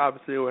Love, I think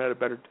obviously they would have had a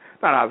better,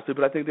 not obviously,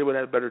 but I think they would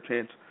have had a better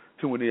chance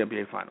to win the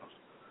NBA Finals.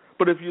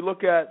 But if you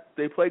look at,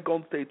 they played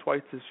Golden State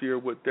twice this year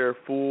with their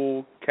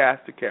full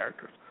cast of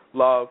characters,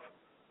 Love,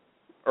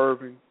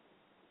 Irving,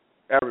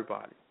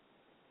 everybody.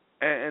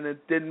 And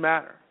it didn't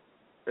matter.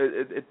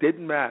 It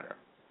didn't matter.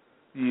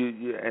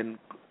 And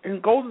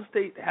Golden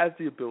State has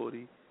the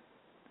ability,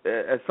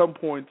 at some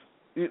points,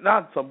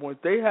 not at some points,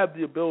 they have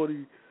the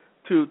ability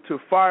to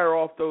fire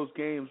off those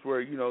games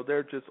where,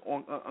 they're just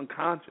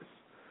unconscious,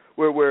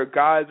 where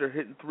guys are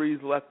hitting threes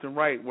left and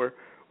right, where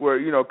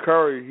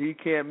Curry, he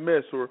can't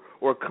miss,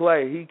 or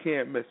Clay, he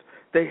can't miss.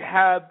 They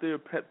have the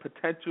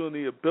potential and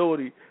the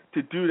ability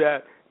to do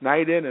that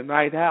night in and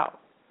night out.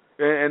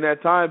 And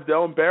at times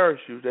they'll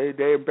embarrass you.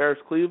 They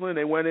embarrassed Cleveland.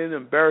 They went in and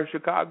embarrassed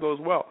Chicago as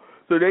well.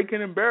 So they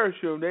can embarrass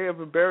you, and they have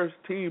embarrassed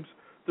teams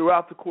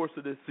throughout the course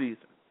of this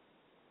season.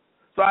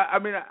 So,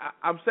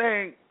 I'm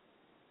saying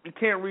you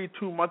can't read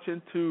too much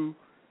into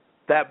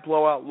that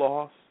blowout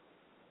loss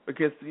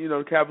against,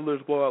 the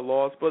Cavaliers' blowout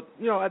loss. But,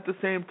 at the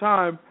same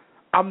time,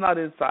 I'm not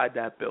inside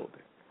that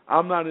building.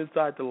 I'm not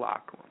inside the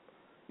locker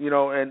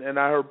room. And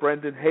I heard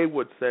Brendan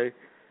Haywood say,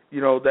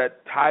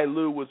 that Ty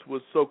Lue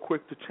was so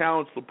quick to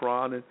challenge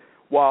LeBron, and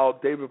while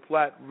David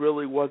Blatt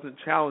really wasn't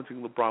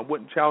challenging LeBron,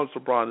 wouldn't challenge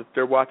LeBron if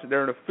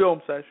they're in a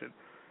film session,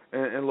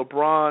 and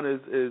LeBron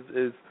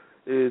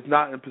is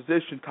not in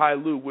position, Ty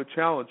Lue would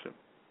challenge him.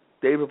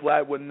 David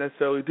Blatt wouldn't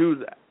necessarily do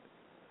that.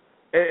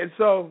 And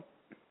so,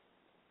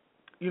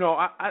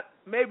 I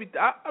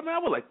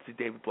would like to see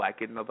David Blatt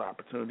get another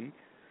opportunity.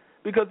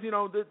 Because,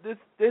 this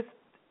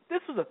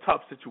is a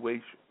tough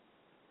situation.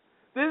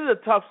 This is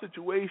a tough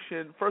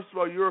situation. First of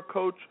all, you're a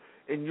coach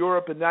in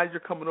Europe, and now you're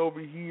coming over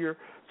here.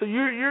 So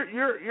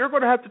you're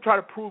going to have to try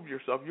to prove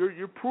yourself.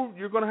 You're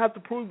going to have to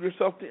prove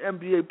yourself to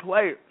NBA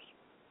players.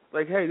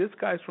 Like, hey, this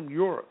guy's from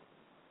Europe.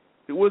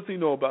 What does he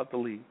know about the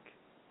league?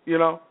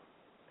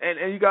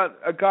 And you got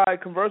a guy,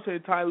 conversely,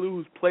 Ty Lue,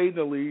 who's played in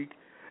the league,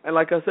 and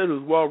like I said,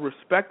 who's well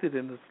respected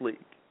in this league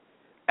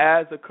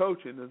as a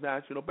coach in the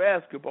National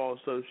Basketball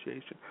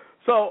Association.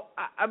 So,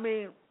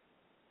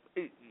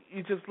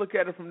 you just look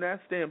at it from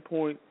that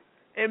standpoint,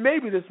 and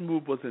maybe this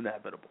move was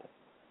inevitable.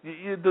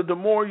 The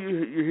more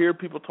you hear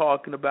people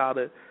talking about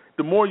it,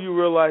 the more you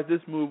realize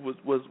this move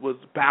was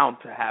bound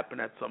to happen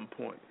at some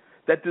point,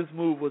 that this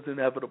move was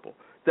inevitable,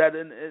 that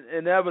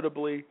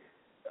inevitably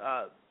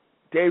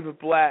David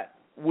Blatt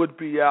would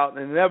be out,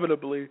 and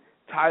inevitably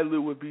Ty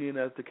Lue would be in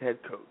as the head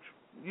coach.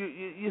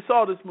 You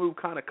saw this move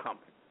kind of coming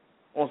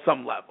on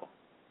some level.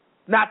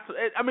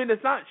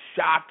 It's not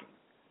shocking.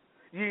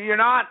 You're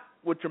not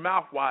with your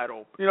mouth wide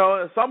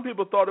open. Some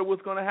people thought it was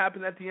going to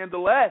happen at the end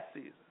of last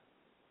season.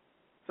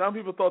 Some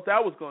people thought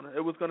it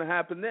was going to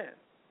happen then,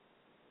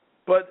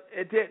 but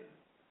it didn't.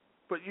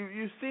 But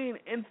you've seen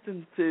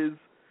instances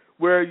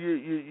where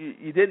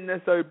you didn't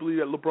necessarily believe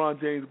that LeBron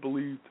James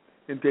believed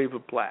in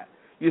David Blatt.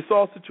 You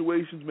saw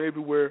situations maybe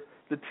where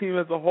the team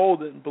as a whole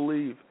didn't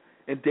believe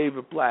in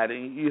David Blatt,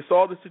 and you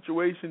saw the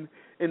situation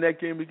in that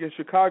game against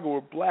Chicago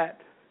where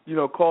Blatt,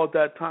 called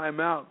that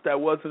timeout. That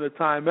wasn't a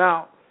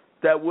timeout.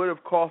 That would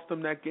have cost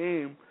them that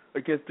game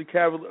against the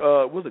Cavaliers.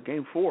 Was it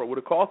Game 4? Would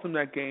have cost them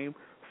that game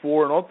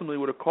 4 and ultimately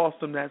would have cost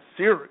them that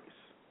series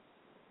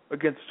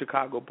against the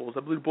Chicago Bulls.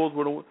 I believe the Bulls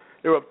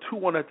they were up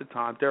 2-1 at the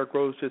time. Derrick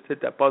Rose just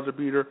hit that buzzer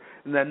beater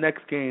in that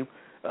next game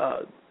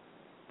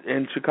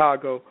in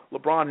Chicago.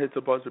 LeBron hits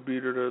a buzzer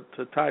beater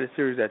to tie the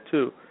series at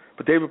 2.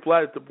 But David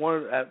Blatt,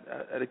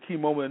 at a key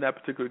moment in that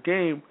particular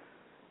game,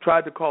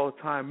 tried to call a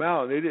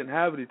timeout. They didn't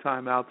have any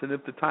timeouts, and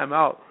if the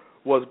timeout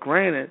was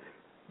granted,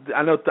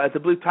 I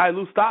believe Ty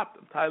Lue stopped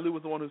him. Ty Lue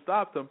was the one who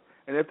stopped him,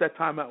 and if that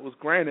timeout was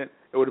granted,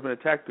 it would have been a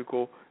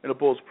tactical, and the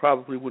Bulls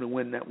probably would have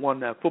won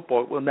that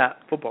basketball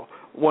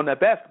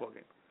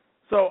game.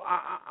 So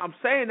I'm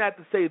saying that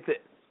to say this.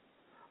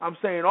 I'm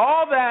saying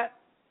all that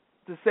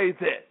to say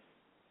this.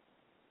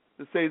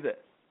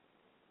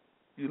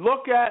 You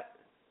look at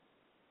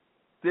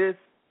this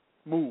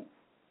move,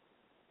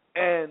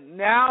 and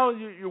now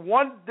you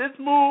want this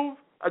move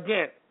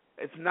again.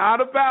 It's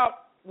not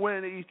about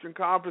winning the Eastern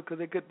Conference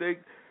because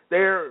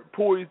they're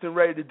poised and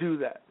ready to do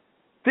that.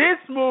 This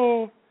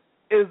move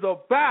is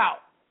about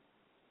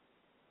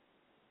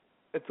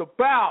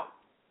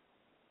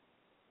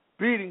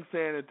beating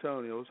San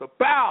Antonio. It's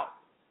about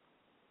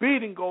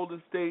beating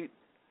Golden State,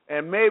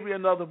 and maybe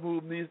another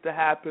move needs to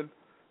happen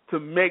to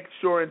make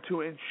sure and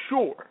to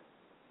ensure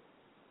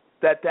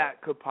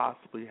that could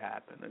possibly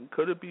happen. And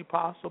could it be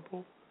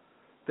possible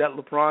that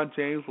LeBron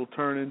James will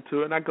turn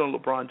into, and not going to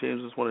LeBron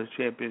James as one of his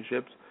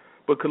championships,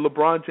 but could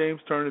LeBron James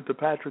turn into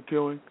Patrick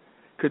Ewing,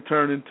 could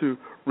turn into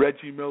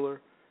Reggie Miller,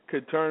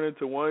 could turn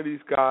into one of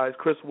these guys,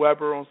 Chris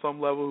Webber on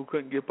some level who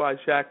couldn't get by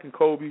Shaq and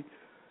Kobe.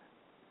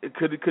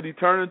 Could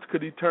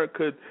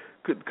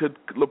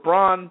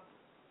LeBron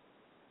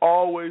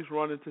always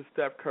run into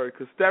Steph Curry?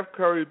 Could Steph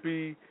Curry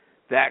be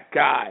that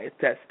guy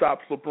that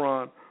stops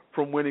LeBron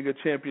from winning a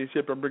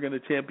championship and bringing the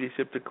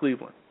championship to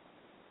Cleveland?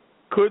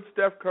 Could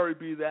Steph Curry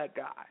be that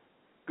guy?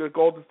 Could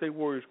Golden State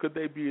Warriors, could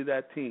they be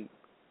that team?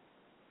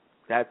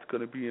 That's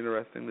going to be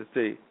interesting to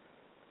see.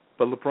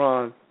 But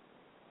LeBron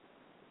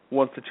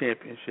wants the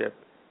championship.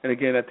 And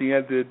again, at the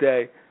end of the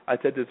day, I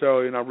said this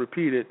earlier and I'll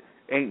repeat it,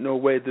 ain't no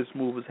way this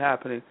move is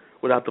happening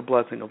without the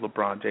blessing of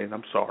LeBron James.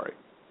 I'm sorry.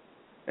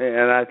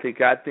 And I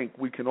think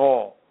we can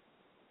all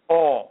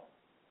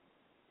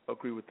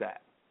agree with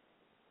that.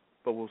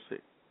 But we'll see.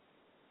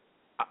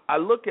 I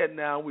look at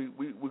now, we're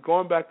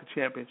going back to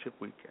championship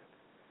weekend.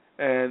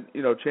 And,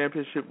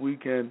 championship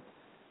weekend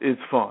is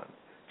fun.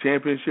 This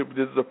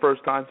is the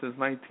first time since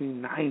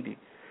 1990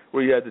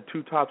 where you had the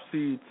 2 top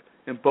seeds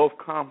in both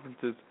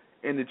conferences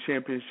in the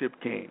championship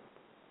game.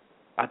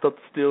 I thought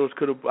the Steelers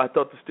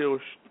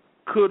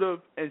could have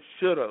and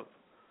should have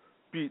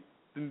beat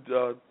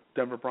the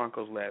Denver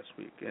Broncos last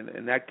week.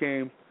 And that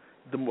game,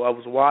 I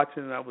was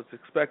watching and I was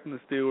expecting the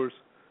Steelers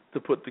to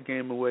put the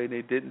game away, and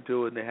they didn't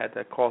do it, and they had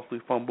that costly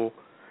fumble,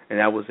 and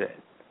that was it.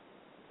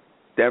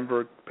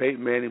 Denver,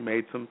 Peyton Manning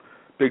made some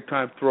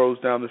big-time throws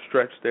down the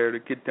stretch there to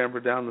get Denver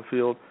down the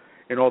field,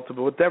 and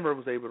ultimately, Denver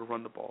was able to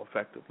run the ball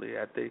effectively.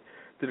 They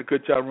did a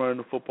good job running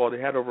the football.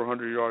 They had over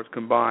 100 yards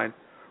combined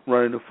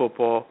running the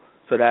football,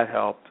 so that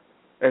helped.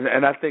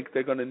 And I think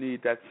they're going to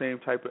need that same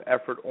type of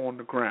effort on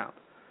the ground.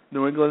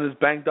 New England is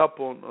banged up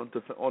on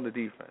the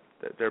defense.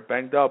 They're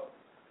banged up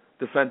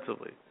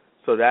defensively.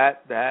 So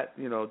that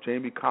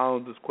Jamie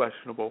Collins is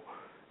questionable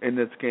in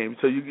this game.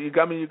 So you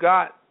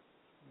got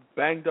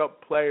banged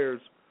up players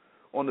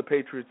on the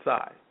Patriots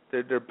side.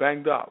 They're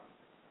banged up,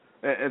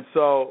 and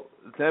so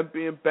them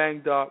being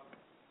banged up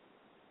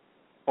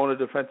on the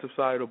defensive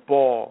side of the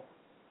ball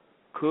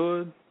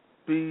could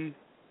be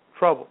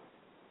trouble.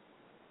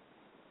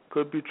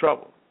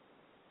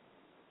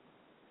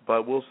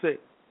 But we'll see.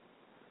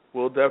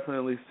 We'll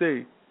definitely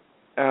see.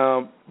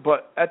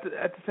 But at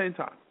the same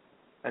time,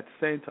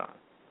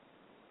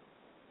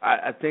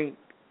 I think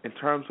in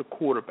terms of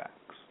quarterbacks,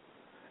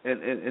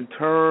 in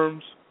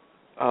terms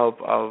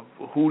of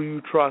who do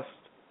you trust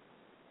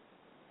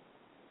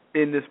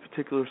in this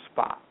particular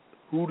spot,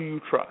 who do you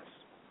trust?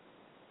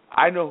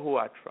 I know who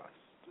I trust.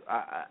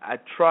 I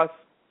trust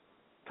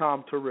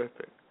Tom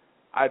Terrific.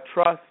 I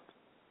trust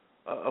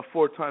a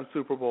 4-time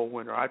Super Bowl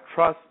winner. I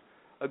trust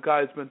a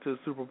guy who's been to the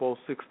Super Bowl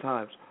 6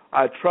 times.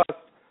 I trust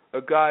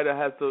a guy that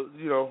has to,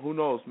 who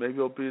knows, maybe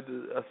he'll be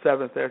a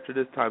 7th after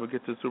this time and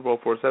get to the Super Bowl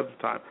for a 7th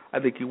time. I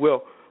think he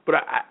will. But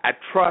I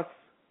trust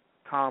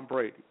Tom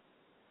Brady.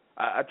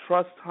 I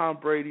trust Tom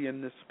Brady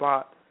in this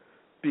spot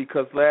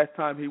because last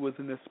time he was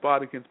in this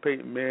spot against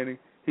Peyton Manning,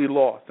 he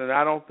lost. And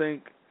I don't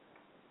think,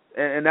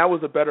 and that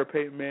was a better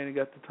Peyton Manning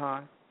at the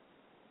time.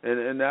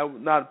 And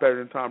that not better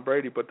than Tom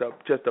Brady, but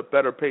just a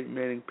better Peyton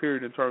Manning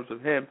period in terms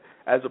of him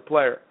as a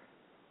player.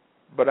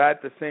 But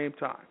at the same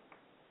time,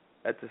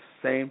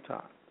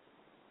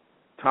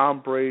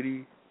 Tom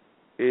Brady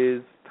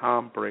is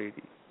Tom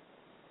Brady.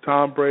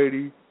 Tom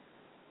Brady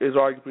is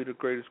arguably the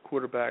greatest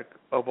quarterback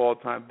of all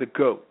time, the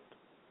GOAT.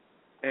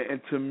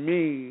 And to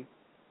me,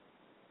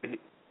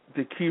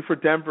 the key for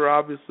Denver,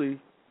 obviously,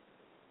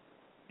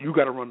 you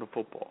got to run the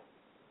football.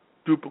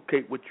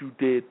 Duplicate what you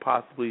did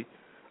possibly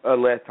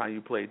last time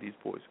you played these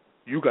boys.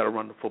 You got to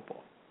run the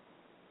football.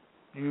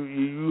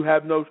 You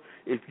have no.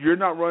 If you're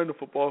not running the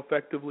football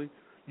effectively,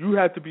 You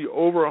have to be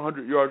over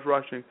 100 yards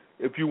rushing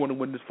if you want to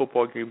win this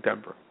football game,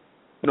 Denver.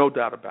 No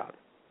doubt about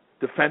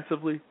it.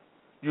 Defensively,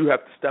 you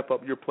have to step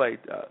up your play.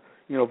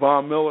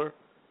 Von Miller,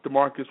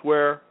 DeMarcus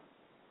Ware,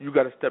 you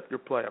got to step your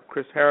play up.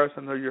 Chris Harris,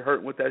 I know you're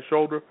hurting with that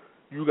shoulder.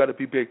 You got to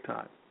be big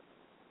time.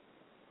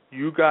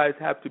 You guys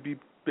have to be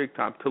big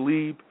time.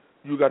 Talib,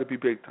 you got to be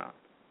big time.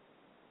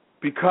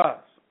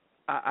 Because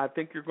I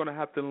think you're going to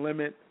have to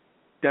limit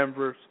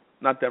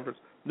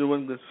New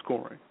England's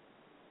scoring.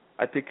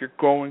 I think you're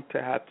going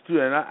to have to do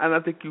it. And I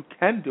think you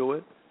can do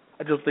it.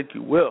 I just think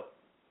you will.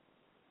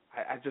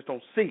 I just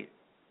don't see it.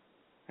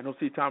 I don't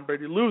see Tom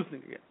Brady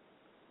losing again.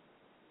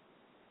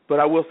 But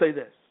I will say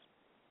this,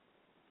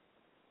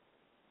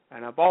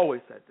 and I've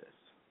always said this,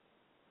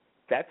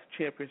 that's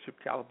a championship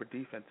caliber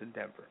defense in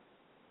Denver.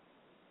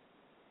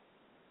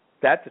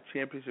 That's a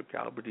championship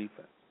caliber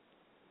defense.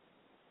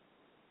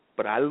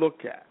 But I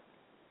look at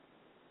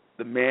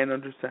the man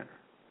under center.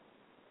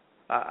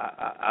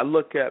 I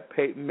look at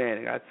Peyton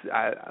Manning. I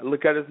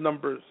look at his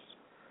numbers.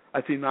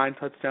 I see 9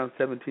 touchdowns,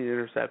 17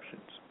 interceptions.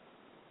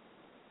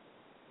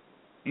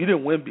 You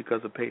didn't win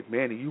because of Peyton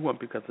Manning. You won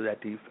because of that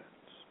defense.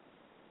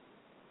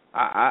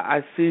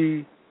 I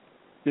see,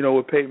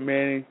 with Peyton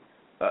Manning,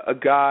 a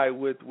guy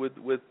with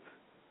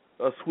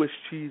a Swiss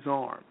cheese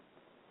arm.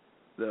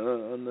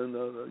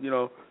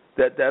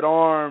 That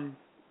arm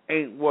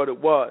ain't what it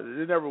was.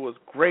 It never was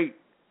great,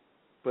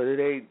 but it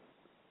ain't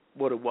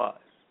what it was.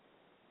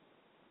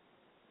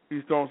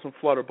 He's throwing some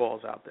flutter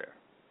balls out there.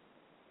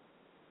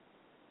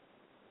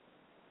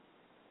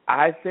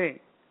 I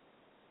think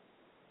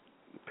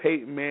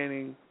Peyton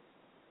Manning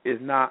is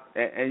not,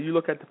 and you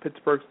look at the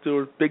Pittsburgh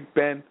Steelers, Big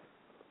Ben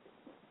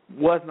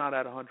was not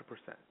at 100%.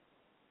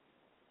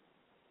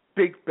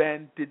 Big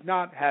Ben did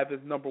not have his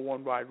number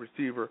one wide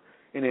receiver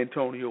in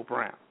Antonio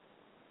Brown.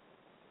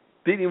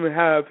 Didn't even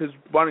have his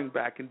running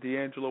back in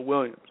D'Angelo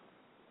Williams.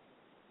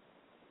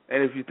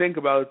 And if you think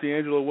about it,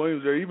 D'Angelo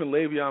Williams or even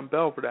Le'Veon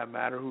Bell for that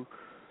matter, who,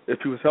 if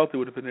he was healthy,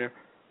 would have been there.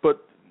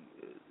 But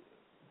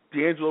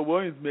D'Angelo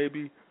Williams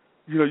maybe,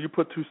 you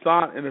put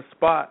Toussaint in a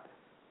spot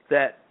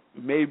that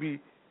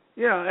maybe,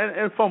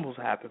 and fumbles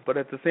happen. But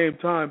at the same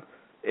time,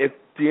 if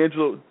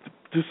Toussaint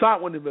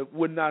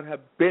would not have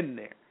been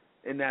there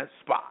in that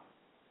spot.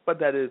 But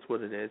that is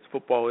what it is.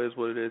 Football is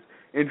what it is.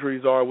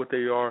 Injuries are what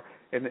they are,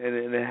 and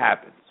it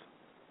happens.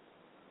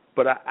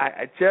 But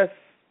I just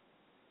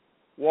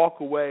walk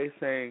away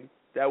saying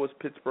that was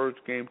Pittsburgh's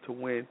game to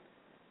win,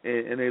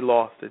 and they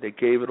lost it. They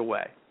gave it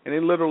away. And they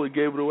literally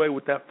gave it away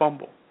with that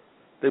fumble.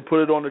 They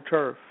put it on the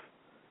turf,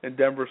 and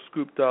Denver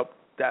scooped up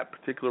that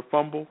particular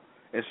fumble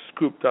and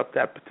scooped up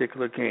that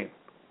particular game.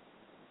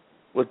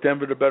 Was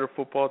Denver the better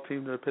football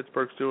team than the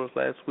Pittsburgh Steelers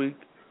last week?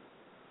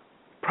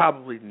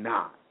 Probably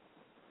not.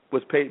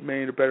 Was Peyton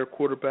Manning a better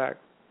quarterback?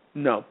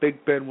 No,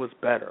 Big Ben was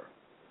better.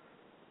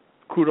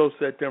 Kudos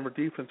to that Denver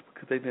defense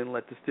because they didn't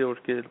let the Steelers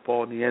get the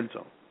ball in the end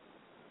zone.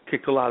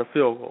 Kicked a lot of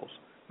field goals.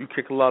 You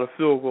kick a lot of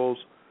field goals,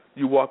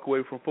 you walk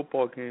away from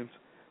football games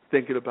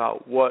thinking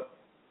about what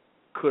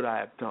could I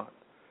have done?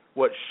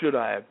 What should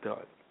I have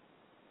done?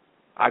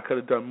 I could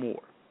have done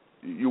more.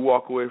 You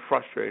walk away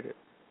frustrated.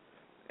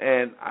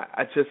 And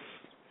I just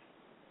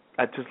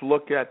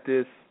look at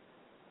this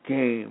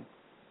game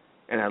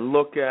and I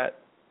look at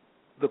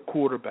the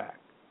quarterback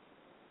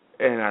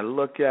and I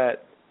look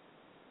at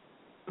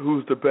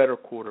who's the better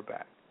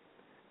quarterback.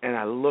 And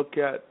I look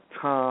at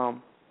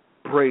Tom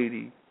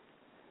Brady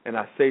and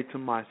I say to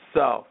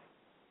myself,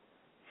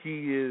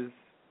 he is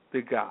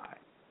the guy.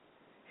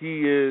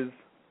 He is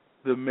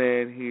the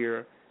man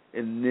here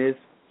in this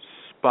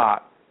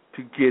spot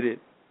to get it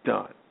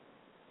done.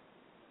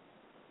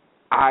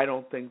 I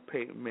don't think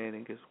Peyton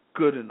Manning is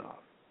good enough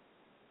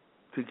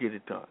to get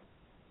it done.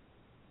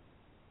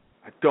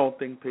 I don't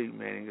think Peyton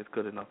Manning is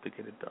good enough to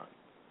get it done.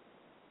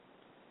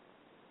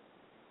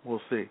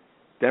 We'll see.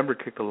 Denver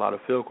kicked a lot of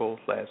field goals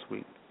last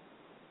week.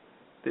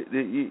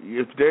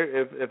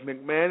 If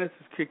McManus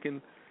is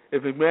kicking,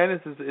 if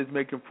McManus is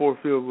making 5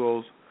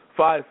 field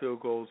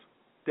goals,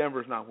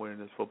 Denver's not winning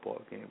this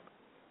football game.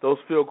 Those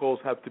field goals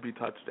have to be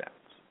touchdowns.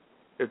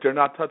 If they're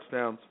not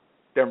touchdowns,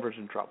 Denver's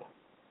in trouble.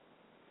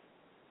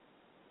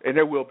 And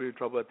there will be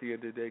trouble at the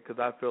end of the day because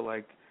I feel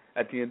like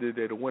at the end of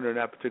the day, the winner in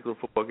that particular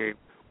football game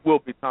will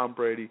be Tom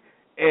Brady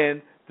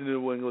and the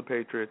New England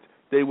Patriots.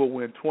 They will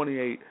win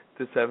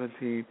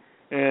 28-17,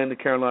 and the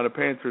Carolina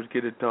Panthers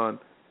get it done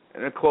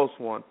in a close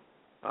one,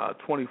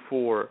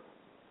 24-21.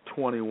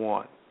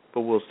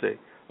 But we'll see.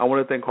 I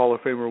want to thank Hall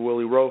of Famer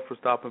Willie Roaf for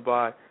stopping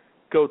by.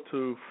 Go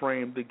to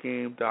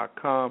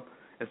framethegame.com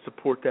and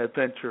support that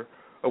venture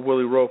of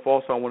Willie Roaf.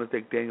 Also, I want to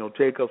thank Daniel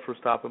Jacobs for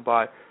stopping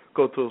by.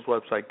 Go to his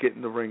website,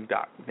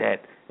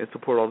 getinthering.net, and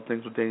support all the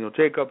things with Daniel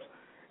Jacobs.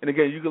 And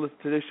again, you can listen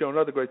to this show and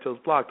other great shows,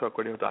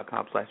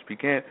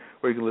 blogtalkradio.com/PeakAnt,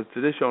 where you can listen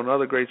to this show and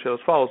other great shows.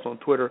 Follow us on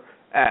Twitter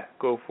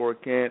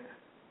 @GoForItCant.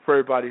 For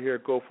everybody here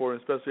at Go For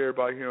It, especially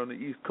everybody here on the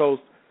East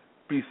Coast,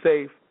 be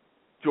safe,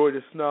 enjoy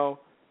the snow,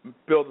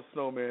 build a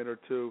snowman or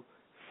two.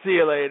 See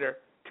you later.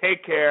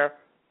 Take care.